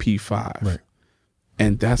support CP5. Right.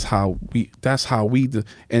 And that's how we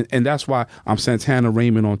and that's why I'm Santana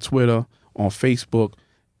Raymond on Twitter, on Facebook,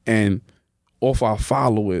 and off our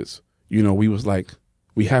followers, we was like,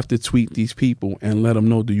 we have to tweet these people and let them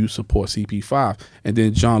know, do you support CP5? And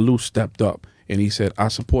then John Luce stepped up and he said, I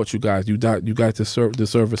support you guys. You guys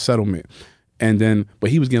deserve a settlement. And then, but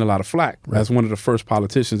he was getting a lot of flack as one of the first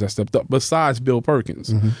politicians that stepped up, besides Bill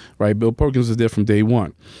Perkins, right? Bill Perkins was there from day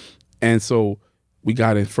one. And so we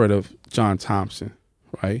got in front of John Thompson,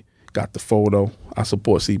 right? Got the photo. I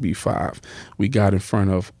support CB5. We got in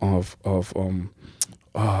front of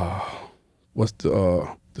what's the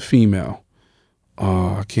female?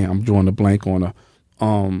 I'm drawing a blank on her.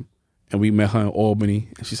 And we met her in Albany,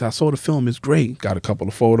 and she said, I saw the film, it's great. Got a couple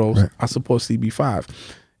of photos. Right. I support CB5.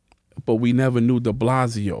 But we never knew de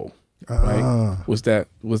Blasio, right?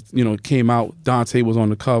 Came out, Dante was on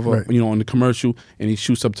the cover, on the commercial, and he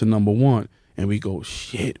shoots up to #1. And we go,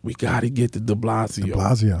 shit, we got to get the de Blasio. De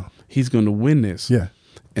Blasio. He's going to win this. Yeah.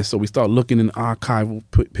 And so we start looking in archival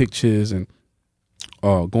pictures and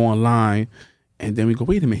go online. And then we go,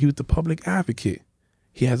 wait a minute, he was the public advocate.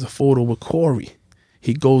 He has a photo with Corey.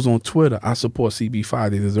 He goes on Twitter, I support CB5,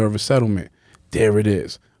 they deserve a settlement. There it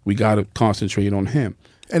is. We got to concentrate on him.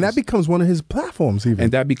 And that becomes one of his platforms even.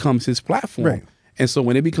 And that becomes his platform. Right. And so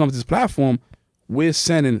when it becomes his platform, we're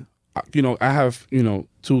sending I have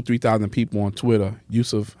 2,000-3,000 people on Twitter.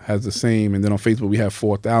 Yusuf has the same, and then on Facebook we have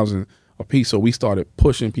 4,000 a piece. So we started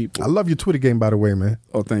pushing people. I love your Twitter game, by the way, man.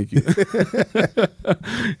 Oh, thank you.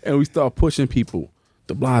 And we start pushing people.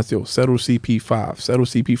 De Blasio, settle CP5, settle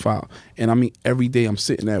CP5. And I mean, every day I'm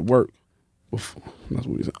sitting at work. That's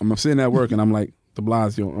what he said. I'm sitting at work and I'm like, De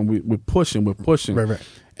Blasio, and we're pushing. Right.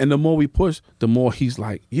 And the more we push, the more he's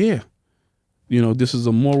like, yeah, this is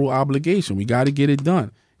a moral obligation. We got to get it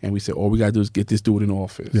done. And we said, all we got to do is get this dude in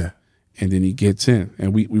office. Yeah. And then he gets in.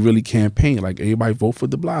 And we really campaign. Like, everybody vote for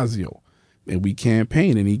De Blasio. And we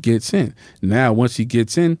campaign, and he gets in. Now, once he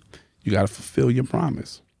gets in, you got to fulfill your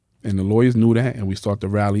promise. And the lawyers knew that, and we start to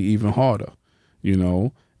rally even harder,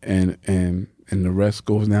 and the rest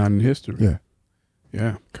goes down in history. Yeah.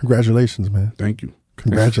 Yeah. Congratulations, man. Thank you.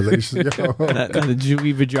 Congratulations. Yo. Did you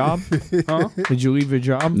leave your job? Huh? Did you leave your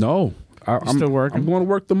job? No. I'm still working? I'm going to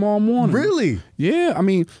work tomorrow morning. Really? Yeah. I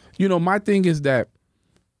mean, my thing is that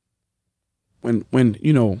when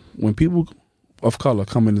people of color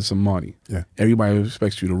come into some money, yeah, everybody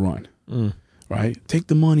expects you to run, right? Take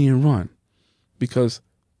the money and run, because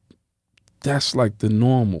that's like the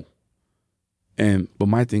normal. But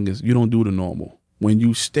my thing is, you don't do the normal. When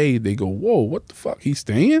you stay, they go, whoa, what the fuck? He's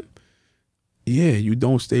staying? Yeah, you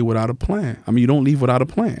don't stay without a plan. I mean, you don't leave without a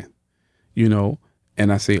plan,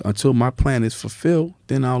 And I say, until my plan is fulfilled,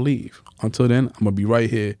 then I'll leave. Until then, I'm going to be right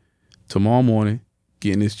here tomorrow morning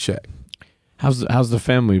getting this check. How's the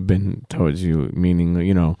family been towards you? Meaning,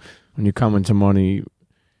 when you come into money,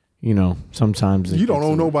 sometimes you don't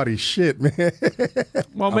owe nobody shit, man.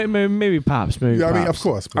 Well, maybe pops, maybe. Yeah, pops. I mean, of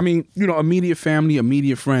course. I mean, immediate family,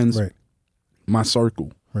 immediate friends, right. My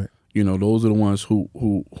circle. Right. Those are the ones who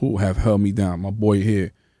have held me down. My boy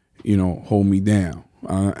here, hold me down.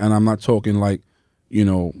 And I'm not talking like,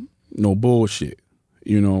 no bullshit.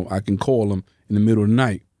 I can call him in the middle of the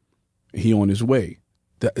night. He on his way.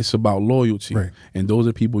 That it's about loyalty. Right. And those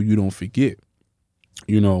are people you don't forget.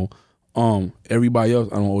 Everybody else,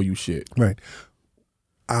 I don't owe you shit. Right.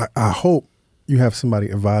 I hope you have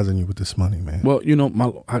somebody advising you with this money, man. Well,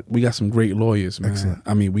 we got some great lawyers, man. Excellent.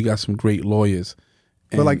 I mean, we got some great lawyers.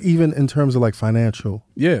 But like even in terms of like financial.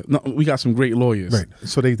 Yeah, no, we got some great lawyers. Right.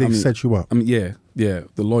 So they set you up. I mean, yeah.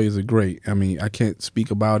 The lawyers are great. I mean, I can't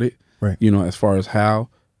speak about it. Right. As far as how,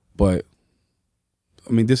 but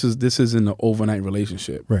I mean, this isn't an overnight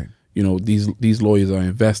relationship. Right. These lawyers are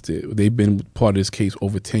invested. They've been part of this case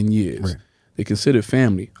over 10 years. Right. They consider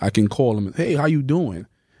family. I can call them. Hey, how you doing?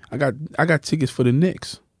 I got tickets for the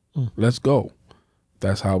Knicks. Let's go.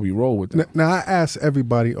 That's how we roll with them. Now I ask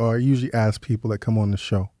everybody, or I usually ask people that come on the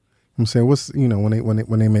show. I'm saying, what's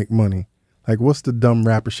when they make money, like what's the dumb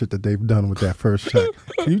rapper shit that they've done with that first check?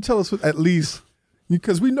 Can you tell us at least?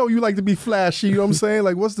 Because we know you like to be flashy, you know what I'm saying?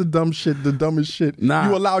 Like, what's the dumbest shit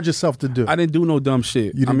you allowed yourself to do? I didn't do no dumb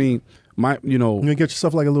shit. I mean, you gonna get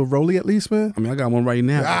yourself like a little rollie at least, man? I mean, I got one right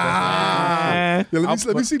now. Yeah,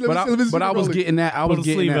 let me see. But I was getting that. I was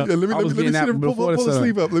getting that. Yeah, let me see it. Pull the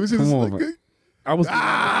sleeve up. Let me see this. I was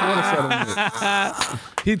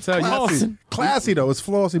he tell you classy though. It's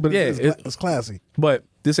flossy, but it's classy. But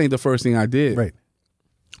this ain't the first thing I did. Right.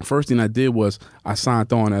 First thing I did was I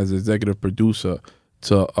signed on as executive producer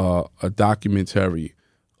to a documentary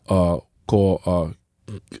called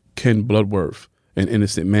Ken Bloodworth, An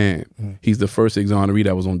Innocent Man. He's the first exoneree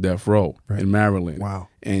that was on death row in Maryland. Wow.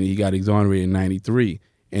 And he got exonerated in 93.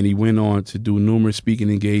 And he went on to do numerous speaking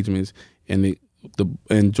engagements, and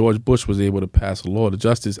George Bush was able to pass a law, the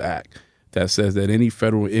Justice Act, that says that any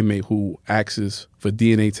federal inmate who asks for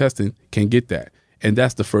DNA testing can get that. And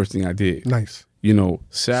that's the first thing I did. Nice.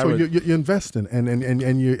 Sarah. So you're investing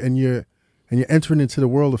and you're entering into the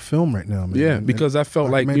world of film right now, man. Yeah, because I felt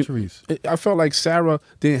like Sarah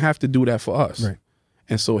didn't have to do that for us. Right.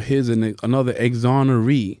 And so here's another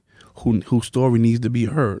exoneree whose story needs to be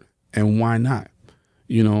heard. And why not?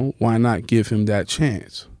 Why not give him that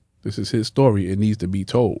chance? This is his story. It needs to be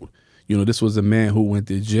told. This was a man who went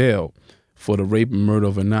to jail for the rape and murder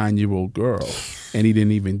of a 9-year-old girl, and he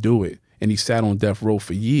didn't even do it. And he sat on death row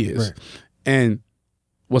for years. Right. And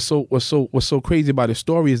what's so crazy about his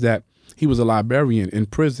story is that he was a librarian in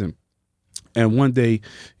prison, and one day,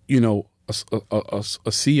 a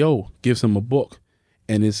CO gives him a book,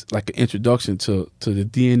 and it's like an introduction to the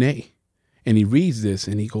DNA. And he reads this,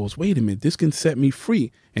 and he goes, "Wait a minute, this can set me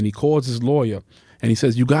free." And he calls his lawyer, and he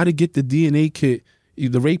says, "You got to get the DNA kit,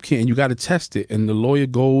 the rape kit, and you got to test it." And the lawyer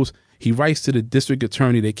goes, he writes to the district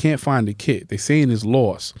attorney. They can't find the kit. They're saying it's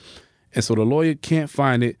lost. And so the lawyer can't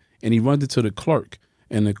find it, and he runs it to the clerk.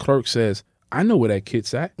 And the clerk says, "I know where that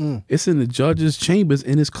kit's at. It's in the judge's chambers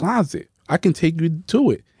in his closet. I can take you to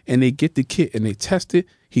it." and they get the kit and they test it,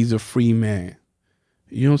 he's a free man.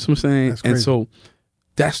 You know what I'm saying? That's crazy. And so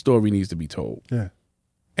that story needs to be told. Yeah.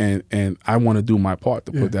 And I want to do my part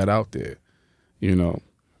to put that out there. You know,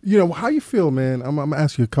 how you feel, man? I'm gonna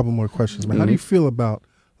ask you a couple more questions, man. How do you feel about,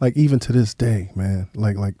 like, even to this day, man,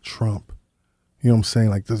 like Trump? You know what I'm saying?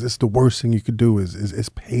 Like, it's the worst thing you could do is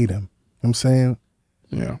pay them. You know what I'm saying?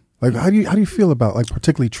 Yeah. Like, how do you feel about, like,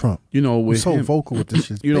 particularly Trump? You know, with He's so him, vocal with this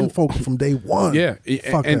shit. you know, been vocal from day one. Yeah.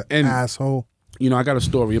 Fuck that asshole. You know, I got a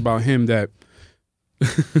story about him that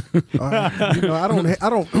you know, I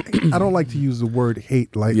don't like to use the word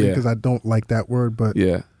hate lightly because I don't like that word, but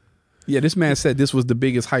yeah, this man said this was the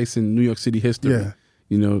biggest heist in New York City history. Yeah.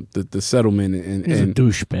 You know, the settlement and He's a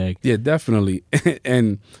douchebag. Yeah, definitely.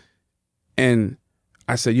 and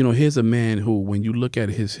I said, you know, here's a man who, when you look at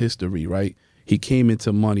his history, right, he came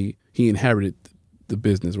into money, he inherited the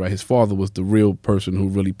business, right? His father was the real person who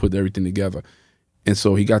really put everything together. And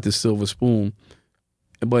so he got this silver spoon.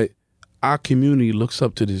 But our community looks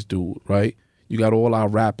up to this dude, right? You got all our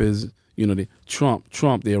rappers, you know,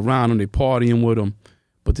 Trump, they're around him, they partying with him.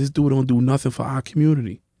 But this dude don't do nothing for our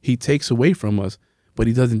community. He takes away from us, but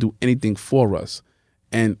he doesn't do anything for us.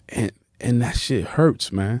 And that shit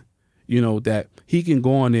hurts, man. You know, that he can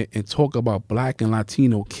go on there and talk about Black and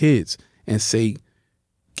Latino kids and say,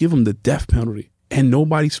 give them the death penalty. And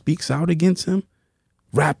nobody speaks out against him.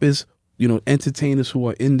 Rappers, you know, entertainers who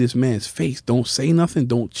are in this man's face don't say nothing,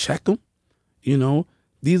 don't check him. You know,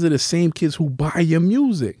 these are the same kids who buy your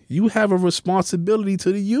music. You have a responsibility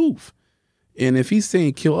to the youth. And if he's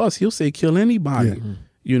saying kill us, he'll say kill anybody. Yeah.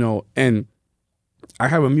 You know, and I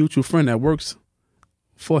have a mutual friend that works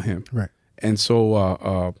for him. Right. And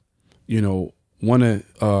so, you know,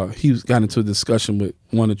 he got into a discussion with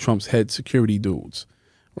one of Trump's head security dudes,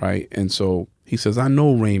 right? And so he says, I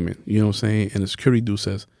know Raymond, you know what I'm saying? And the security dude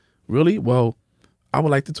says, really? Well, I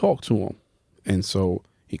would like to talk to him. And so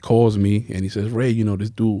he calls me and he says, Ray, you know, this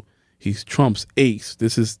dude, he's Trump's ace.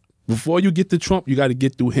 This is, before you get to Trump, you got to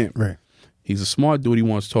get through him. Right. He's a smart dude. He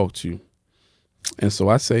wants to talk to you. And so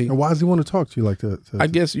I say, and why does he want to talk to you like that? I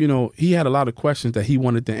guess, you know, he had a lot of questions that he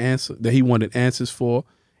wanted to answer, that he wanted answers for.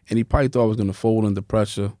 And he probably thought I was going to fold under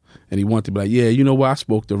pressure. And he wanted to be like, yeah, you know what? I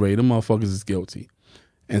spoke to Ray. Them motherfuckers is guilty.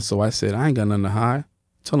 And so I said, I ain't got nothing to hide.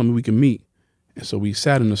 Tell him we can meet. And so we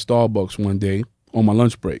sat in the Starbucks one day on my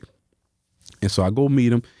lunch break. And so I go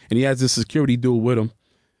meet him, and he has this security dude with him.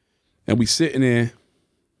 And we sitting there,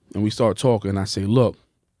 and we start talking. And I say, look,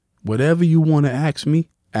 whatever you want to ask me,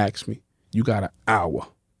 ask me. You got an hour.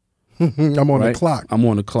 I'm on the clock. I'm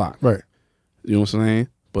on the clock. Right. You know what I'm saying?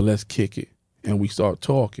 But let's kick it. And we start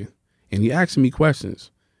talking. And he asking me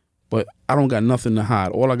questions. But I don't got nothing to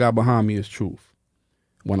hide. All I got behind me is truth.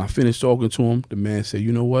 When I finished talking to him, the man said,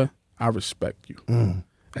 you know what? I respect you.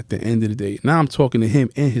 At the end of the day. Now I'm talking to him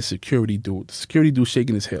and his security dude. The security dude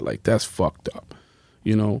shaking his head like, that's fucked up.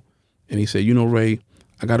 You know? And he said, you know, Ray,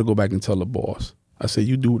 I got to go back and tell the boss. I said,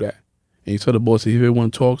 you do that. And he told the boss, if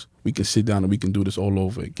everyone talks, we can sit down and we can do this all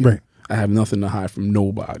over again. Right. I have nothing to hide from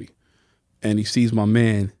nobody. And he sees my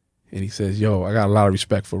man and he says, yo, I got a lot of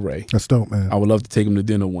respect for Ray. That's dope, man. I would love to take him to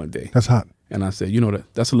dinner one day. That's hot. And I said, you know,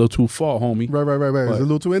 that's a little too far, homie. Right. It's a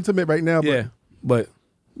little too intimate right now. But, yeah,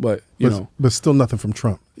 but you know. But still nothing from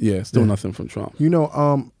Trump. Yeah, still nothing from Trump. You know,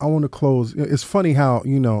 I want to close. It's funny how,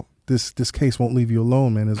 you know, this case won't leave you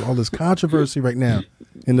alone, man. There's all this controversy right now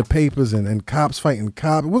in the papers and cops fighting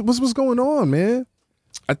cops. What's going on, man?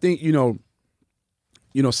 I think, you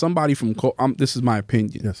know, somebody from, this is my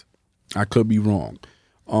opinion. Yes. I could be wrong.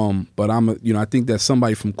 But I think that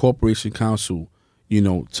somebody from Corporation Counsel, you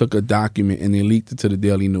know, took a document and they leaked it to the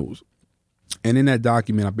Daily News. And in that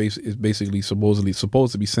document, is basically supposed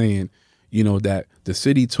to be saying, you know, that the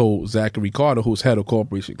city told Zachary Carter, who's head of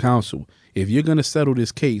Corporation Counsel, if you're going to settle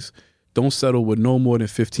this case, don't settle with no more than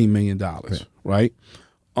 $15 million, right?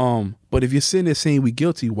 But if you're sitting there saying we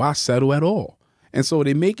guilty, why settle at all? And so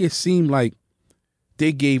they make it seem like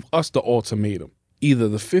they gave us the ultimatum, either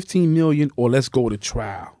the $15 million or let's go to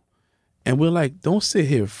trial. And we're like, don't sit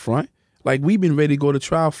here front. Like, we've been ready to go to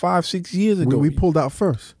trial 5-6 years ago. We pulled out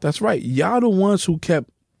first. That's right. Y'all the ones who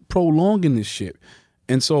kept prolonging this shit.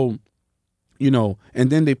 And so, you know,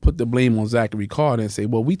 and then they put the blame on Zachary Carter and say,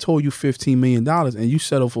 well, we told you $15 million and you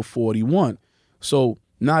settled for 41. So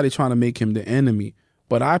now they're trying to make him the enemy.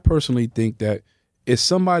 But I personally think that if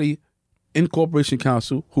somebody in Corporation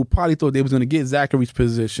Counsel who probably thought they was going to get Zachary's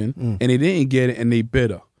position and they didn't get it and they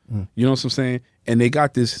bitter. You know what I'm saying? And they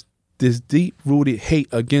got this deep-rooted hate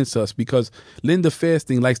against us because Linda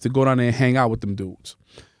Fairstein likes to go down there and hang out with them dudes.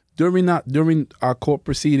 During our court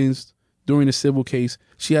proceedings, during the civil case,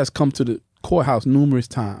 she has come to the courthouse numerous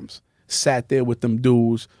times, sat there with them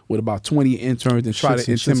dudes with about 20 interns and try to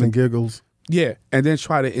Shits and intimidate. giggles. Yeah, and then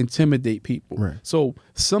try to intimidate people. Right. So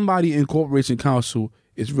somebody in corporation counsel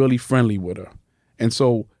is really friendly with her, and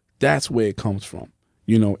so that's where it comes from.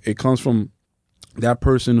 It comes from that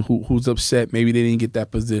person who's upset. Maybe they didn't get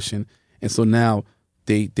that position, and so now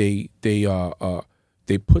they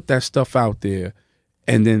put that stuff out there,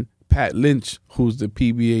 and then Pat Lynch, who's the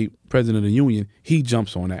PBA president of the union, he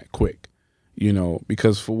jumps on that quick,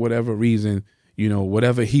 because for whatever reason,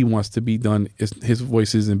 whatever he wants to be done, his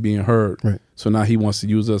voice isn't being heard. Right. So now he wants to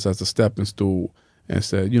use us as a stepping stool and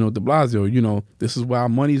said, de Blasio, this is where our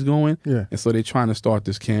money's going. Yeah. And so they're trying to start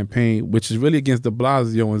this campaign, which is really against de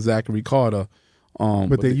Blasio and Zachary Carter.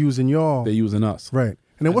 But they're using y'all. They're using us. Right.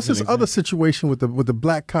 And then what's this other situation with the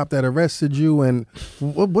black cop that arrested you? And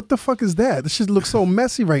what the fuck is that? This shit looks so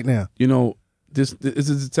messy right now. This is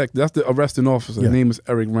a detective. That's the arresting officer. Yeah. His name is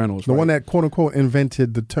Eric Reynolds. The one that quote unquote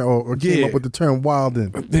invented the term or came up with the term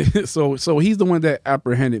wildin'. So he's the one that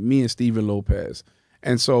apprehended me and Steven Lopez.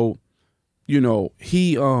 And so,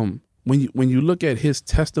 he when you look at his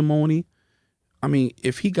testimony, I mean,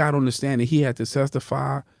 if he got on the stand and he had to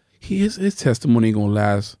testify, his testimony ain't gonna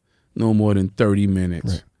last no more than 30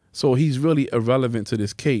 minutes. Right. So he's really irrelevant to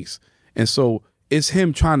this case. And so it's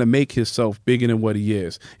him trying to make himself bigger than what he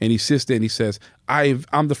is. And he sits there and he says,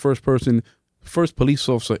 I'm the first police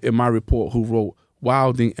officer in my report who wrote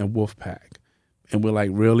Wilding and Wolfpack. And we're like,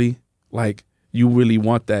 really? Like, you really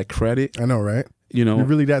want that credit? I know, right? You're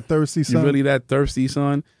really that thirsty, son? You're really that thirsty,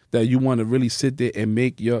 son, that you want to really sit there and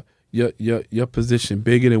make your position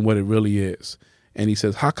bigger than what it really is. And he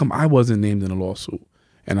says, how come I wasn't named in the lawsuit?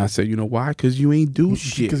 And I said, you know why? Because you ain't do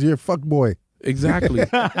shit. Because you're a fuck boy. Exactly.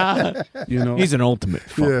 He's an ultimate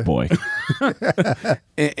fuck boy.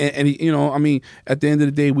 and he, I mean, at the end of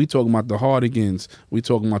the day, we talking about the Hardigans, we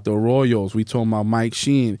talking about the Arroyos, we talking about Mike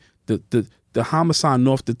Sheen, the Homicide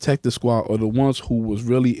North Detective Squad are the ones who was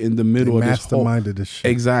really in the middle of this whole. Masterminded this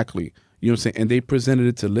shit. Exactly. You know what I'm saying? And they presented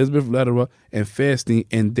it to Elizabeth Lederer and Fairstein,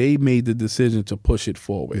 and they made the decision to push it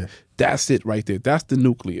forward. Yeah. That's it right there. That's the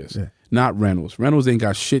nucleus, not Reynolds. Reynolds ain't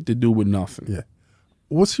got shit to do with nothing. Yeah.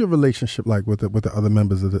 What's your relationship like with the other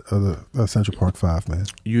members of the Central Park Five, man?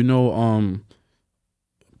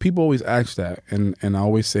 People always ask that, and I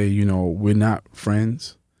always say, we're not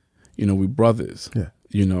friends. We're brothers. Yeah.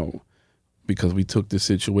 Because we took this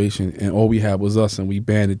situation and all we had was us and we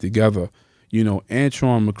banded together.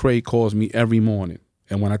 Antron McCray calls me every morning.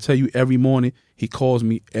 And when I tell you every morning, he calls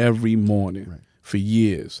me every morning for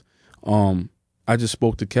years. I just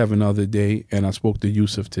spoke to Kevin the other day and I spoke to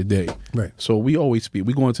Yusuf today. Right. So we always speak.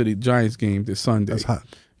 We going to the Giants game this Sunday. That's hot.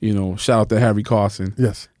 Shout out to Harry Carson.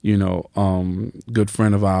 Yes. Good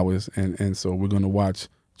friend of ours. And so we're going to watch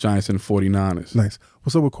Giants and 49ers. Nice.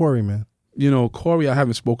 What's up with Corey, man? Corey, I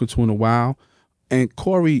haven't spoken to in a while. And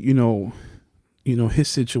Corey, his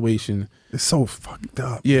situation. It's so fucked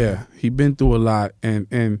up. Yeah. He been through a lot.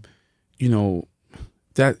 And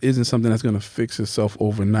that isn't something that's going to fix itself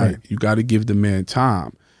overnight. Right. You got to give the man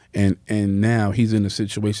time. And now he's in a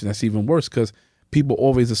situation that's even worse because people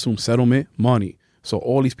always assume settlement, money. So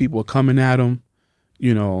all these people are coming at him,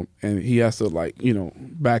 and he has to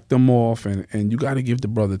back them off. And you got to give the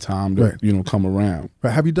brother time to, come around.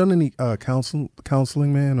 Right. Have you done any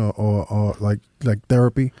counseling, man, or like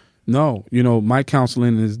therapy? No. My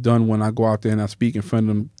counseling is done when I go out there and I speak in front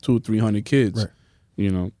of them 200 or 300 kids,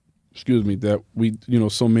 that we,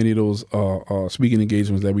 so many of those speaking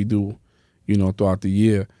engagements that we do, throughout the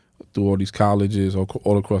year, through all these colleges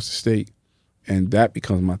all across the state. And that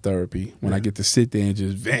becomes my therapy when I get to sit there and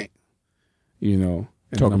just vent, And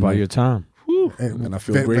talk about your time. Whew, and I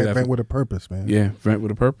feel great. Vent with a purpose, man. Yeah, vent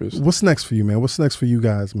with a purpose. What's next for you, man? What's next for you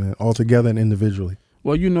guys, man, all together and individually?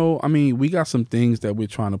 Well, we got some things that we're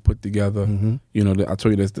trying to put together. Mm-hmm. I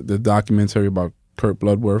told you there's the documentary about Kurt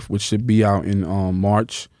Bloodworth, which should be out in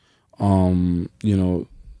March.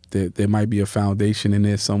 There might be a foundation in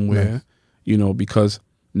there somewhere, because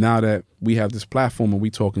now that we have this platform and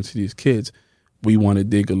we talking to these kids, we want to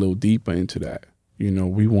dig a little deeper into that.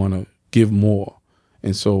 We want to give more.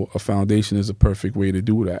 And so a foundation is a perfect way to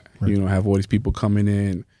do that. Right. Have all these people coming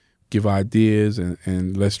in, give ideas,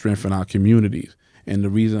 and let's strengthen our communities. And the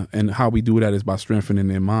reason and how we do that is by strengthening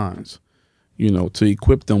their minds, to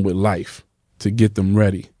equip them with life, to get them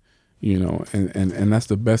ready, and that's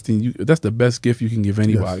the best thing that's the best gift you can give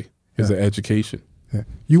anybody is an education. Yeah.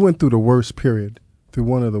 You went through the worst period, through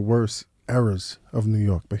one of the worst eras of New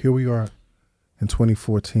York. But here we are in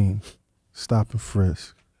 2014, stop and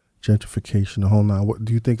frisk, gentrification, the whole nine. What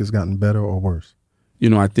do you think has gotten better or worse?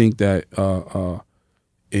 I think that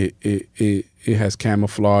it has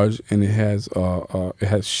camouflage, and it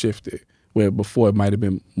has shifted. Where before it might have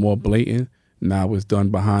been more blatant, now it's done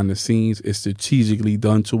behind the scenes. It's strategically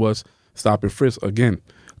done to us. Stop and frisk, again,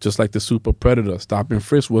 just like the super predator. Stop and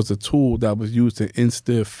frisk was a tool that was used to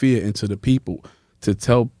instill fear into the people, to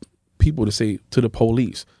tell people to say to the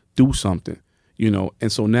police, do something,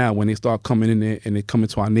 And so now when they start coming in there and they come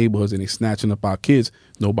into our neighborhoods and they snatching up our kids,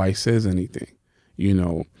 nobody says anything,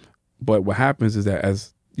 But what happens is that,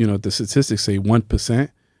 as the statistics say, 1%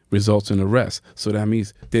 results in arrest. So that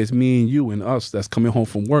means there's me and you and us that's coming home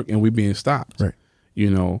from work and we're being stopped. Right.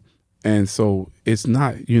 And so it's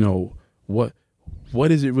not,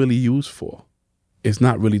 what is it really used for? It's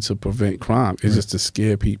not really to prevent crime. It's just to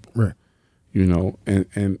scare people. Right.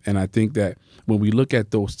 And I think that when we look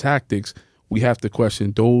at those tactics, we have to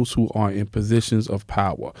question those who are in positions of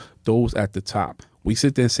power, those at the top. We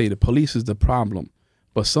sit there and say the police is the problem,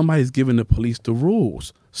 but somebody's giving the police the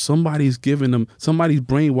rules. Somebody's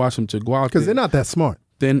brainwashed them to go out there. Because they're not that smart.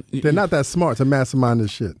 They're not that smart to mastermind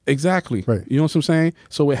this shit. Exactly. Right. You know what I'm saying?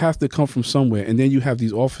 So it has to come from somewhere. And then you have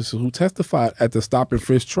these officers who testified at the stop and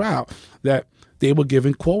frisk trial that they were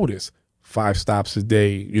given quotas, 5 stops a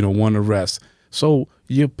day, 1 arrest. So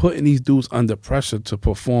you're putting these dudes under pressure to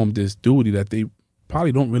perform this duty that they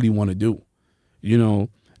probably don't really want to do,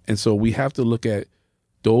 And so we have to look at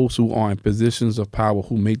those who are in positions of power,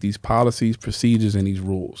 who make these policies, procedures, and these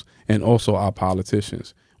rules, and also our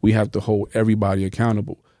politicians. We have to hold everybody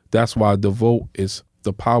accountable. That's why the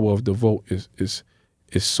power of the vote is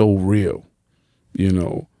so real.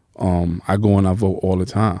 I go and I vote all the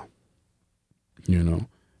time.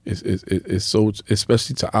 It's so,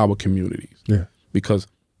 especially to our communities. Yeah. Because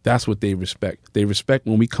that's what they respect. They respect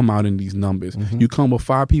when we come out in these numbers. Mm-hmm. You come with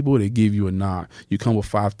 5 people, they give you a nod. You come with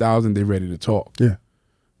 5,000, they're ready to talk. Yeah.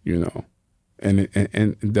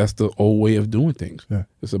 And that's the old way of doing things. Yeah.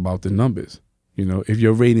 It's about the numbers. If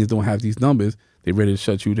your ratings don't have these numbers, they're ready to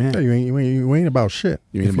shut you down. Yeah, you ain't about shit.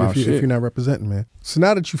 You ain't about shit. If you're not representing, man. So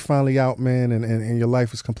now that you finally out, man, and your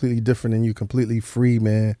life is completely different and you completely free,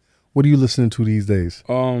 man, what are you listening to these days?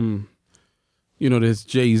 There's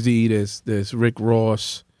Jay-Z, there's Rick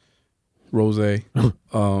Ross, Rose. Rose.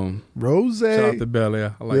 Shout out to Bel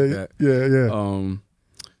Air. I like that. Yeah.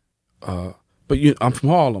 But I'm from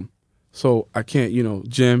Harlem, so I can't,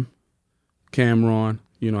 Jim, Cameron,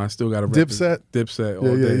 I still got to Dipset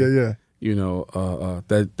all day. Yeah.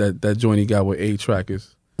 That joint he got with A-Track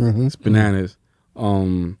is it's bananas.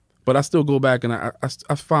 But I still go back and I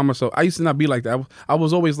find myself, I used to not be like that. I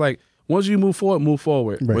was always like, once you move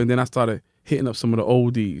forward. Right. But then I started hitting up some of the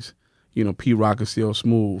oldies, P. Rock, CL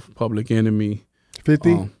Smooth, Public Enemy.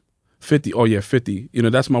 50? 50, oh yeah, 50.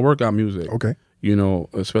 That's my workout music. Okay.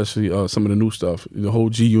 Especially some of the new stuff, the whole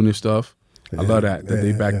G-Unit stuff. I love that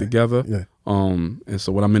they back together. Yeah. And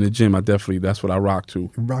so when I'm in the gym, that's what I rock to.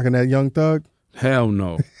 You rocking that Young Thug? Hell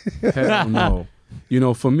no. Hell no.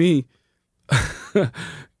 For me,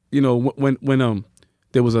 when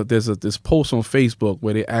there's this post on Facebook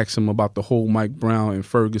where they ask him about the whole Mike Brown and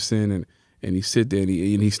Ferguson and he sit there and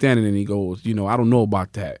he's standing and he goes, I don't know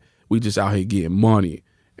about that. We just out here getting money.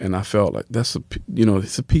 And I felt like it's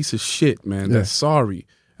a piece of shit, man. Yeah. That's sorry.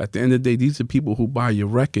 At the end of the day, these are people who buy your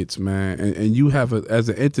records, man. And you have as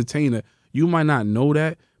an entertainer, you might not know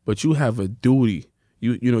that, but you have a duty.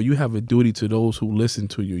 You have a duty to those who listen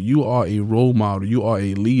to you. You are a role model. You are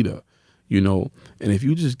a leader, And if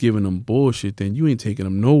you just giving them bullshit, then you ain't taking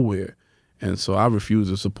them nowhere. And so I refuse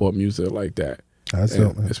to support music like that. That's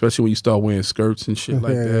dope, man. Especially when you start wearing skirts and shit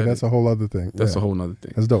like that. Yeah, that's a whole other thing. That's a whole other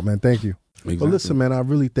thing. That's dope, man. Thank you. Exactly. But listen, man, I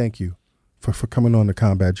really thank you for coming on the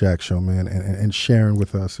Combat Jack Show, man, and sharing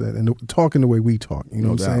with us and talking the way we talk. You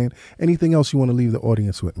know what I'm saying? Anything else you want to leave the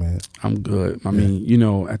audience with, man? I'm good. I mean,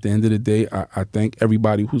 at the end of the day, I thank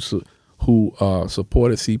everybody who supported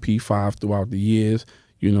CP5 throughout the years.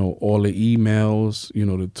 All the emails,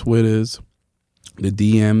 the Twitters, the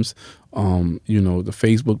DMs, the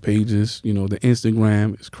Facebook pages, the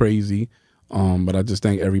Instagram is crazy. But I just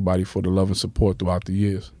thank everybody for the love and support throughout the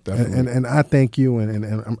years. Definitely. And I thank you,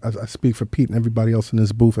 and I speak for Pete and everybody else in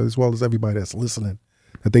this booth, as well as everybody that's listening,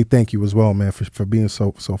 that they thank you as well, man, for being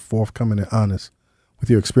so forthcoming and honest with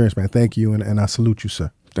your experience, man. Thank you, and I salute you,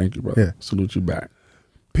 sir. Thank you, brother. Yeah. Salute you back.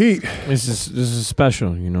 Pete. This is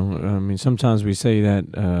special, I mean, sometimes we say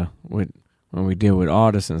that when we deal with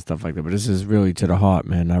artists and stuff like that, but this is really to the heart,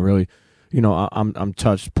 man. I really... I'm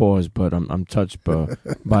touched. Pause, but I'm touched by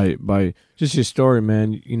just your story,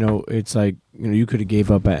 man. It's like you could have gave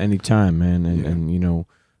up at any time, man, and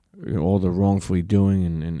all the wrongfully doing,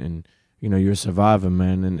 and you're a survivor,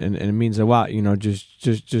 man, and it means a lot,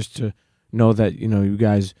 just to know that you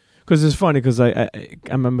guys, Because it's funny, because I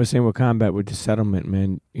remember saying with Combat, with the settlement,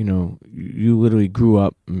 man, you know, you literally grew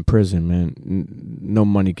up in prison, man. No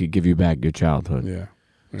money could give you back your childhood. Yeah.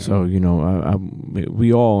 So, you know,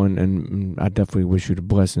 we all, and I definitely wish you the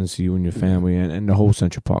blessings to you and your family and the whole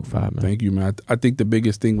Central Park 5, man. Thank you, man. I think the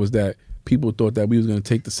biggest thing was that people thought that we was going to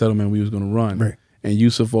take the settlement, we was going to run. Right. And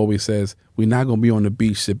Yusuf always says, we're not going to be on the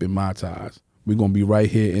beach sipping Mai Tais. We're going to be right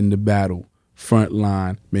here in the battle, front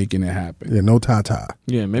line, making it happen. Yeah, no ta-ta.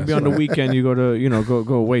 Yeah, maybe on the weekend you go to, you know,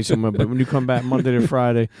 go away somewhere, but when you come back Monday to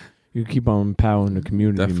Friday, you keep on empowering the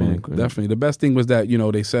community, man. Definitely. The best thing was that, you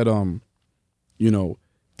know, they said, you know,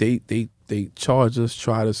 they charged us,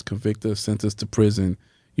 tried us, convicted us, sent us to prison,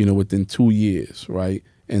 you know, within 2 years, right?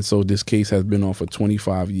 And so this case has been on for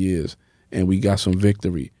 25 years, and we got some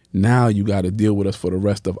victory. Now you got to deal with us for the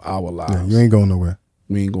rest of our lives. Yeah, you ain't going nowhere.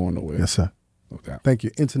 We ain't going nowhere. Yes, sir. Okay. Thank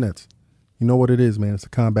you. Internets. You know what it is, man. It's the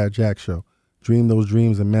Combat Jack Show. Dream those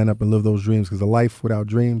dreams and man up and live those dreams, because a life without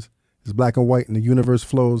dreams is black and white, and the universe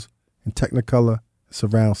flows in technicolor,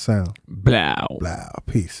 surround sound. Blow. Blah.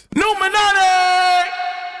 Peace. Numinati!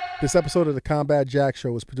 This episode of the Combat Jack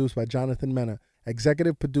Show was produced by Jonathan Mena,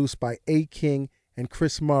 executive produced by A. King and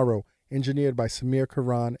Chris Morrow, engineered by Samir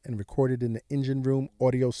Karan, and recorded in the Engine Room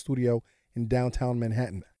Audio Studio in downtown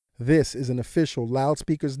Manhattan. This is an official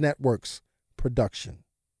Loudspeakers Networks production.